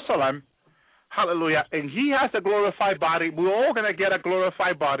Jerusalem. Hallelujah. And he has a glorified body. We're all going to get a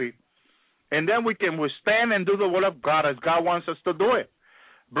glorified body. And then we can withstand and do the will of God as God wants us to do it.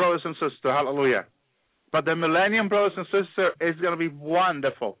 Brothers and sisters, hallelujah. But the millennium, brothers and sisters, is going to be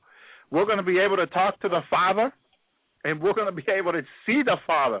wonderful. We're going to be able to talk to the Father, and we're going to be able to see the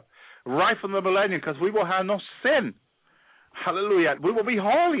Father right from the millennium because we will have no sin. Hallelujah. We will be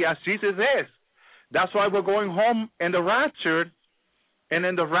holy as Jesus is. That's why we're going home in the rapture. And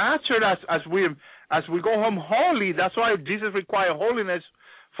in the rapture, as we go home holy, that's why Jesus required holiness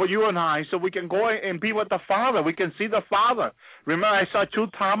for you and I, so we can go and be with the Father. We can see the Father. Remember, I saw Chu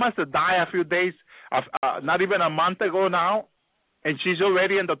Thomas that died a few days, not even a month ago now, and she's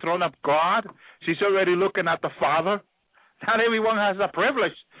already in the throne of God. She's already looking at the Father. Not everyone has that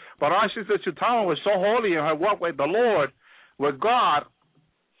privilege, but our sister Chu Thomas was so holy in her walk with the Lord, with God,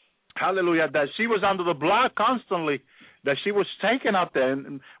 hallelujah, that she was under the blood constantly, that she was taken up there.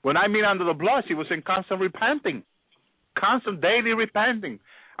 And when I mean under the blood, she was in constant repenting, constant daily repenting.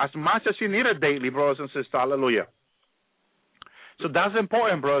 As much as she needed daily, brothers and sisters, hallelujah. So that's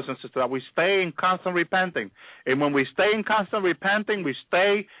important, brothers and sisters, that we stay in constant repenting. And when we stay in constant repenting, we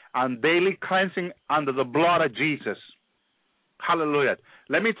stay on daily cleansing under the blood of Jesus. Hallelujah.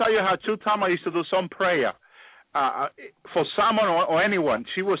 Let me tell you how Chu Thomas used to do some prayer. For someone or anyone,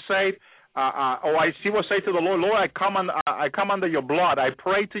 she would say, she would say to the Lord, Lord, I come under your blood. I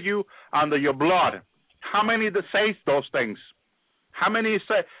pray to you under your blood. How many say those things? How many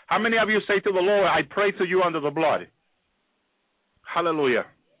of you say to the Lord, I pray to you under the blood? Hallelujah.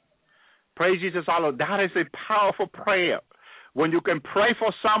 Praise Jesus. Hallelujah. That is a powerful prayer. When you can pray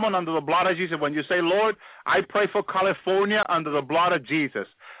for someone under the blood of Jesus, when you say, Lord, I pray for California under the blood of Jesus.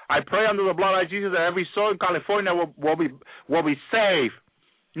 I pray under the blood of Jesus that every soul in California will be saved.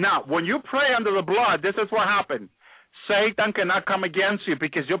 Now, when you pray under the blood, this is what happens. Satan cannot come against you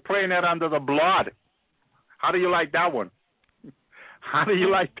because you're praying it under the blood. How do you like that one? How do you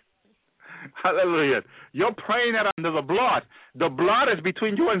like that? Hallelujah. You're praying it under the blood. The blood is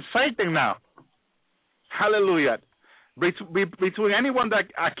between you and Satan now. Hallelujah. Between anyone that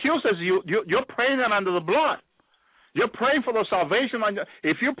accuses you, you're praying it under the blood. You're praying for the salvation.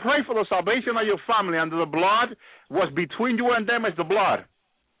 If you pray for the salvation of your family under the blood, what's between you and them is the blood.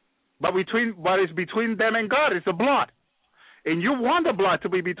 But it's between them and God is the blood. And you want the blood to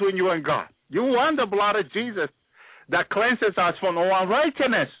be between you and God. You want the blood of Jesus that cleanses us from all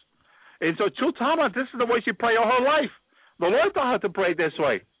unrighteousness. And so Chu Thomas, this is the way she prayed all her life. The Lord taught her to pray this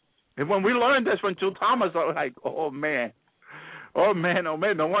way. And when we learned this from Chu Thomas, I was like, oh, man. Oh, man, oh,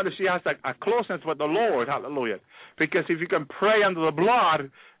 man. No wonder she has a closeness with the Lord. Hallelujah. Because if you can pray under the blood,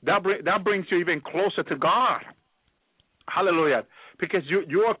 that brings you even closer to God. Hallelujah. Because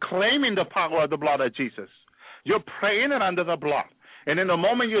you are claiming the power of the blood of Jesus. You're praying it under the blood. And in the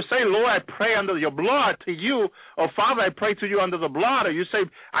moment you say, Lord, I pray under your blood to you, or Father, I pray to you under the blood, or you say,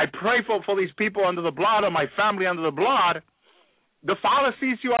 I pray for these people under the blood, or my family under the blood, the Father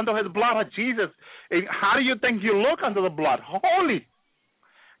sees you under his blood of Jesus. And how do you think you look under the blood? Holy.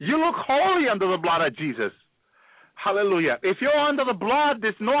 You look holy under the blood of Jesus. Hallelujah. If you're under the blood,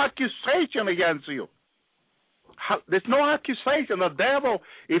 there's no accusation against you. There's no accusation. The devil,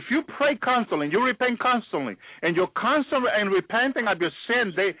 if you pray constantly, you repent constantly, and you're constantly and repenting of your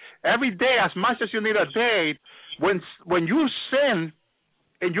sin every day as much as you need a day, when you sin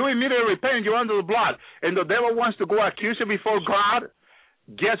and you immediately repent, you're under the blood, and the devil wants to go accuse you before God,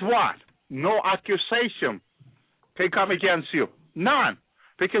 guess what? No accusation can come against you. None.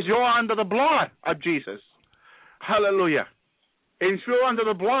 Because you're under the blood of Jesus. Hallelujah. And if you're under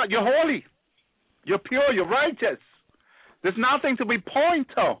the blood, you're holy. You're pure. You're righteous. There's nothing to be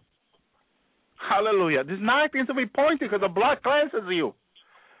pointed to. Hallelujah. There's nothing to be pointed because the blood cleanses you.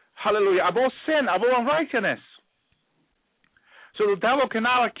 Hallelujah. Of all sin, of all unrighteousness. So the devil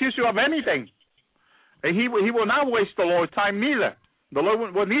cannot accuse you of anything. And he will not waste the Lord's time neither. The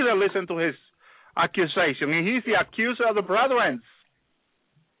Lord will neither listen to his accusation. And he's the accuser of the brethren.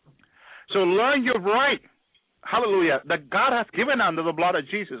 So learn your right. Hallelujah. That God has given under the blood of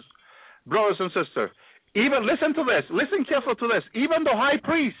Jesus. Brothers and sisters, even listen to this. Listen carefully to this. Even the high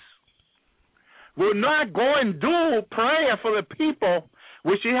priest will not go and do prayer for the people,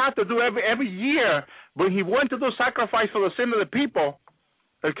 which he had to do every year when he went to do sacrifice for the sin of the people.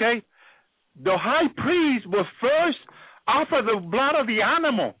 Okay? The high priest will first offer the blood of the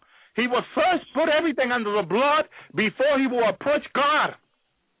animal. He will first put everything under the blood before he will approach God.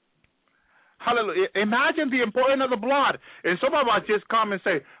 Hallelujah. Imagine the importance of the blood. And some of us just come and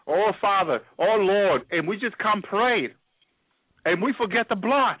say, oh, Father, oh, Lord, and we just come pray. And we forget the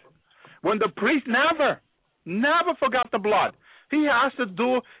blood. When the priest never forgot the blood. He has to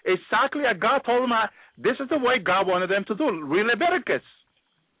do exactly as God told him. This is the way God wanted them to do. Read Leviticus.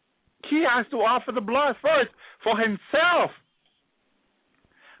 He has to offer the blood first for himself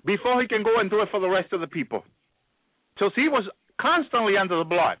before he can go and do it for the rest of the people. So he was constantly under the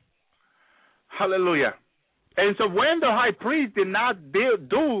blood. Hallelujah. And so when the high priest did not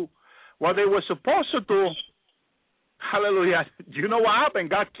do what they were supposed to do, hallelujah, you know what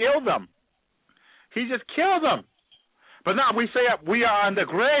happened? God killed them. He just killed them. But now we say we are under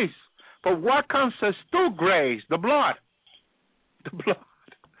grace. But what consists to grace? The blood. The blood.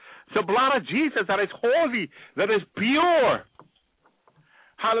 The blood of Jesus that is holy, that is pure.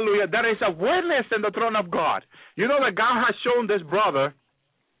 Hallelujah. That is a witness in the throne of God. You know that God has shown this brother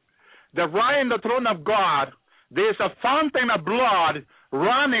that right in the throne of God, there's a fountain of blood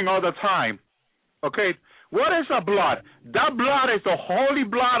running all the time. Okay? What is the blood? That blood is the holy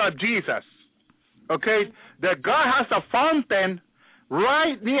blood of Jesus. Okay? That God has a fountain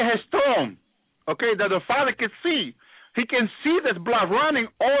right near his throne. Okay? That the Father can see. He can see this blood running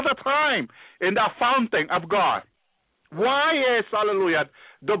all the time in that fountain of God. Why is, hallelujah,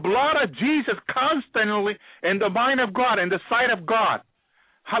 the blood of Jesus constantly in the mind of God, in the sight of God?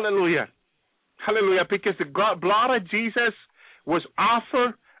 Hallelujah. Hallelujah. Because the blood of Jesus was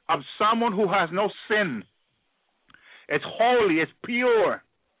offered of someone who has no sin. It's holy. It's pure.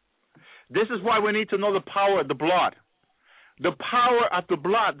 This is why we need to know the power of the blood. The power of the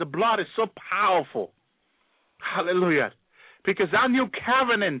blood. The blood is so powerful. Hallelujah. Because that new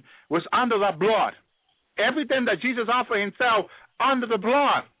covenant was under that blood. Everything that Jesus offered himself under the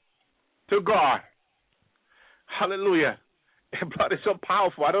blood to God. Hallelujah. The blood is so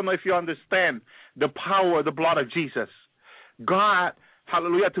powerful. I don't know if you understand the power of the blood of Jesus. God,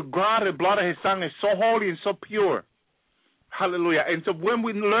 hallelujah, to God, the blood of his son is so holy and so pure. Hallelujah. And so when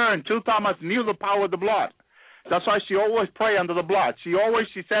we learn, True Thomas knew the power of the blood. That's why she always prayed under the blood. She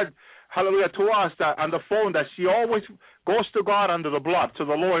said, hallelujah, to us that on the phone that she always goes to God under the blood, to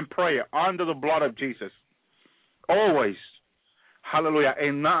the Lord in prayer, under the blood of Jesus. Always. Hallelujah.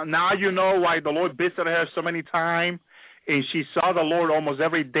 And now you know why the Lord visited her so many times. And she saw the Lord almost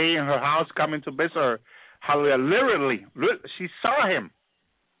every day in her house coming to visit her. Hallelujah. Literally, she saw him.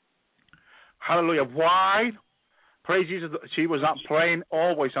 Hallelujah. Why? Praise Jesus. She was not praying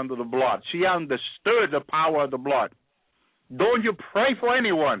always under the blood. She understood the power of the blood. Don't you pray for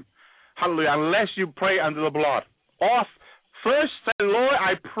anyone, hallelujah, unless you pray under the blood. First say, Lord,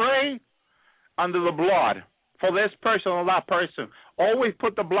 I pray under the blood for this person or that person. Always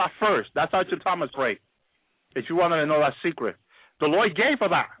put the blood first. That's how Thomas prayed. If you want to know that secret. The Lord gave her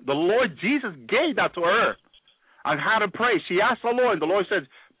that. The Lord Jesus gave that to her on how to pray. She asked the Lord, and the Lord said,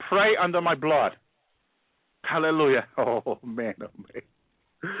 pray under my blood. Hallelujah. Oh, man, oh,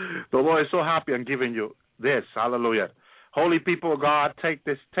 man. The Lord is so happy I'm giving you this. Hallelujah. Holy people of God, take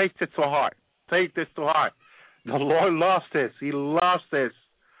this. Take it to heart. Take this to heart. The Lord loves this. He loves this.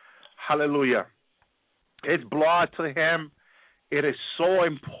 Hallelujah. It's blood to him. It is so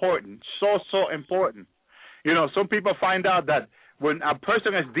important. So important. You know, some people find out that when a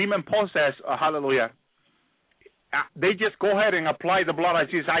person is demon possessed, hallelujah, they just go ahead and apply the blood of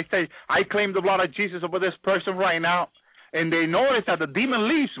Jesus. I say, I claim the blood of Jesus over this person right now, and they notice that the demon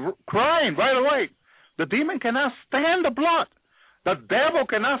leaves crying right away. The demon cannot stand the blood. The devil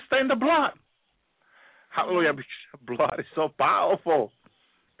cannot stand the blood. Hallelujah. Blood is so powerful.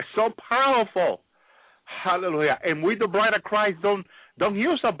 It's so powerful. Hallelujah. And we, the bride of Christ, don't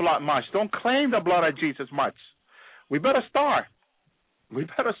use the blood much. Don't claim the blood of Jesus much. We better start. We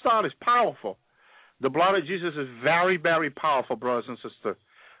better start. It's powerful. The blood of Jesus is very, very powerful, brothers and sisters.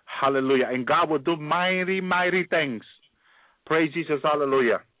 Hallelujah. And God will do mighty, mighty things. Praise Jesus.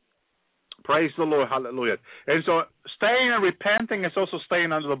 Hallelujah. Praise the Lord. Hallelujah. And so staying and repenting is also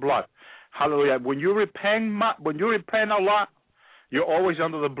staying under the blood. Hallelujah. When you repent a lot, you're always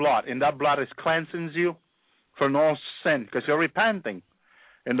under the blood. And that blood is cleansing you from all sin because you're repenting.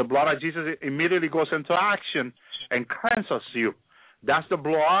 And the blood of Jesus immediately goes into action and cleanses you. That's the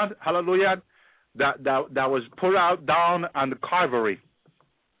blood, hallelujah, that was put out down on the Calvary.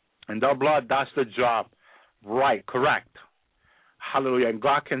 And that blood, that's the job. Right, correct. Hallelujah. And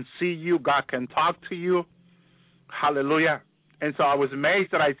God can see you. God can talk to you. Hallelujah. And so I was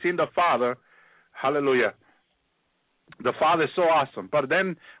amazed that I seen the Father. Hallelujah. The Father is so awesome. But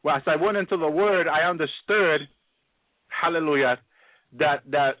then as I went into the Word, I understood, hallelujah, that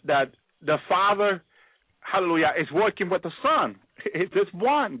the Father, hallelujah, is working with the Son. It's just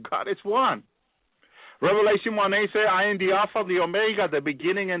one. God is one. Revelation 1:8 says, I am the Alpha, the Omega, the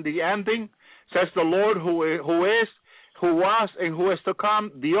beginning and the ending, says the Lord who is, who was, and who is to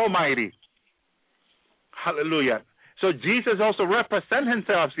come, the Almighty. Hallelujah. So Jesus also represents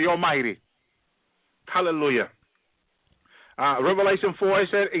himself as the Almighty. Hallelujah. Revelation 4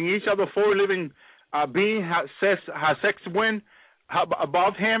 said, in each of the four living beings has six wings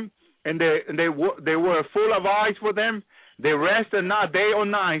above him, and they were full of eyes for them. They rested not day or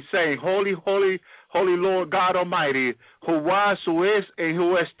night, saying, Holy, holy, holy Lord God Almighty, who was, who is, and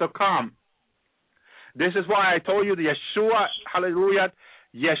who is to come. This is why I told you the Yeshua, hallelujah,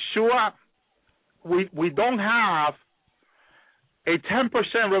 Yeshua, we don't have a 10%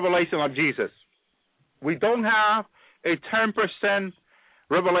 revelation of Jesus. We don't have a 10%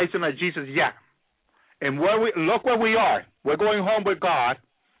 revelation of Jesus yet. And look where we are. We're going home with God,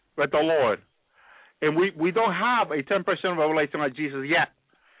 with the Lord. And we don't have a 10% revelation of Jesus yet.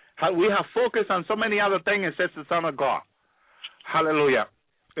 We have focused on so many other things and says the Son of God. Hallelujah.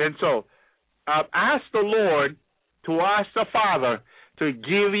 And so, ask the Lord to ask the Father to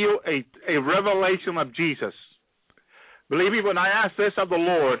give you a revelation of Jesus. Believe me, when I asked this of the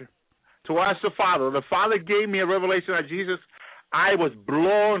Lord to ask the Father gave me a revelation of Jesus. I was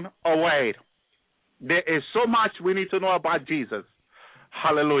blown away. There is so much we need to know about Jesus.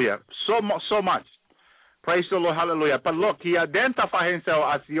 Hallelujah. So much. Praise the Lord. Hallelujah. But look, he identified himself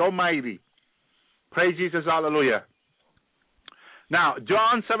as the Almighty. Praise Jesus. Hallelujah. Now,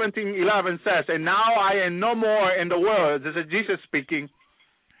 John 17:11 says, and now I am no more in the world. This is Jesus speaking.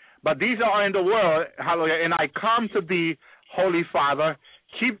 But these are in the world. Hallelujah. And I come to thee, Holy Father.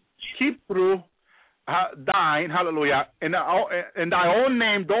 Keep through thine, hallelujah, in thy own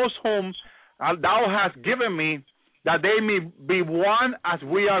name, those whom thou hast given me, that they may be one as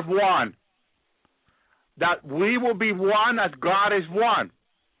we are one. That we will be one as God is one.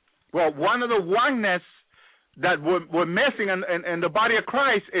 Well, one of the oneness that we're missing in the body of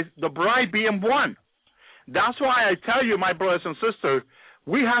Christ is the bride being one. That's why I tell you, my brothers and sisters,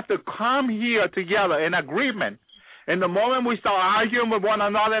 we have to come here together in agreement. And the moment we start arguing with one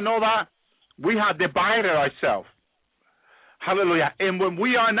another and all that, we have divided ourselves. Hallelujah. And when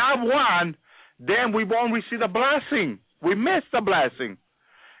we are not one, then we won't receive the blessing. We miss the blessing.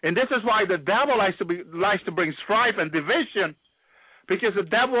 And this is why the devil likes to bring strife and division, because the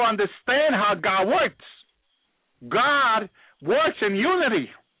devil understands how God works. God works in unity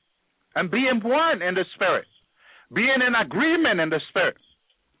and being one in the Spirit, being in agreement in the Spirit.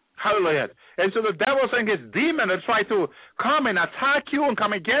 Hallelujah. And so the devil sends his demon to try to come and attack you and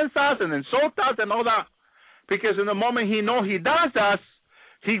come against us and insult us and all that. Because in the moment he knows he does us,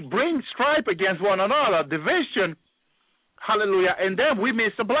 he brings strife against one another, division. Hallelujah. And then we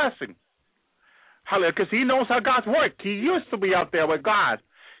miss the blessing. Hallelujah. Because he knows how God's work. He used to be out there with God.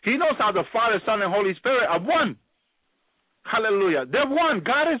 He knows how the Father, Son, and Holy Spirit are one. Hallelujah. They're one.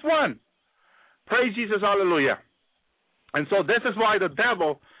 God is one. Praise Jesus. Hallelujah. And so this is why the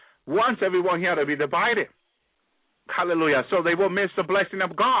devil wants everyone here to be divided. Hallelujah. So they will miss the blessing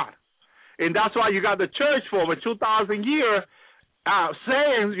of God. And that's why you got the church for over 2,000 years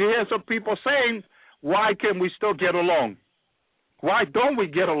saying, you hear some people saying, why can we still get along? Why don't we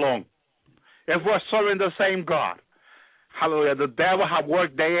get along if we're serving the same God? Hallelujah. The devil have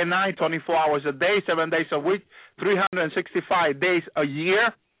worked day and night, 24 hours a day, 7 days a week, 365 days a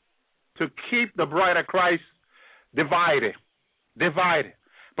year to keep the bride of Christ divided.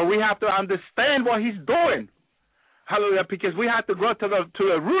 But we have to understand what he's doing. Hallelujah. Because we have to go to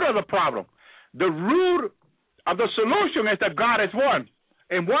the root of the problem. The root of the solution is that God is one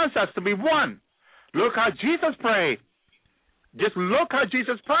and wants us to be one. Look how Jesus prayed. Just look how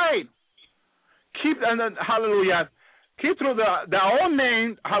Jesus prayed. Hallelujah. Keep through their own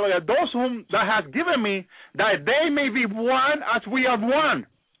name, hallelujah, those whom that has given me, that they may be one as we are one.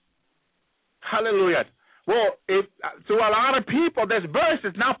 Hallelujah. Well, to a lot of people, this verse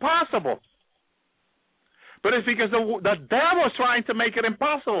is not possible. But it's because the devil is trying to make it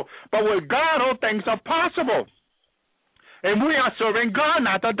impossible. But with God, all things are possible. And we are serving God,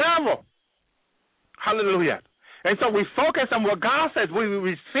 not the devil. Hallelujah. And so we focus on what God says. We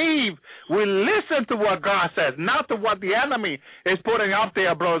receive, we listen to what God says, not to what the enemy is putting out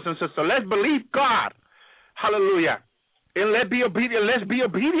there, brothers and sisters. Let's believe God. Hallelujah. And let's be obedient. Let's be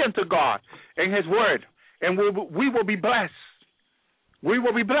obedient to God and his word. And we will be blessed. We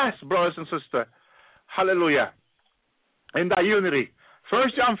will be blessed, brothers and sisters. Hallelujah. In that unity. 1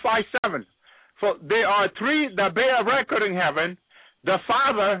 John 5:7. For there are three that bear record in heaven, the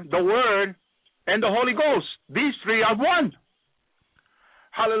Father, the Word, and the Holy Ghost. These three are one.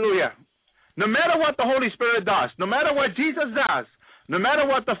 Hallelujah. No matter what the Holy Spirit does, no matter what Jesus does, no matter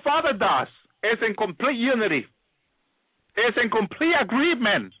what the Father does, it's in complete unity. It's in complete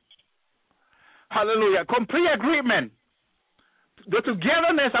agreement. Hallelujah. Complete agreement. The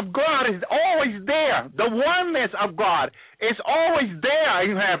togetherness of God is always there. The oneness of God is always there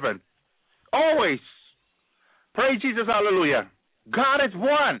in heaven. Always. Praise Jesus. Hallelujah. God is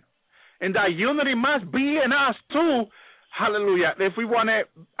one. And that unity must be in us too. Hallelujah. If we want to,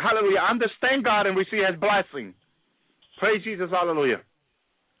 hallelujah, understand God and receive his blessing. Praise Jesus. Hallelujah.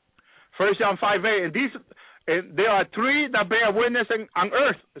 1 John 5:8. And there are three that bear witness on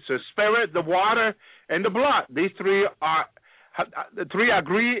earth. It's the spirit, the water, and the blood. These three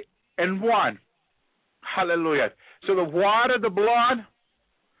agree in one. Hallelujah. So the water, the blood,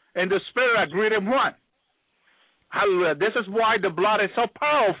 and the spirit agree in one. Hallelujah. This is why the blood is so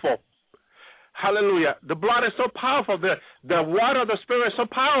powerful. Hallelujah. The blood is so powerful. The water of the Spirit is so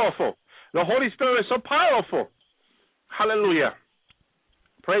powerful. The Holy Spirit is so powerful. Hallelujah.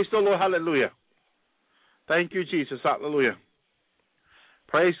 Praise the Lord. Hallelujah. Thank you, Jesus. Hallelujah.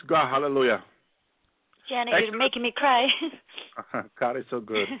 Praise God. Hallelujah. Janet, you're making me cry. God is so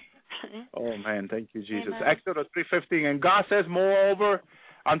good. Oh, man. Thank you, Jesus. Amen. Exodus 3:15. And God says, moreover,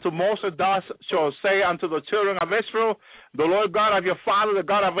 unto Moses thus shall say unto the children of Israel, the Lord God of your father, the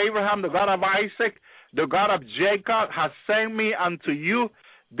God of Abraham, the God of Isaac, the God of Jacob, has sent me unto you.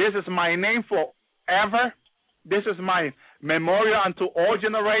 This is my name forever. This is my memorial unto all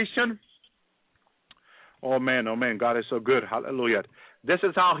generation. Oh, man, God is so good. Hallelujah. This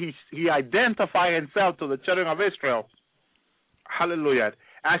is how he identified himself to the children of Israel. Hallelujah.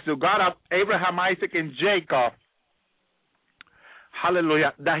 As the God of Abraham, Isaac, and Jacob.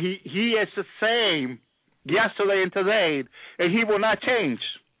 Hallelujah. That he is the same yesterday and today, and he will not change.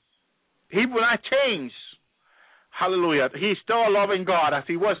 He will not change. Hallelujah. He's still a loving God. As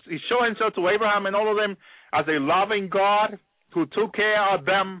he showed himself to Abraham and all of them as a loving God who took care of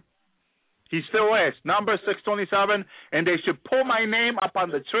them. He still is. Numbers 6:27, and they should put my name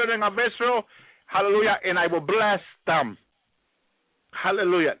upon the children of Israel. Hallelujah. And I will bless them.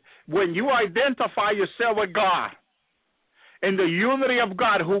 Hallelujah. When you identify yourself with God, in the unity of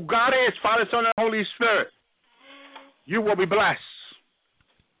God, who God is, Father, Son, and Holy Spirit, you will be blessed.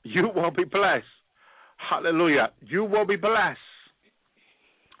 You will be blessed. Hallelujah. You will be blessed.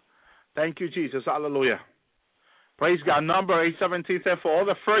 Thank you, Jesus. Hallelujah. Praise God. Number 8:17 said, for all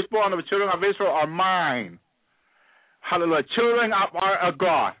the firstborn of the children of Israel are mine. Hallelujah. Children are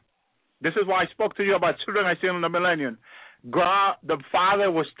God. This is why I spoke to you about children I see in the millennium. God, the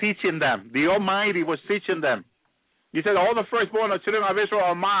Father, was teaching them. The Almighty was teaching them. He said, all the firstborn of the children of Israel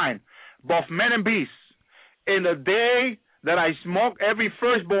are mine, both men and beasts. In the day that I smote every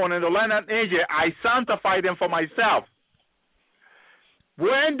firstborn in the land of Egypt, I sanctified them for myself.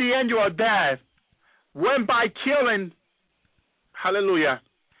 When the angel of death went by killing, hallelujah,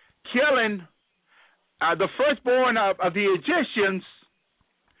 killing the firstborn of the Egyptians,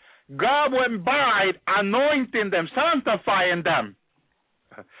 God went by anointing them, sanctifying them.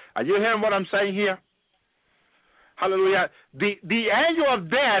 Are you hearing what I'm saying here? Hallelujah. The angel of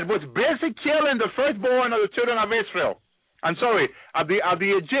death was busy killing the firstborn of the children of Israel. I'm sorry, of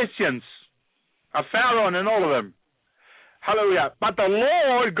the Egyptians, of Pharaoh and all of them. Hallelujah. But the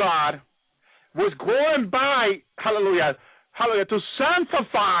Lord God was going by, hallelujah, hallelujah, to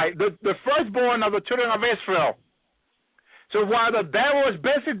sanctify the firstborn of the children of Israel. So while the devil was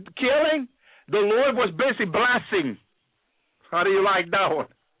busy killing, the Lord was busy blessing. How do you like that one?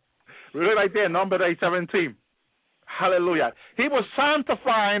 Read right there, Numbers 8:17. Hallelujah. He was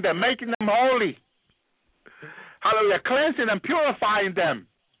sanctifying them, making them holy. Hallelujah. Cleansing and purifying them.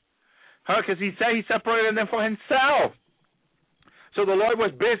 Because he said he separated them for himself. So the Lord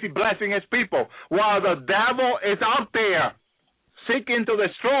was busy blessing his people. While the devil is out there seeking to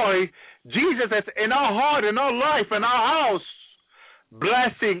destroy, Jesus is in our heart, in our life, in our house,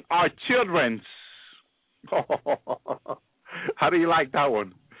 blessing our children. How do you like that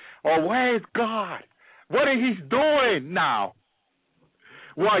one? Or where is God? What is he doing now?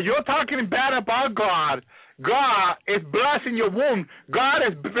 While you're talking bad about God, God is blessing your womb. God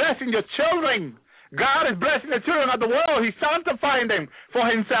is blessing your children. God is blessing the children of the world. He's sanctifying them for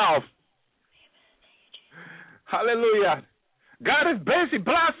himself. Hallelujah. God is busy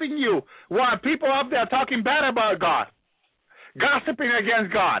blessing you while people up there talking bad about God, gossiping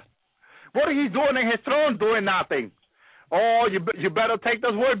against God. What is he doing in his throne? Doing nothing. Oh, you better take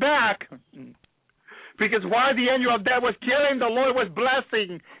this word back. Because while the angel of death was killing, the Lord was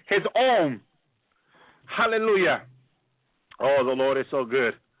blessing his own. Hallelujah. Oh, the Lord is so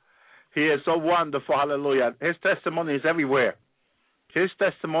good. He is so wonderful. Hallelujah. His testimony is everywhere. His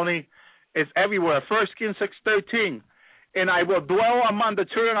testimony is everywhere. 1 Kings 6:13. And I will dwell among the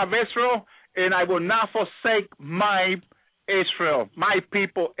children of Israel, and I will not forsake my Israel, my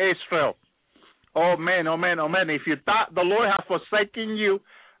people Israel. Oh, man, oh, man, oh, man. If you thought the Lord has forsaken you,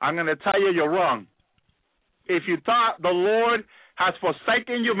 I'm going to tell you you're wrong. If you thought the Lord has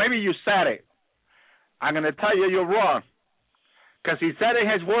forsaken you, maybe you said it. I'm going to tell you you're wrong. Because he said in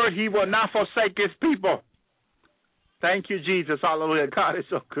his word, he will not forsake his people. Thank you, Jesus. Hallelujah. God is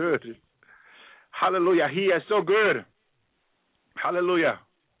so good. Hallelujah. He is so good. Hallelujah.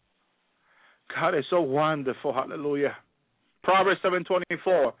 God is so wonderful. Hallelujah. Proverbs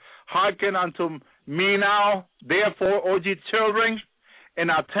 7:24. Hearken unto me now, therefore, O ye children,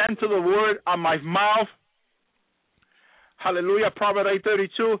 and attend to the word of my mouth. Hallelujah. Proverbs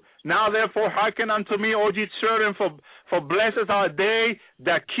 8:32. Now therefore hearken unto me, O ye children, for blessed are they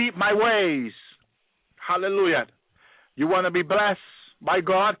that keep my ways. Hallelujah. You want to be blessed by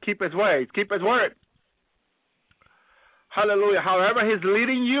God? Keep his ways. Keep his word. Hallelujah. However he's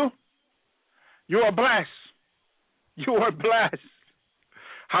leading you, you are blessed. You are blessed.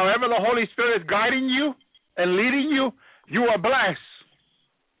 However the Holy Spirit is guiding you and leading you, you are blessed.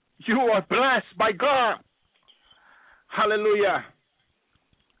 You are blessed by God. Hallelujah.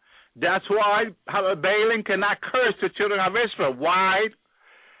 That's why Balaam cannot curse the children of Israel. Why?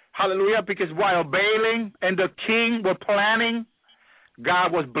 Hallelujah. Because while Balaam and the king were planning,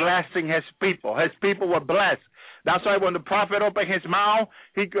 God was blessing his people. His people were blessed. That's why when the prophet opened his mouth,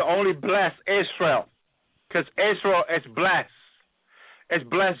 he could only bless Israel. Because Israel is blessed. It's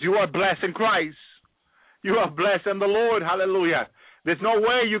blessed. You are blessed in Christ. You are blessed in the Lord. Hallelujah. There's no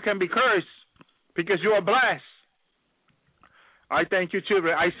way you can be cursed because you are blessed. I thank you,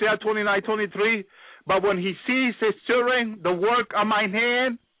 children. Isaiah 29:23. But when he sees his children, the work of my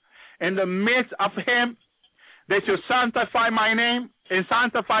hand, in the midst of him, they shall sanctify my name and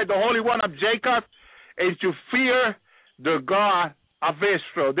sanctify the Holy One of Jacob, and to fear the God of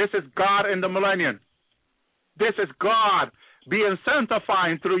Israel. This is God in the millennium. This is God being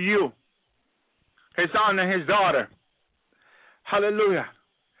sanctified through you, his son and his daughter. Hallelujah.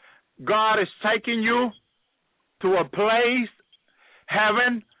 God is taking you to a place,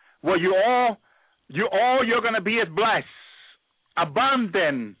 heaven, where you're going to be as blessed.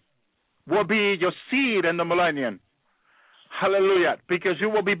 Abundant will be your seed in the millennium. Hallelujah. Because you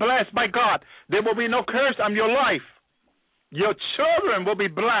will be blessed by God. There will be no curse on your life. Your children will be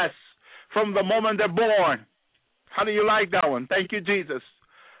blessed from the moment they're born. How do you like that one? Thank you, Jesus.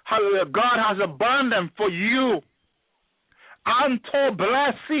 Hallelujah. God has abundance for you. Untold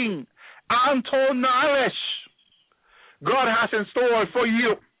blessing. Untold knowledge. God has in store for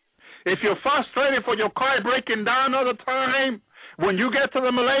you. If you're frustrated for your car breaking down all the time, when you get to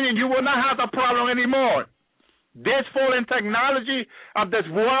the millennium, you will not have the problem anymore. This fallen technology of this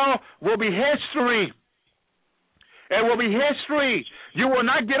world will be history. It will be history. You will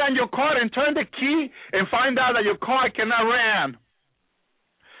not get on your car and turn the key and find out that your car cannot run.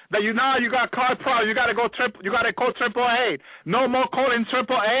 That you got car problems. You got to call AAA. No more calling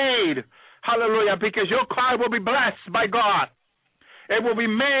AAA. Hallelujah. Because your car will be blessed by God. It will be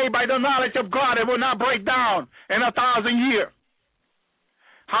made by the knowledge of God. It will not break down in 1,000 years.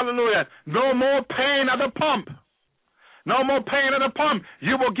 Hallelujah. No more pain at the pump. No more pain at the pump.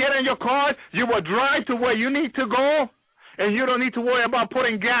 You will get in your car. You will drive to where you need to go. And you don't need to worry about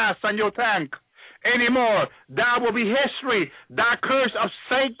putting gas on your tank anymore. That will be history. That curse of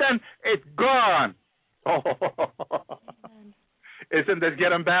Satan is gone. Oh, isn't this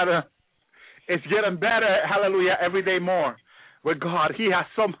getting better? It's getting better, hallelujah, every day more. With God, He has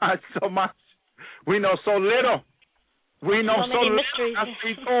so much. We know so little. We know so little as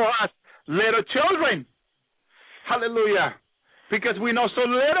He told us, little children. Hallelujah. Because we know so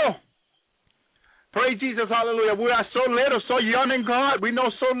little. Praise Jesus, hallelujah. We are so little, so young in God. We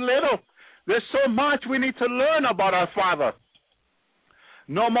know so little. There's so much we need to learn about our Father.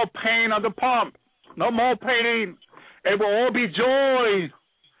 No more pain on the pump. No more pain. It will all be joy.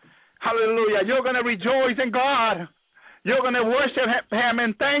 Hallelujah. You're going to rejoice in God. You're going to worship Him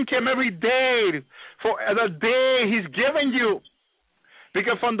and thank Him every day for the day He's given you.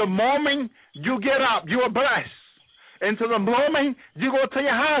 Because from the moment you get up, you are blessed. And to the moment you go to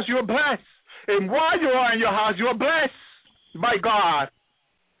your house, you are blessed. And while you are in your house, you are blessed by God.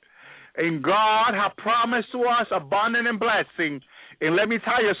 And God has promised to us abundant and blessing. And let me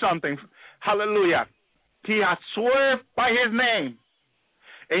tell you something. Hallelujah. He has sworn by His name.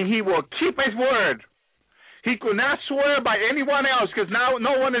 And He will keep His word. He could not swear by anyone else because now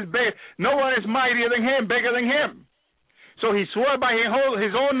no one is big, no one is mightier than Him, bigger than Him. So He swore by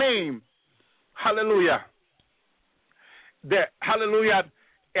His own name. Hallelujah. Hallelujah.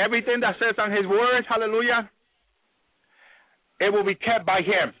 Everything that says on His word, hallelujah, it will be kept by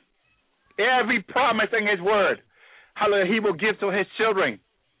Him. Every promise in His word, hallelujah, He will give to His children.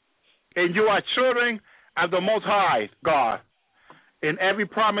 And you are children of the Most High God. And every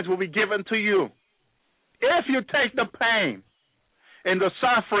promise will be given to you. If you take the pain and the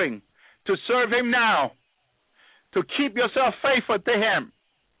suffering to serve Him now, to keep yourself faithful to Him,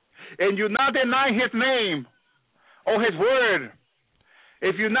 and you not deny His name or His word,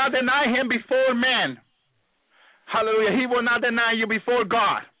 if you not deny Him before men, hallelujah, He will not deny you before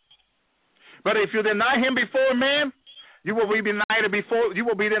God. But if you deny Him before men, you will be denied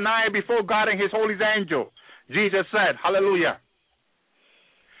before God and His holy angel. Jesus said, hallelujah.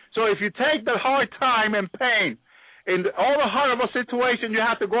 So if you take the hard time and pain and all the horrible situation you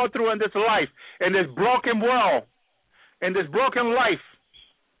have to go through in this life, in this broken world, in this broken life,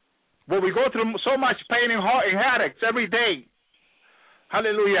 where we go through so much pain and headaches every day,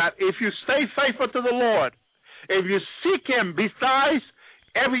 hallelujah, if you stay faithful to the Lord, if you seek Him besides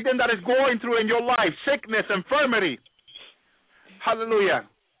everything that is going through in your life, sickness, infirmity, hallelujah,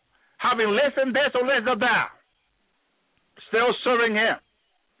 having less than this or less than that, still serving Him.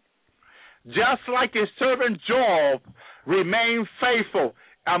 Just like His servant Job remained faithful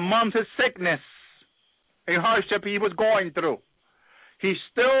among his sickness and hardship he was going through. You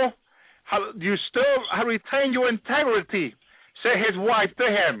still retain your integrity, said his wife to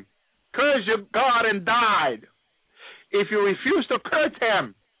him. Curse your God and died. If you refuse to curse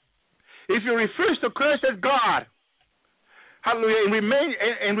Him, if you refuse to curse His God, hallelujah,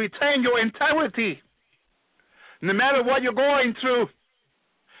 and retain your integrity, no matter what you're going through,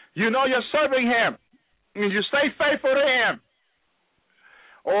 you know you're serving Him, and you stay faithful to Him.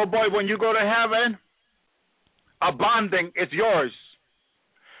 Oh boy, when you go to heaven, abundant is yours.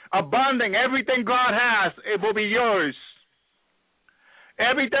 Abundant, everything God has, it will be yours.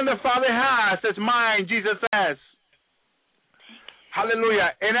 Everything the Father has is mine, Jesus says.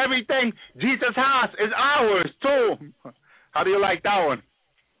 Hallelujah. And everything Jesus has is ours too. How do you like that one?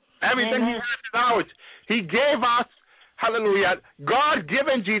 Everything He has is ours. He gave us, hallelujah, God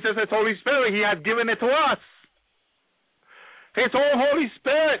given Jesus His Holy Spirit. He has given it to us. His own Holy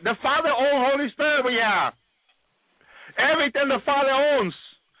Spirit, the Father own Holy Spirit we have. Everything the Father owns,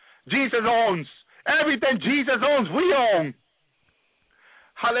 Jesus owns. Everything Jesus owns, we own.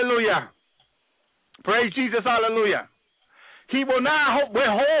 Hallelujah. Praise Jesus, hallelujah. He will not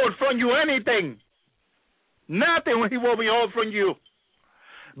withhold from you anything. Nothing He will withhold from you.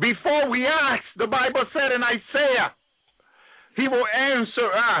 Before we ask, the Bible said in Isaiah, He will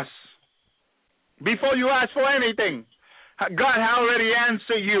answer us. Before you ask for anything, God has already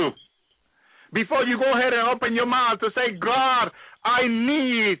answered you. Before you go ahead and open your mouth to say, God, I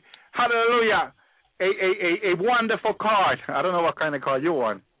need, hallelujah, a wonderful card. I don't know what kind of car you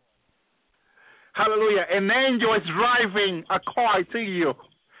want. Hallelujah. An angel is driving a car to you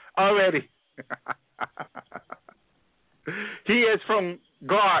already. He is from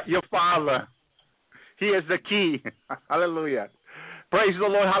God, your Father. He is the key. Hallelujah. Praise the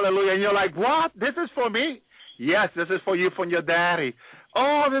Lord. Hallelujah. And you're like, what? This is for me? Yes, this is for you from your daddy.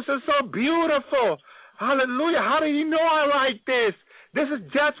 Oh, this is so beautiful. Hallelujah. How do you know I like this? This is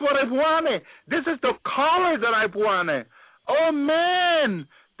just what I wanted. This is the color that I wanted. Oh, man.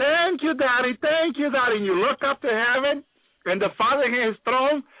 Thank you, Daddy. Thank you, Daddy. And you look up to heaven, And the Father in his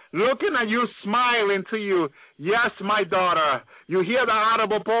throne looking at you, smiling to you. Yes, my daughter. You hear the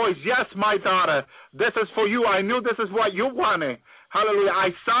audible voice. Yes, my daughter. This is for you. I knew this is what you wanted. Hallelujah. I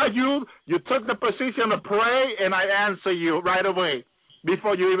saw you. You took the position to pray, and I answer you right away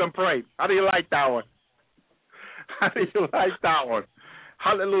before you even prayed. How do you like that one? How do you like that one?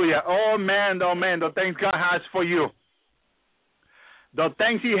 Hallelujah. Oh, man, the things God has for you. The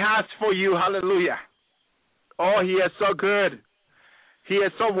things he has for you. Hallelujah. Oh, he is so good. He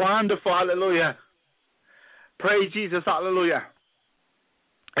is so wonderful. Hallelujah. Praise Jesus. Hallelujah.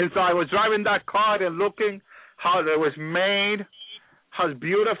 And so I was driving that car and looking how it was made, how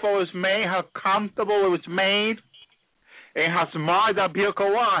beautiful it was made, how comfortable it was made, and how smart that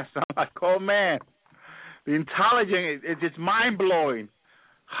vehicle was. I'm like, oh, man. The intelligence, it's just mind-blowing.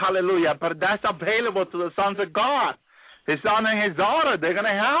 Hallelujah. But that's available to the sons of God. His son and his daughter, they're going to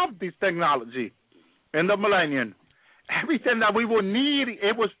have this technology in the millennium. Everything that we will need,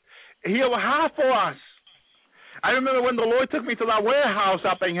 he will have for us. I remember when the Lord took me to that warehouse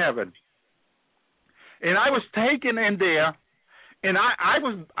up in heaven. And I was taken in there, and I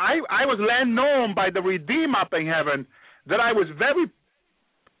was let known by the Redeemer up in heaven that I was very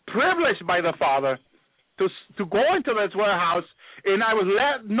privileged by the Father to go into this warehouse, and I was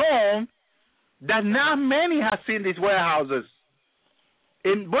let known that not many have seen these warehouses.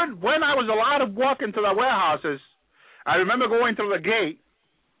 And when I was allowed to walk into the warehouses, I remember going through the gate,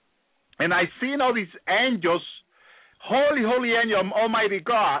 and I seen all these angels, holy, holy angel, Almighty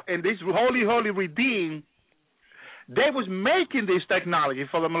God, and this holy, holy redeemed. They was making this technology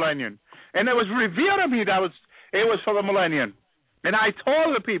for the millennium, and it was revealed to me that it was for the millennium. And I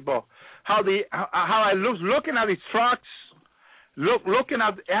told the people how I was looking at these trucks, looking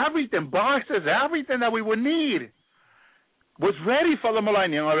at everything, boxes, everything that we would need was ready for the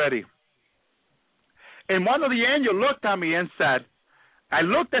millennium already. And one of the angels looked at me and said, I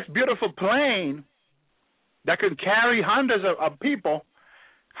looked at this beautiful plane that could carry hundreds of people.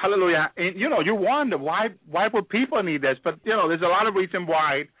 Hallelujah. And, you wonder, why would people need this? But, there's a lot of reason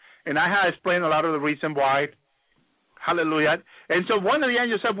why, and I have explained a lot of the reason why. Hallelujah. And so one of the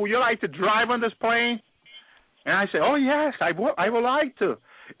angels said, would you like to drive on this plane? And I said, oh, yes, I would like to.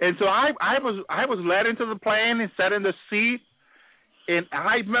 And so I was led into the plane and sat in the seat. And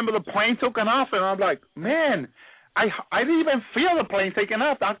I remember the plane taking off, and I'm like, man, I didn't even feel the plane taking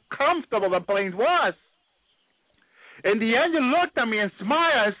off. How comfortable the plane was. And the angel looked at me and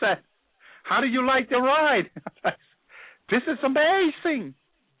smiled and said, how do you like the ride? This is amazing.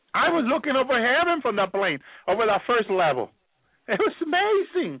 I was looking over heaven from that plane, over that first level. It was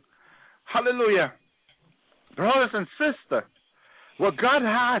amazing. Hallelujah. Brothers and sisters, what God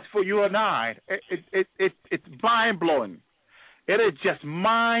has for you and I, it's mind-blowing. It is just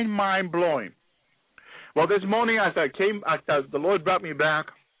mind-blowing. Well, this morning as the Lord brought me back,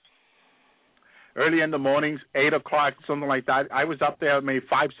 early in the mornings, 8 o'clock, something like that, I was up there maybe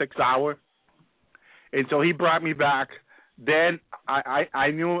 5-6 hours. And so he brought me back. Then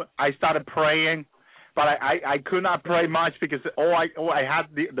I knew I started praying, but I could not pray much because I had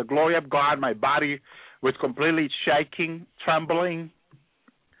the glory of God. My body was completely shaking, trembling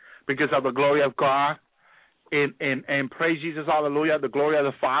because of the glory of God. And praise Jesus, hallelujah. The glory of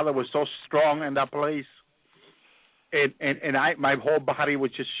the Father was so strong in that place. And my whole body was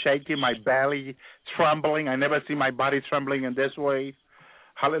just shaking, my belly trembling. I never seen my body trembling in this way.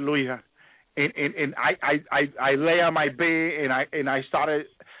 Hallelujah. And I lay on my bed and I started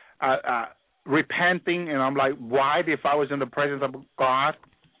repenting, and I'm like, why if I was in the presence of God?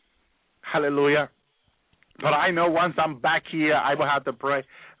 Hallelujah. But I know once I'm back here, I will have to pray,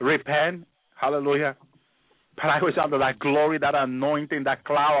 repent. Hallelujah. But I was under that glory, that anointing, that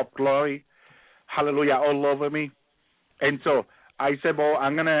cloud of glory. Hallelujah, all over me. And so I said, well,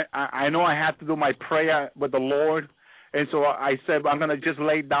 I know I have to do my prayer with the Lord. And so I said, I'm going to just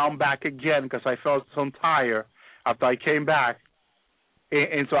lay down back again because I felt so tired after I came back.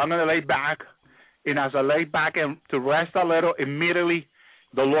 And so I'm going to lay back. And as I lay back and to rest a little, immediately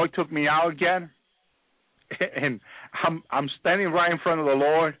the Lord took me out again. And I'm standing right in front of the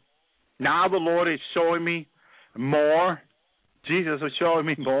Lord. Now the Lord is showing me more. Jesus is showing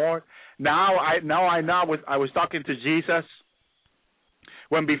me more. Now I was talking to Jesus.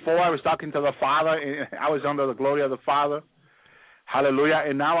 When before I was talking to the Father, and I was under the glory of the Father. Hallelujah.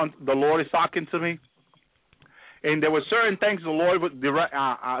 And now the Lord is talking to me. And there were certain things the Lord would direct,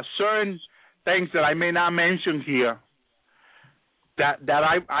 certain things that I may not mention here, that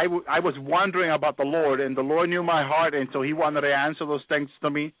I was wondering about the Lord, and the Lord knew my heart, and so he wanted to answer those things to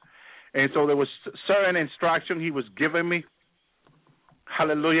me. And so there was certain instruction he was giving me.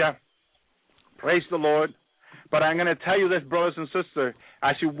 Hallelujah. Praise the Lord. But I'm going to tell you this, brothers and sisters,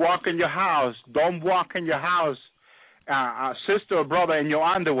 as you walk in your house, don't walk in your house, sister or brother, in your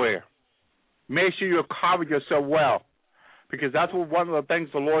underwear. Make sure you cover yourself well, because that's what one of the things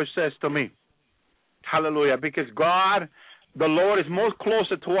the Lord says to me. Hallelujah. Because God, the Lord, is most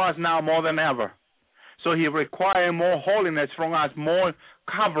closer to us now more than ever. So he requires more holiness from us, more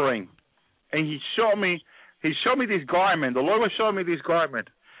covering. And he showed me this garment. The Lord was showing me this garment,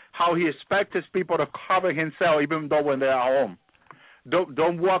 how he expects his people to cover himself even though when they're at home.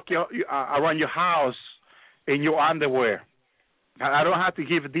 Don't walk around your house in your underwear. I don't have to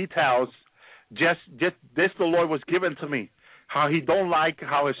give details. Just this the Lord was given to me. How he don't like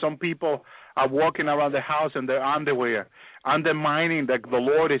how some people are walking around the house in their underwear, undermining that the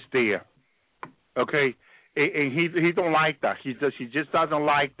Lord is there. Okay? And he don't like that. He just doesn't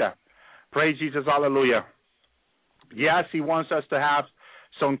like that. Praise Jesus, hallelujah. Yes, he wants us to have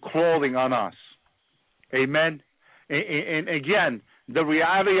some clothing on us. Amen. And again, the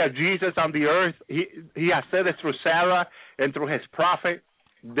reality of Jesus on the earth, he has said it through Sarah and through his prophet,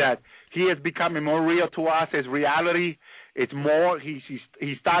 that he is becoming more real to us. His reality, it's more,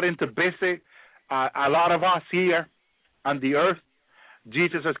 he's starting to visit a lot of us here on the earth.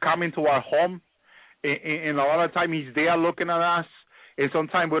 Jesus is coming to our home, and a lot of time he's there looking at us, and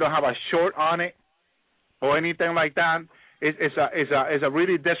sometimes we don't have a shirt on it or anything like that. It's a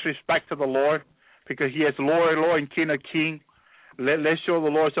really disrespect to the Lord, because he is Lord, and King of King. Let's show the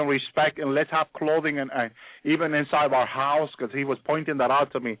Lord some respect, and let's have clothing and even inside of our house, because he was pointing that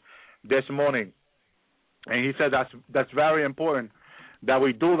out to me this morning. And he said that's very important that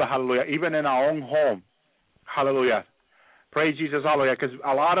we do the hallelujah, even in our own home. Hallelujah. Praise Jesus, hallelujah, because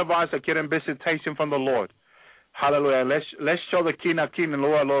a lot of us are getting visitation from the Lord. Hallelujah. Let's show the King of Kings and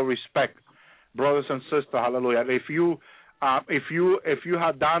Lord of Lords respect, brothers and sisters. Hallelujah. If you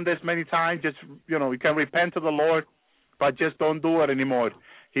have done this many times, just you can repent to the Lord, but just don't do it anymore.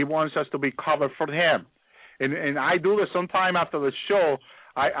 He wants us to be covered for him. And I do this sometime after the show,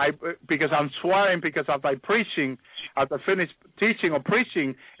 because I'm swearing, because after preaching, after finish teaching or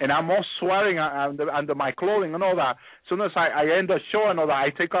preaching, and I'm all swearing under my clothing and all that. As soon as I end the show and all that, I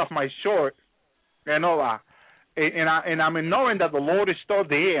take off my shirt and all that. And I'm knowing that the Lord is still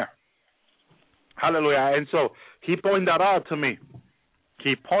there. Hallelujah. And so he pointed that out to me.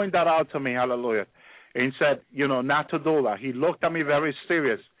 Hallelujah. And said, not to do that. He looked at me very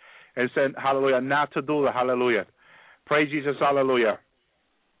serious and said, hallelujah, not to do that. Hallelujah. Praise Jesus, hallelujah.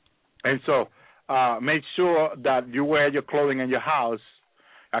 And so make sure that you wear your clothing in your house.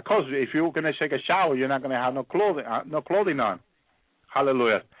 Of course, if you're going to take a shower, you're not going to have no clothing on.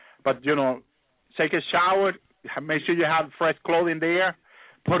 Hallelujah. But, take a shower, make sure you have fresh clothing there,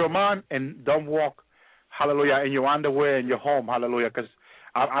 put them on, and don't walk, hallelujah, in your underwear in your home. Hallelujah. Because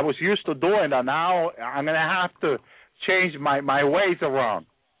I was used to doing that. Now I'm going to have to change my ways around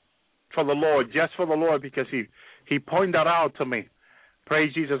for the Lord, just for the Lord, because he pointed that out to me.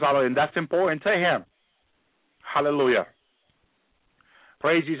 Praise Jesus, hallelujah. And that's important to him. Hallelujah.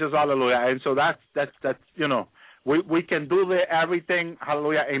 Praise Jesus, hallelujah. And so that's we can do everything,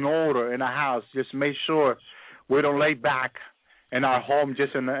 hallelujah, in order in our house. Just make sure we don't lay back in our home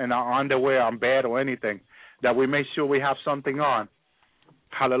just in our underwear on bed or anything, that we make sure we have something on.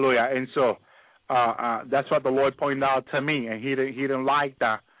 Hallelujah. And so that's what the Lord pointed out to me, and he didn't like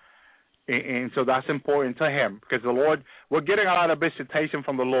that. And so that's important to him, because the Lord, we're getting a lot of visitation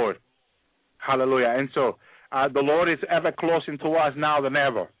from the Lord. Hallelujah. And so the Lord is ever closer to us now than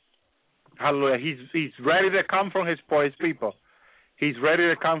ever. Hallelujah. He's ready to come for his people. He's ready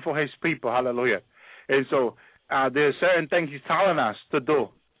to come for his people. Hallelujah. And so there's certain things he's telling us to do.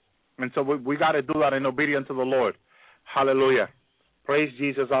 And so we got to do that in obedience to the Lord. Hallelujah. Praise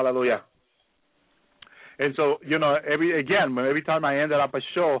Jesus. Hallelujah. And so, every time I ended up a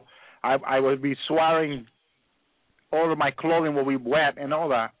show, I would be swearing, all of my clothing will be wet and all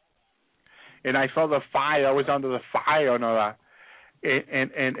that. And I felt the fire. I was under the fire and all that.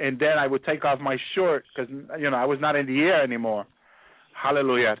 And then I would take off my shirt because, I was not in the air anymore.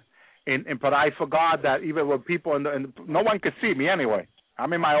 Hallelujah. But I forgot that even with people, no one could see me anyway.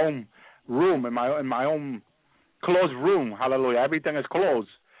 I'm in my own room, in my own closed room. Hallelujah. Everything is closed.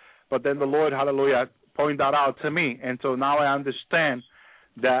 But then the Lord, hallelujah, pointed that out to me. And so now I understand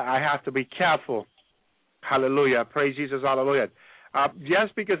that I have to be careful. Hallelujah. Praise Jesus. Hallelujah.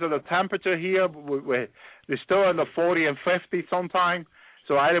 Just because of the temperature here, it's still in the 40 and 50 sometimes,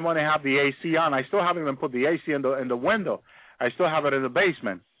 so I didn't want to have the AC on. I still haven't even put the AC in the window. I still have it in the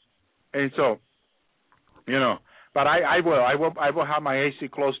basement. And so, but I will have my AC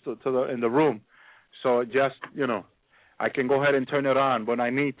close in the room. So I can go ahead and turn it on when I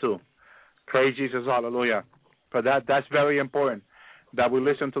need to. Praise Jesus. Hallelujah. But that's very important that we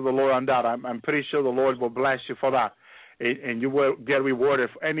listen to the Lord on that. I'm pretty sure the Lord will bless you for that. And you will get rewarded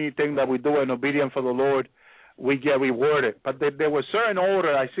for anything that we do in obedience for the Lord. We get rewarded. But there was certain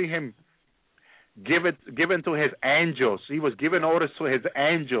order. I see him given to his angels. He was giving orders to his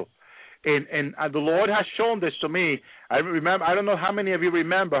angel. And the Lord has shown this to me. I remember. I don't know how many of you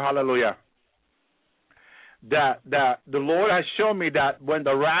remember, hallelujah, that the Lord has shown me that when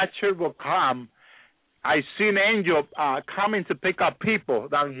the rapture will come, I see an angel coming to pick up people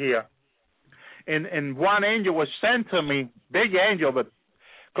down here. And one angel was sent to me, big angel, but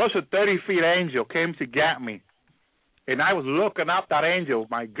close to 30 feet angel came to get me. And I was looking up that angel.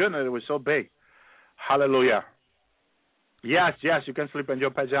 My goodness, it was so big. Hallelujah. Yes, you can sleep in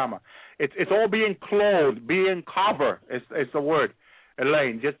your pajama. It's all being clothed, being covered. It's the word,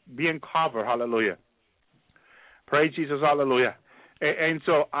 Elaine, just being covered. Hallelujah. Praise Jesus, hallelujah. And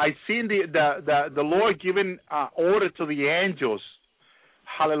so I seen the Lord giving order to the angels,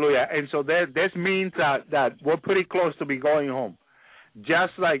 hallelujah. And so this means that we're pretty close to be going home.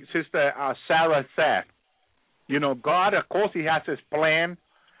 Just like Sister Sarah said, God, of course, He has His plan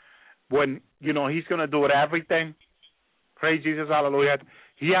when, He's going to do everything. Praise Jesus, hallelujah.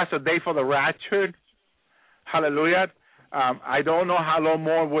 He has a day for the rapture, hallelujah. I don't know how long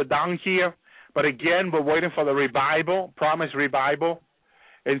more we're down here. But again, we're waiting for the revival, promised revival.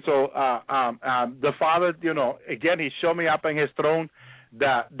 And so the Father, again, He showed me up on His throne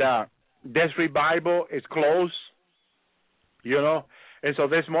that this revival is close, And so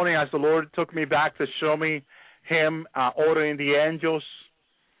this morning, as the Lord took me back to show me Him ordering the angels,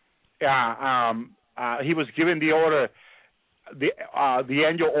 He was giving the order, the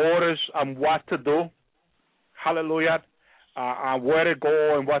angel orders on what to do. Hallelujah. Where to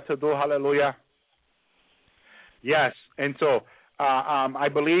go and what to do, hallelujah. Yes, and so I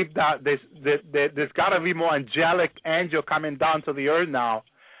believe that there's got to be more angelic angel coming down to the earth now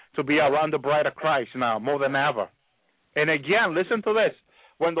to be around the bride of Christ now, more than ever. And again, listen to this.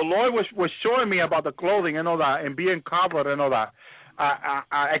 When the Lord was showing me about the clothing and all that and being covered and all that,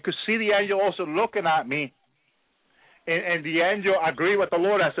 I could see the angel also looking at me. And the angel agreed with the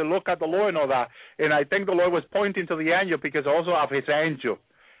Lord. I said, look at the Lord and all that. And I think the Lord was pointing to the angel because also of His angel.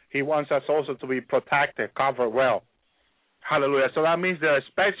 He wants us also to be protected, covered well. Hallelujah. So that means there's a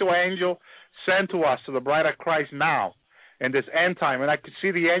special angel sent to us, to the bride of Christ now in this end time. And I could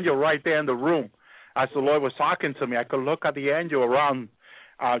see the angel right there in the room as the Lord was talking to me. I could look at the angel around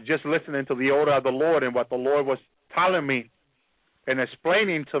just listening to the order of the Lord and what the Lord was telling me and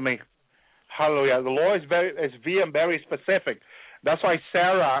explaining to me. Hallelujah. The Lord is being very specific. That's why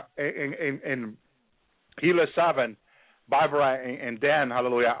Sarah in Healer 7, Barbara and Dan,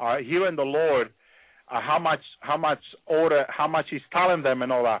 hallelujah, are hearing the Lord how much order, how much He's telling them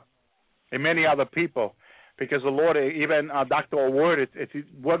and all that, and many other people. Because the Lord, even Dr. Word,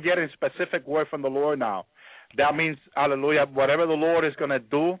 we're getting specific word from the Lord now. That means, hallelujah, whatever the Lord is going to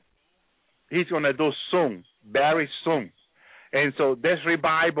do, He's going to do soon, very soon. And so this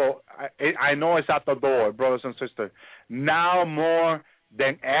revival, I know it's at the door, brothers and sisters, now more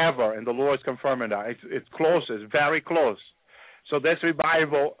than ever, and the Lord is confirming that. It's close, it's very close. So this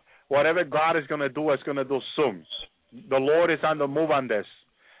revival, whatever God is going to do, it's going to do soon. The Lord is on the move on this.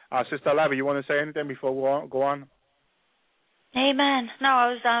 Sister Levy, you want to say anything before we go on? Amen. No,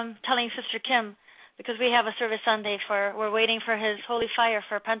 I was telling Sister Kim, because we have a service Sunday we're waiting for His holy fire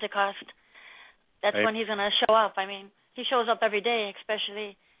for Pentecost. That's when He's going to show up. I mean, He shows up every day,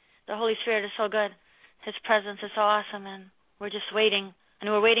 especially the Holy Spirit is so good. His presence is so awesome, and we're just waiting. And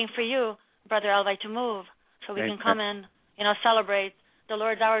we're waiting for you, Brother Alvite, to move so we can come and, celebrate the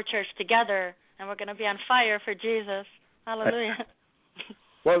Lord's Hour Church together, and we're going to be on fire for Jesus. Hallelujah.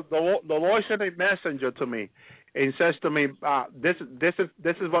 Well, the Lord sent a messenger to me and says to me, this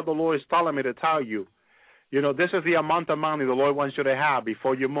is what the Lord is telling me to tell you. This is the amount of money the Lord wants you to have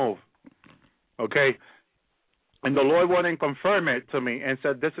before you move. Okay? And the Lord went and confirmed it to me and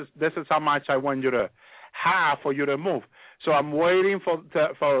said, this is how much I want you to have for you to move. So I'm waiting for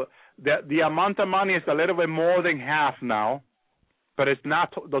the amount of money is a little bit more than half now, but it's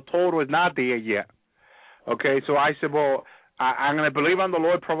not, the total is not there yet. Okay, so I said, well, I'm going to believe on the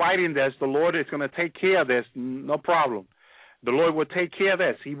Lord providing this. The Lord is going to take care of this, no problem. The Lord will take care of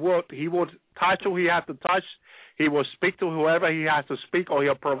this. He will touch who He has to touch. He will speak to whoever He has to speak, or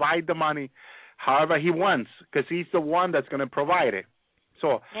He'll provide the money however He wants, because He's the one that's going to provide it.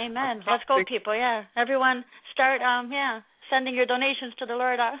 So, amen. Let's go, people. Yeah, everyone, start. Sending your donations to the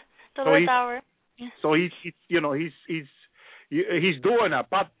Lord. The Lord's Hour. Yeah. So he's doing it.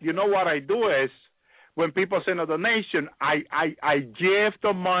 But you know what I do is, when people send a donation, I give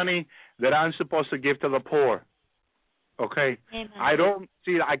the money that I'm supposed to give to the poor. Okay? Amen. I don't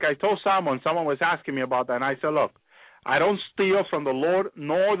see, like I told someone was asking me about that, and I said, look, I don't steal from the Lord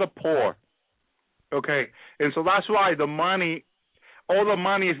nor the poor. Okay? And so that's why all the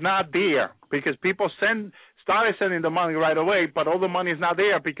money is not there, because people started sending the money right away, but all the money is not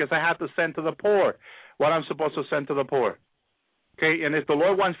there because I have to send to the poor what I'm supposed to send to the poor. Okay? And if the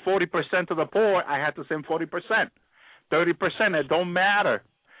Lord wants 40% to the poor, I have to send 40%. 30%, it don't matter.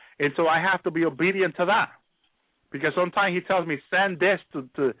 And so I have to be obedient to that. Because sometimes he tells me, send this to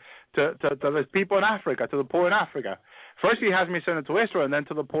the people in Africa, to the poor in Africa. First he has me send it to Israel and then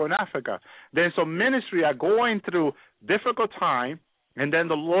to the poor in Africa. Then some ministry are going through difficult time, and then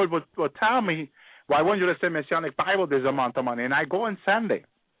the Lord will tell me, well, I want you to send Messianic Bible this amount of money, and I go and send it.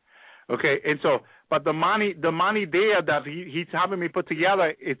 Okay, and so, but the money there that he's having me put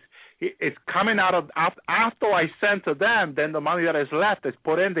together, it's coming out of, after I send to them, then the money that is left is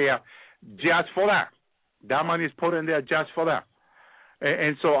put in there just for that. That money is put in there just for that.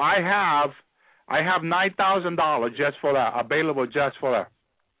 And so I have $9,000 just for that, available just for that.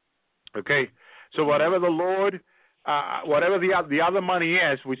 Okay? So whatever the Lord, whatever the other money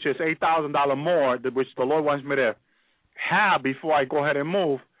is, which is $8,000 more, which the Lord wants me to have before I go ahead and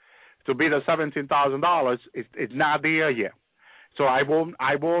move, to be the $17,000, it's not there yet. So I will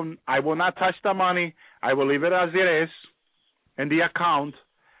not touch the money. I will leave it as it is in the account,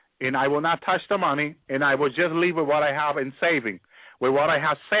 and I will not touch the money, and I will just leave with what I have in saving, with what I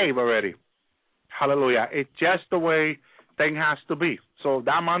have saved already. Hallelujah. It's just the way thing has to be. So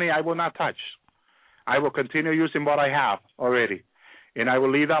that money I will not touch. I will continue using what I have already, and I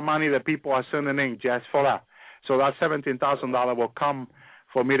will leave that money that people are sending in just for that. So that $17,000 will come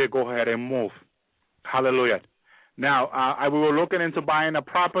for me to go ahead and move. Hallelujah. Now, I were looking into buying a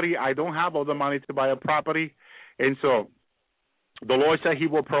property. I don't have all the money to buy a property, and so the Lord said he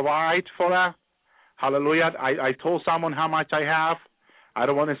will provide for that. Hallelujah. I told someone how much I have. I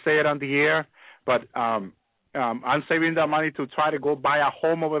don't want to say it on the air, but I'm saving that money to try to go buy a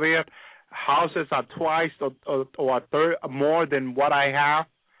home over there. Houses are twice or a third more than what I have.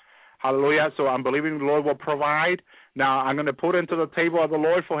 Hallelujah. So I'm believing the Lord will provide. Now, I'm going to put into the table of the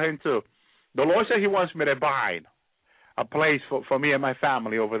Lord for him too. The Lord said he wants me to buy a place for me and my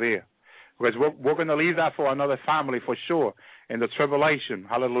family over there. Because we're going to leave that for another family for sure in the tribulation.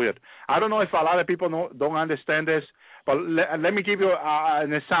 Hallelujah. I don't know if a lot of people don't understand this, but let me give you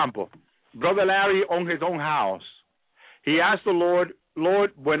an example. Brother Larry owned his own house. He asked the Lord,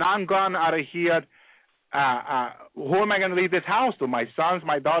 when I'm gone out of here, who am I going to leave this house to? My sons,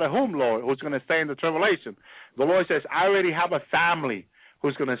 my daughter, whom, Lord? Who's going to stay in the tribulation? The Lord says, I already have a family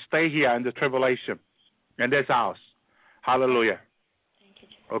who's going to stay here in the tribulation, in this house. Hallelujah. Thank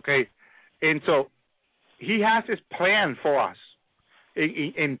you. Okay. And so he has his plan for us.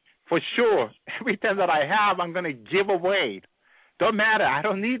 And for sure, everything that I have, I'm going to give away. Don't matter. I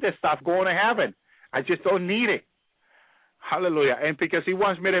don't need this stuff going to heaven. I just don't need it. Hallelujah. And because he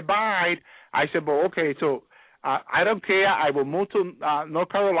wants me to buy it, I said, well, okay, so I don't care. I will move to North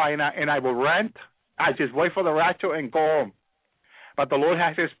Carolina, and I will rent. I just wait for the rapture and go home. But the Lord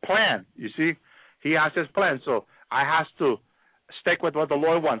has his plan. You see, he has his plan. So I have to stick with what the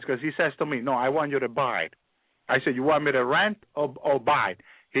Lord wants, because he says to me, no, I want you to buy it. I said, you want me to rent or buy it?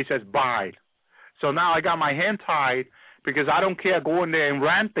 He says, buy it. So now I got my hand tied because I don't care going there and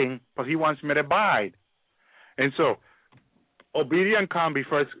renting, but he wants me to buy it. And so obedience comes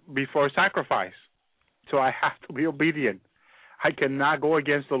before sacrifice. So I have to be obedient. I cannot go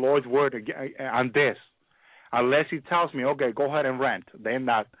against the Lord's word on this unless he tells me, okay, go ahead and rent. Then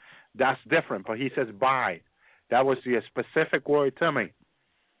that's different. But he says buy. That was the specific word to me.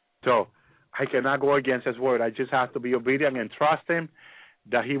 So I cannot go against his word. I just have to be obedient and trust him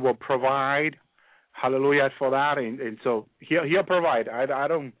that he will provide. Hallelujah for that. And so he'll provide.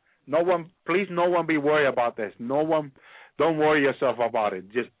 Please no one be worried about this. No one, don't worry yourself about it.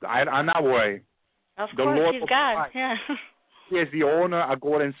 I'm not worried. Of the course, Lord he's God. Yeah. He is the owner of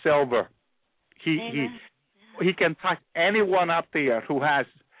gold and silver. He can touch anyone up there who has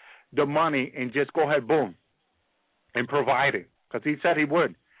the money and just go ahead, boom, and provide it. Because he said he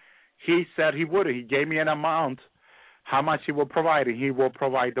would. He said he would. He gave me an amount, how much he will provide, and he will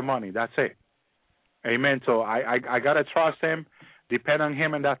provide the money. That's it. Amen. So I got to trust him, depend on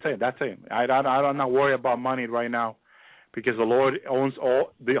him, and that's it. That's it. I don't not worry about money right now, because the Lord owns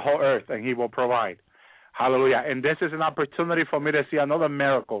the whole earth, and he will provide. Hallelujah. And this is an opportunity for me to see another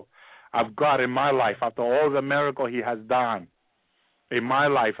miracle of God in my life after all the miracle he has done in my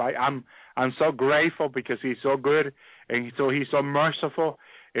life. I'm so grateful because he's so good, and so he's so merciful.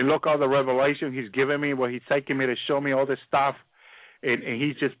 And look all the revelation he's given me, where he's taking me to show me all this stuff. And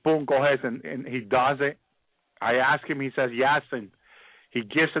he just, boom, go ahead and he does it. I ask him, he says yes, and he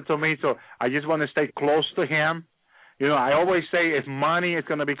gives it to me. So I just want to stay close to him. You know, I always say if money is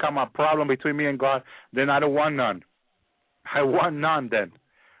going to become a problem between me and God, then I don't want none. I want none then.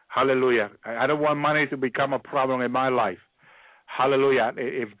 Hallelujah. I don't want money to become a problem in my life. Hallelujah.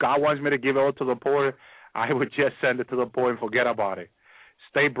 If God wants me to give it all to the poor, I would just send it to the poor and forget about it.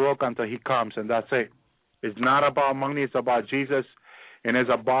 Stay broke until he comes, and that's it. It's not about money. It's about Jesus, and it's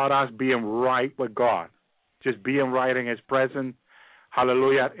about us being right with God, just being right in his presence.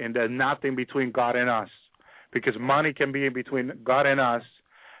 Hallelujah. And there's nothing between God and us, because money can be between God and us.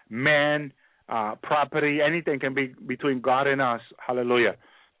 Man, property, anything can be between God and us. Hallelujah.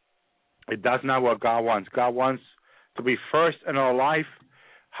 That's not what God wants. God wants to be first in our life.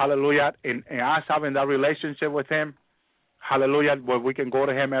 Hallelujah. And us having that relationship with him. Hallelujah. Where we can go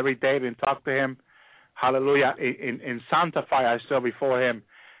to him every day and talk to him. Hallelujah. And sanctify ourselves before him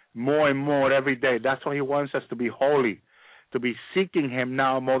more and more every day. That's why he wants us to be holy, to be seeking him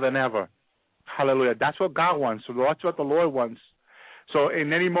now more than ever. Hallelujah. That's what God wants. So that's what the Lord wants. So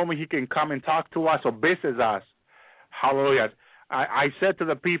in any moment he can come and talk to us or visit us. Hallelujah. I said to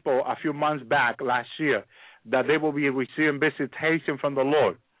the people a few months back last year that they will be receiving visitation from the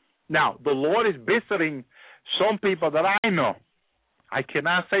Lord. Now, the Lord is visiting some people that I know. I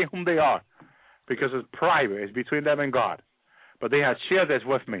cannot say whom they are because it's private. It's between them and God. But they have shared this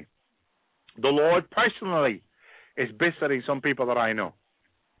with me. The Lord personally is visiting some people that I know.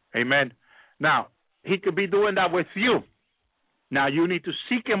 Amen. Now, he could be doing that with you. Now, you need to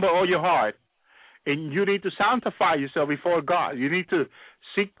seek him with all your heart. And you need to sanctify yourself before God. You need to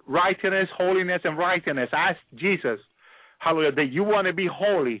seek righteousness, holiness, and righteousness. Ask Jesus, hallelujah, that you want to be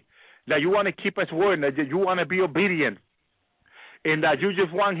holy, that you want to keep his word, that you want to be obedient, and that you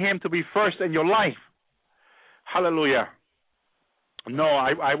just want him to be first in your life. Hallelujah. No,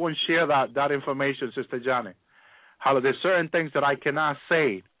 I won't share that information, Sister Johnny. Hallelujah. There's certain things that I cannot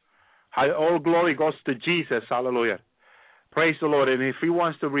say. All glory goes to Jesus. Hallelujah. Praise the Lord. And if he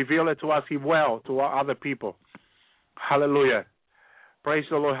wants to reveal it to us, he will, to our other people. Hallelujah. Praise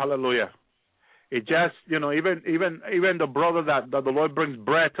the Lord. Hallelujah. It just, even the brother that the Lord brings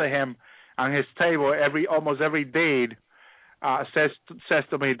bread to him on his table almost every day says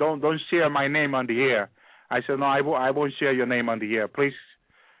to me, don't share my name on the air. I said, no, I won't share your name on the air. Please,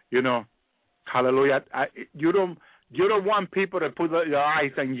 hallelujah. You don't want people to put their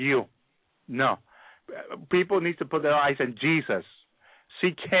eyes on you. No. People need to put their eyes on Jesus.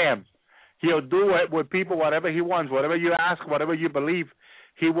 Seek him. He'll do it with people, whatever he wants, whatever you ask, whatever you believe,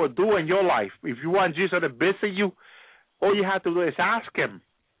 he will do in your life. If you want Jesus to visit you, all you have to do is ask him.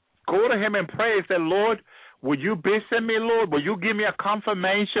 Go to him and pray and say, Lord, will you visit me, Lord? Will you give me a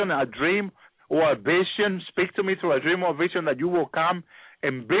confirmation, a dream, or a vision? Speak to me through a dream or vision that you will come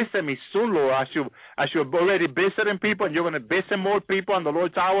and visit me soon, Lord, as you're already visiting people and you're going to visit more people on the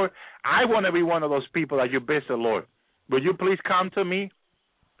Lord's hour. I want to be one of those people that you visit, Lord. Will you please come to me?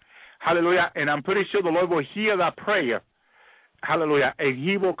 Hallelujah. And I'm pretty sure the Lord will hear that prayer. Hallelujah. And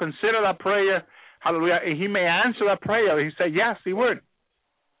he will consider that prayer. Hallelujah. And he may answer that prayer. He said, yes, he would.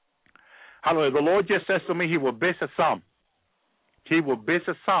 Hallelujah. The Lord just says to me, he will visit some. He will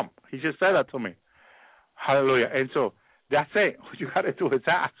visit some. He just said that to me. Hallelujah. And so, that's it. What you got to do is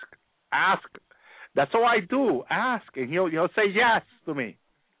ask. Ask. That's all I do. Ask. And he'll say yes to me.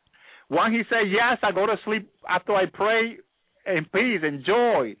 When he says yes, I go to sleep after I pray in peace and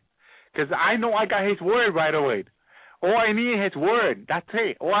joy. Because I know I got his word right away. All I need is his word. That's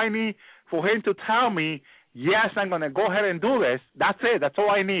it. All I need for him to tell me, yes, I'm going to go ahead and do this. That's it. That's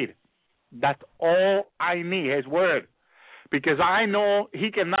all I need. That's all I need, his word. Because I know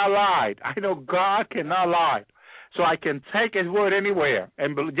he cannot lie. I know God cannot lie. So I can take his word anywhere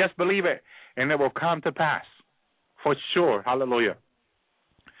and just believe it, and it will come to pass for sure. Hallelujah.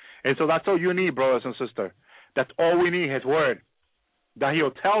 And so that's all you need, brothers and sisters. That's all we need, his word. That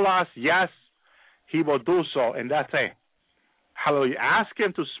he'll tell us, yes, he will do so, and that's it. Hallelujah. Ask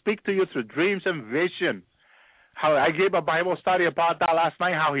him to speak to you through dreams and vision. Hallelujah. I gave a Bible study about that last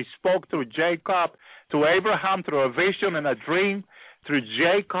night, how he spoke through Jacob, to Abraham through a vision and a dream, through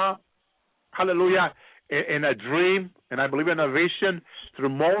Jacob. Hallelujah. In a dream, and I believe in a vision, through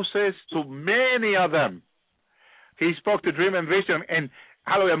Moses, to many of them. He spoke to dream and vision, and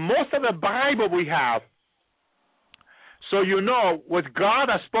hallelujah, most of the Bible we have. So what God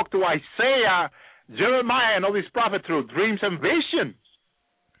has spoke to Isaiah, Jeremiah, and all these prophets through dreams and vision.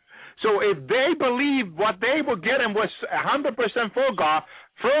 So if they believe what they were getting was 100%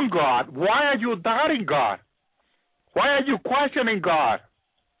 from God, why are you doubting God? Why are you questioning God?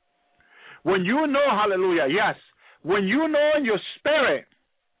 When you know, hallelujah, yes, when you know in your spirit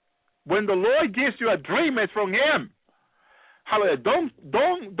when the Lord gives you a dream, it's from Him. Hallelujah.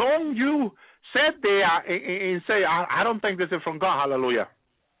 Don't you sit there and say, I don't think this is from God. Hallelujah.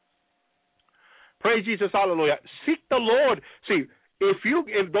 Praise Jesus. Hallelujah. Seek the Lord. See,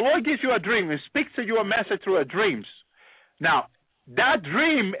 if the Lord gives you a dream and speaks to you a message through a dreams, now that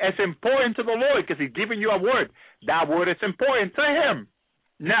dream is important to the Lord because He's giving you a word. That word is important to Him.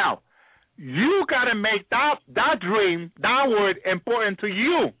 Now, you got to make that dream, that word important to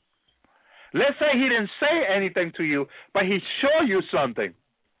you. Let's say He didn't say anything to you, but He showed you something.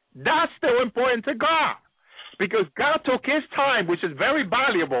 That's still important to God because God took His time, which is very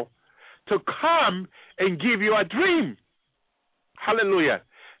valuable, to come and give you a dream. Hallelujah.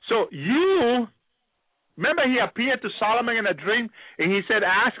 So remember He appeared to Solomon in a dream and He said,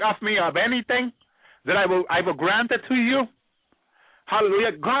 ask of me of anything that I will grant it to you.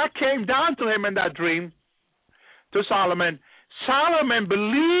 Hallelujah. God came down to him in that dream, to Solomon. Solomon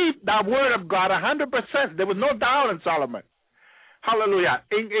believed that word of God 100%. There was no doubt in Solomon. Hallelujah.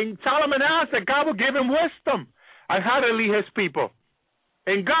 And Solomon asked that God would give him wisdom on how to lead His people.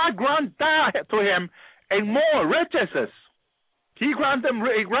 And God granted that to him and more riches. He granted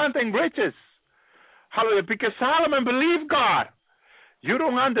him riches. Hallelujah. Because Solomon believed God. You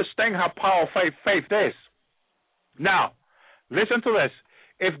don't understand how powerful faith is. Now, listen to this.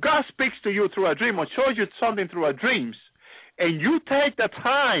 If God speaks to you through a dream or shows you something through a dreams, and you take the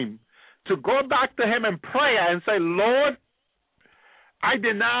time to go back to Him in prayer and say, Lord, I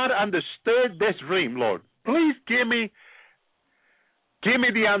did not understand this dream, Lord. Please give me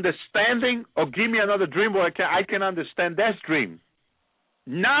the understanding or give me another dream where I can understand this dream.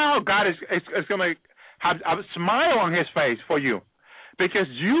 Now God is going to have a smile on His face for you because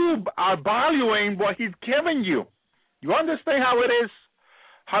you are valuing what He's given you. You understand how it is?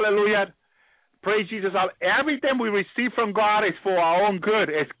 Hallelujah. Praise Jesus. Everything we receive from God is for our own good.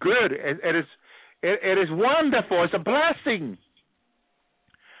 It's good. It is wonderful. It's a blessing.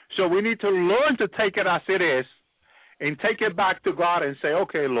 So we need to learn to take it as it is and take it back to God and say,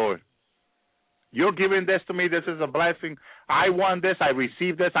 okay, Lord, you're giving this to me. This is a blessing. I want this. I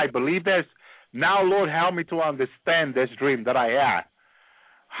receive this. I believe this. Now, Lord, help me to understand this dream that I had.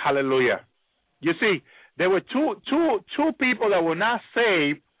 Hallelujah. You see, there were two people that were not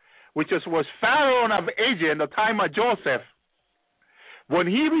saved, which was Pharaoh of Egypt in the time of Joseph. When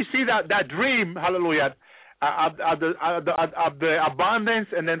he received that dream, hallelujah, of the abundance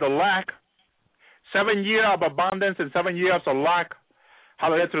and then the lack, 7 years of abundance and 7 years of lack,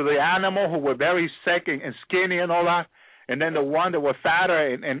 hallelujah, to the animal who were very sick and skinny and all that, and then the one that were fatter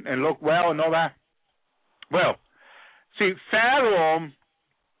and looked well and all that. Well, see, Pharaoh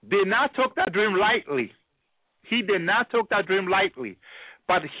did not take that dream lightly. He did not take that dream lightly.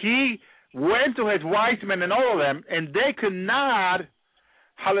 But he went to his wise men and all of them, and they could not,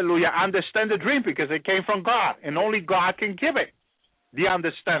 hallelujah, understand the dream because it came from God, and only God can give it, the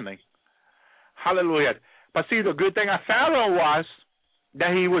understanding. Hallelujah. But see, the good thing of Pharaoh was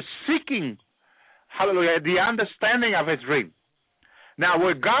that he was seeking, hallelujah, the understanding of his dream. Now,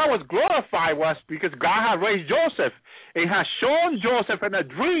 where God was glorified was because God had raised Joseph and had shown Joseph in a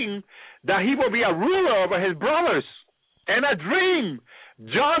dream that he will be a ruler over his brothers. In a dream,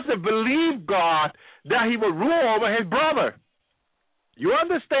 Joseph believed God that he would rule over his brother. You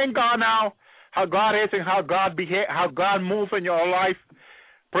understand God now, how God is and how God moves in your life?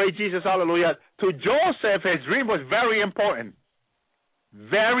 Praise Jesus, hallelujah. To Joseph, his dream was very important.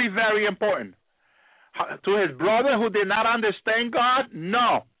 Very, very important. To his brother who did not understand God,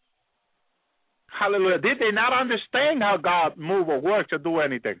 no. Hallelujah. Did they not understand how God moved or works or do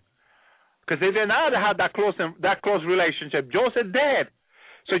anything? Because they did not have that close relationship. Joseph did.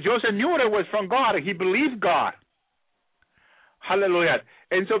 So Joseph knew that it was from God, and he believed God. Hallelujah.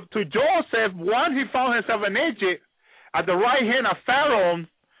 And so to Joseph, once he found himself in Egypt, at the right hand of Pharaoh,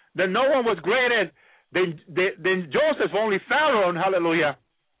 then no one was greater than Joseph, only Pharaoh, hallelujah.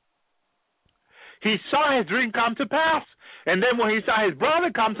 He saw his dream come to pass. And then when he saw his brother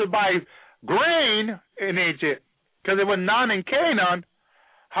come to buy grain in Egypt, because there was none in Canaan,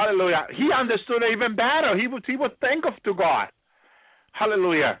 hallelujah, he understood it even better. He would think of to God.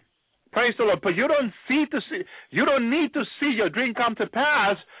 Hallelujah. Praise the Lord. But you don't need to see your dream come to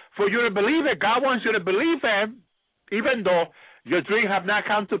pass for you to believe it. God wants you to believe Him, even though your dream have not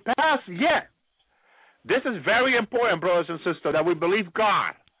come to pass yet. This is very important, brothers and sisters, that we believe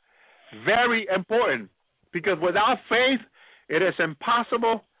God. Very important. Because without faith, it is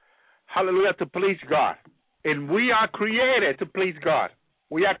impossible, hallelujah, to please God. And we are created to please God.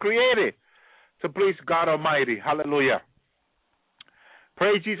 We are created to please God Almighty. Hallelujah.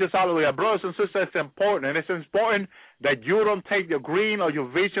 Praise Jesus, hallelujah. Brothers and sisters, it's important. And it's important that you don't take your dream or your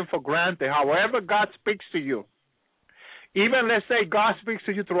vision for granted. However God speaks to you, even let's say God speaks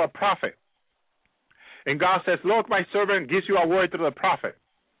to you through a prophet. And God says, look, my servant gives you a word through the prophet.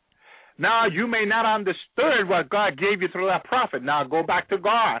 Now, you may not understand what God gave you through that prophet. Now, go back to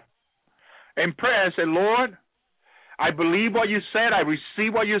God and pray and say, Lord, I believe what you said. I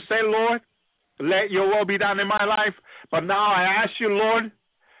receive what you say, Lord. Let your will be done in my life. But now I ask you, Lord,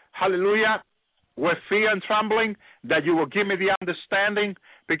 hallelujah, with fear and trembling, that you will give me the understanding,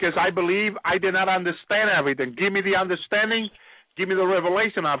 because I believe I did not understand everything. Give me the understanding. Give me the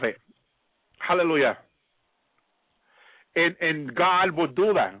revelation of it. Hallelujah. And God will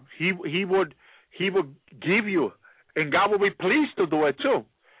do that. He would give you, and God will be pleased to do it too,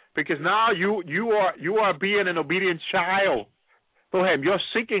 because now you are being an obedient child to Him. You're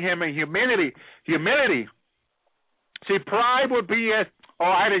seeking Him in humility. Humility. See, pride would be oh,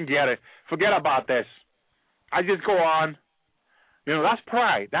 I didn't get it. Forget about this. I just go on. You know, that's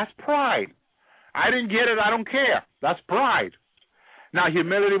pride. That's pride. I didn't get it. I don't care. That's pride. Now,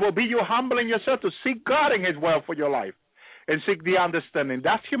 humility will be you humbling yourself to seek God in His will for your life and seek the understanding.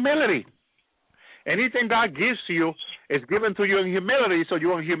 That's humility. Anything God gives to you is given to you in humility, so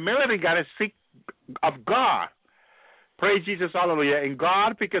you in humility got to seek of God. Praise Jesus, hallelujah. And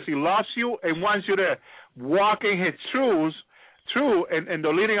God, because He loves you and wants you to walk in His truths, and the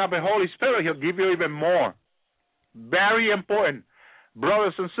leading of the Holy Spirit, He'll give you even more. Very important,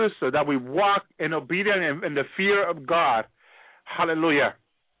 brothers and sisters, that we walk in obedience in the fear of God. Hallelujah.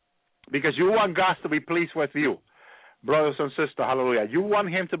 Because you want God to be pleased with you, brothers and sisters. Hallelujah. You want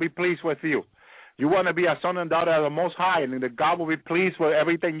Him to be pleased with you. You want to be a son and daughter of the Most High, and that God will be pleased with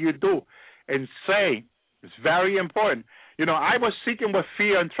everything you do and say. It's very important. You know, I was seeking with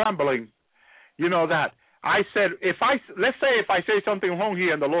fear and trembling. You know that. I said, let's say if I say something wrong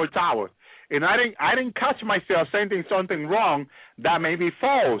here in the Lord's hour, and I didn't catch myself saying something wrong that may be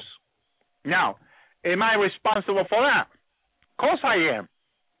false. Now, am I responsible for that? Of course I am.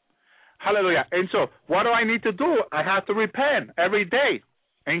 Hallelujah. And so, what do I need to do? I have to repent every day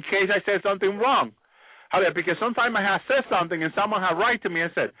in case I said something wrong. Hallelujah. Because sometimes I have said something and someone has written to me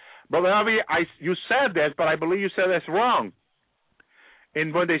and said, Brother Harvey, you said this, but I believe you said this wrong.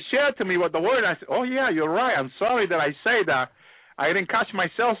 And when they shared to me what the word, I said, oh, yeah, you're right. I'm sorry that I say that. I didn't catch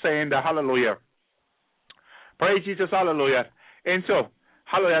myself saying that. Hallelujah. Praise Jesus. Hallelujah. And so,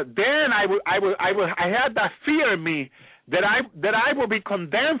 hallelujah. Then I had that fear in me that I will be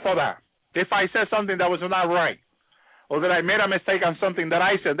condemned for that if I said something that was not right, or that I made a mistake on something that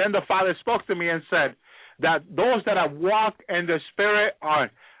I said. Then the Father spoke to me and said that those that have walked in the Spirit are,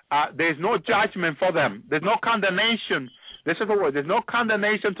 there's no judgment for them. There's no condemnation. This is the word. There's no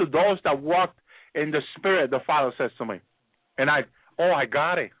condemnation to those that walked in the Spirit, the Father says to me. And I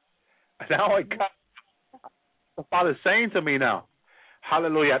got it. Now I got it. The Father's saying to me now,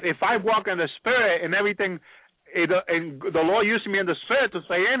 hallelujah, if I walk in the Spirit and everything, and the Lord used me in the Spirit to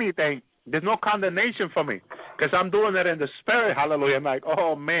say anything, there's no condemnation for me because I'm doing it in the Spirit, hallelujah. I'm like,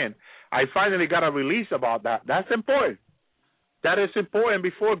 oh, man, I finally got a release about that. That's important. That is important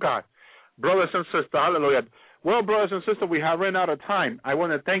before God. Brothers and sisters, hallelujah. Well, brothers and sisters, we have run out of time. I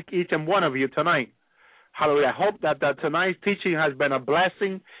want to thank each and one of you tonight. Hallelujah. I hope that tonight's teaching has been a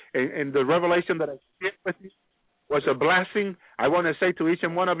blessing, and the revelation that I shared with you was a blessing. I want to say to each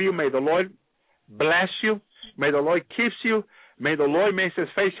and one of you, may the Lord bless you. May the Lord keep you. May the Lord make His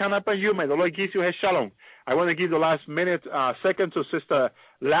face shine upon you. May the Lord give you His shalom. I want to give the last second to Sister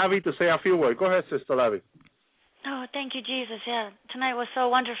Lavi to say a few words. Go ahead, Sister Lavi. Oh, thank you, Jesus. Yeah, tonight was so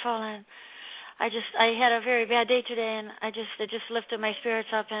wonderful, and I had a very bad day today, and it just lifted my spirits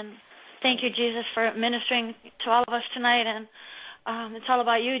up. And thank you, Jesus, for ministering to all of us tonight. And it's all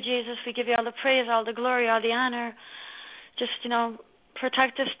about you, Jesus. We give you all the praise, all the glory, all the honor. Just,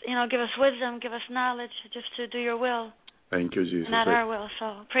 protect us, give us wisdom, give us knowledge, just to do your will. Thank you, Jesus. Not our will.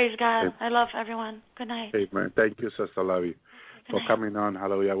 So praise God. I love everyone. Good night. Amen. Thank you, Sister Lavi, for coming on.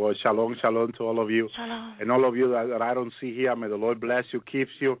 Hallelujah. Well, shalom to all of you. Shalom. And all of you that I don't see here, may the Lord bless you,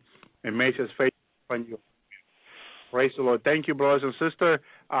 keeps you, and makes His face upon you. Praise the Lord. Thank you, brothers and sisters.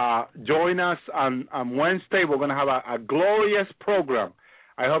 Join us on Wednesday. We're going to have a glorious program.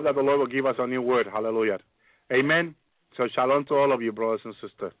 I hope that the Lord will give us a new word. Hallelujah. Amen. So shalom to all of you, brothers and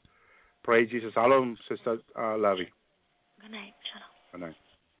sisters. Praise Jesus. Shalom, Sister Lavi. Good night. Shalom. Good night.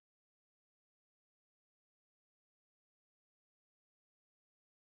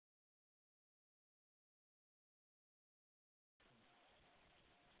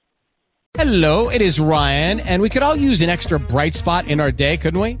 Hello, it is Ryan, and we could all use an extra bright spot in our day,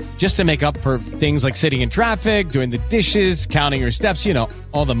 couldn't we? Just to make up for things like sitting in traffic, doing the dishes, counting your steps, you know,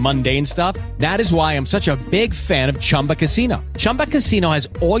 all the mundane stuff. That is why I'm such a big fan of Chumba Casino. Chumba Casino has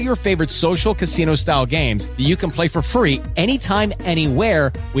all your favorite social casino-style games that you can play for free anytime,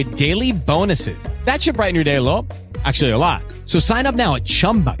 anywhere with daily bonuses. That should brighten your day a little. Actually, a lot. So sign up now at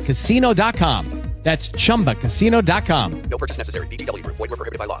ChumbaCasino.com. That's ChumbaCasino.com. No purchase necessary. VGW Group. Void where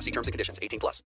prohibited by law. See terms and conditions. 18+.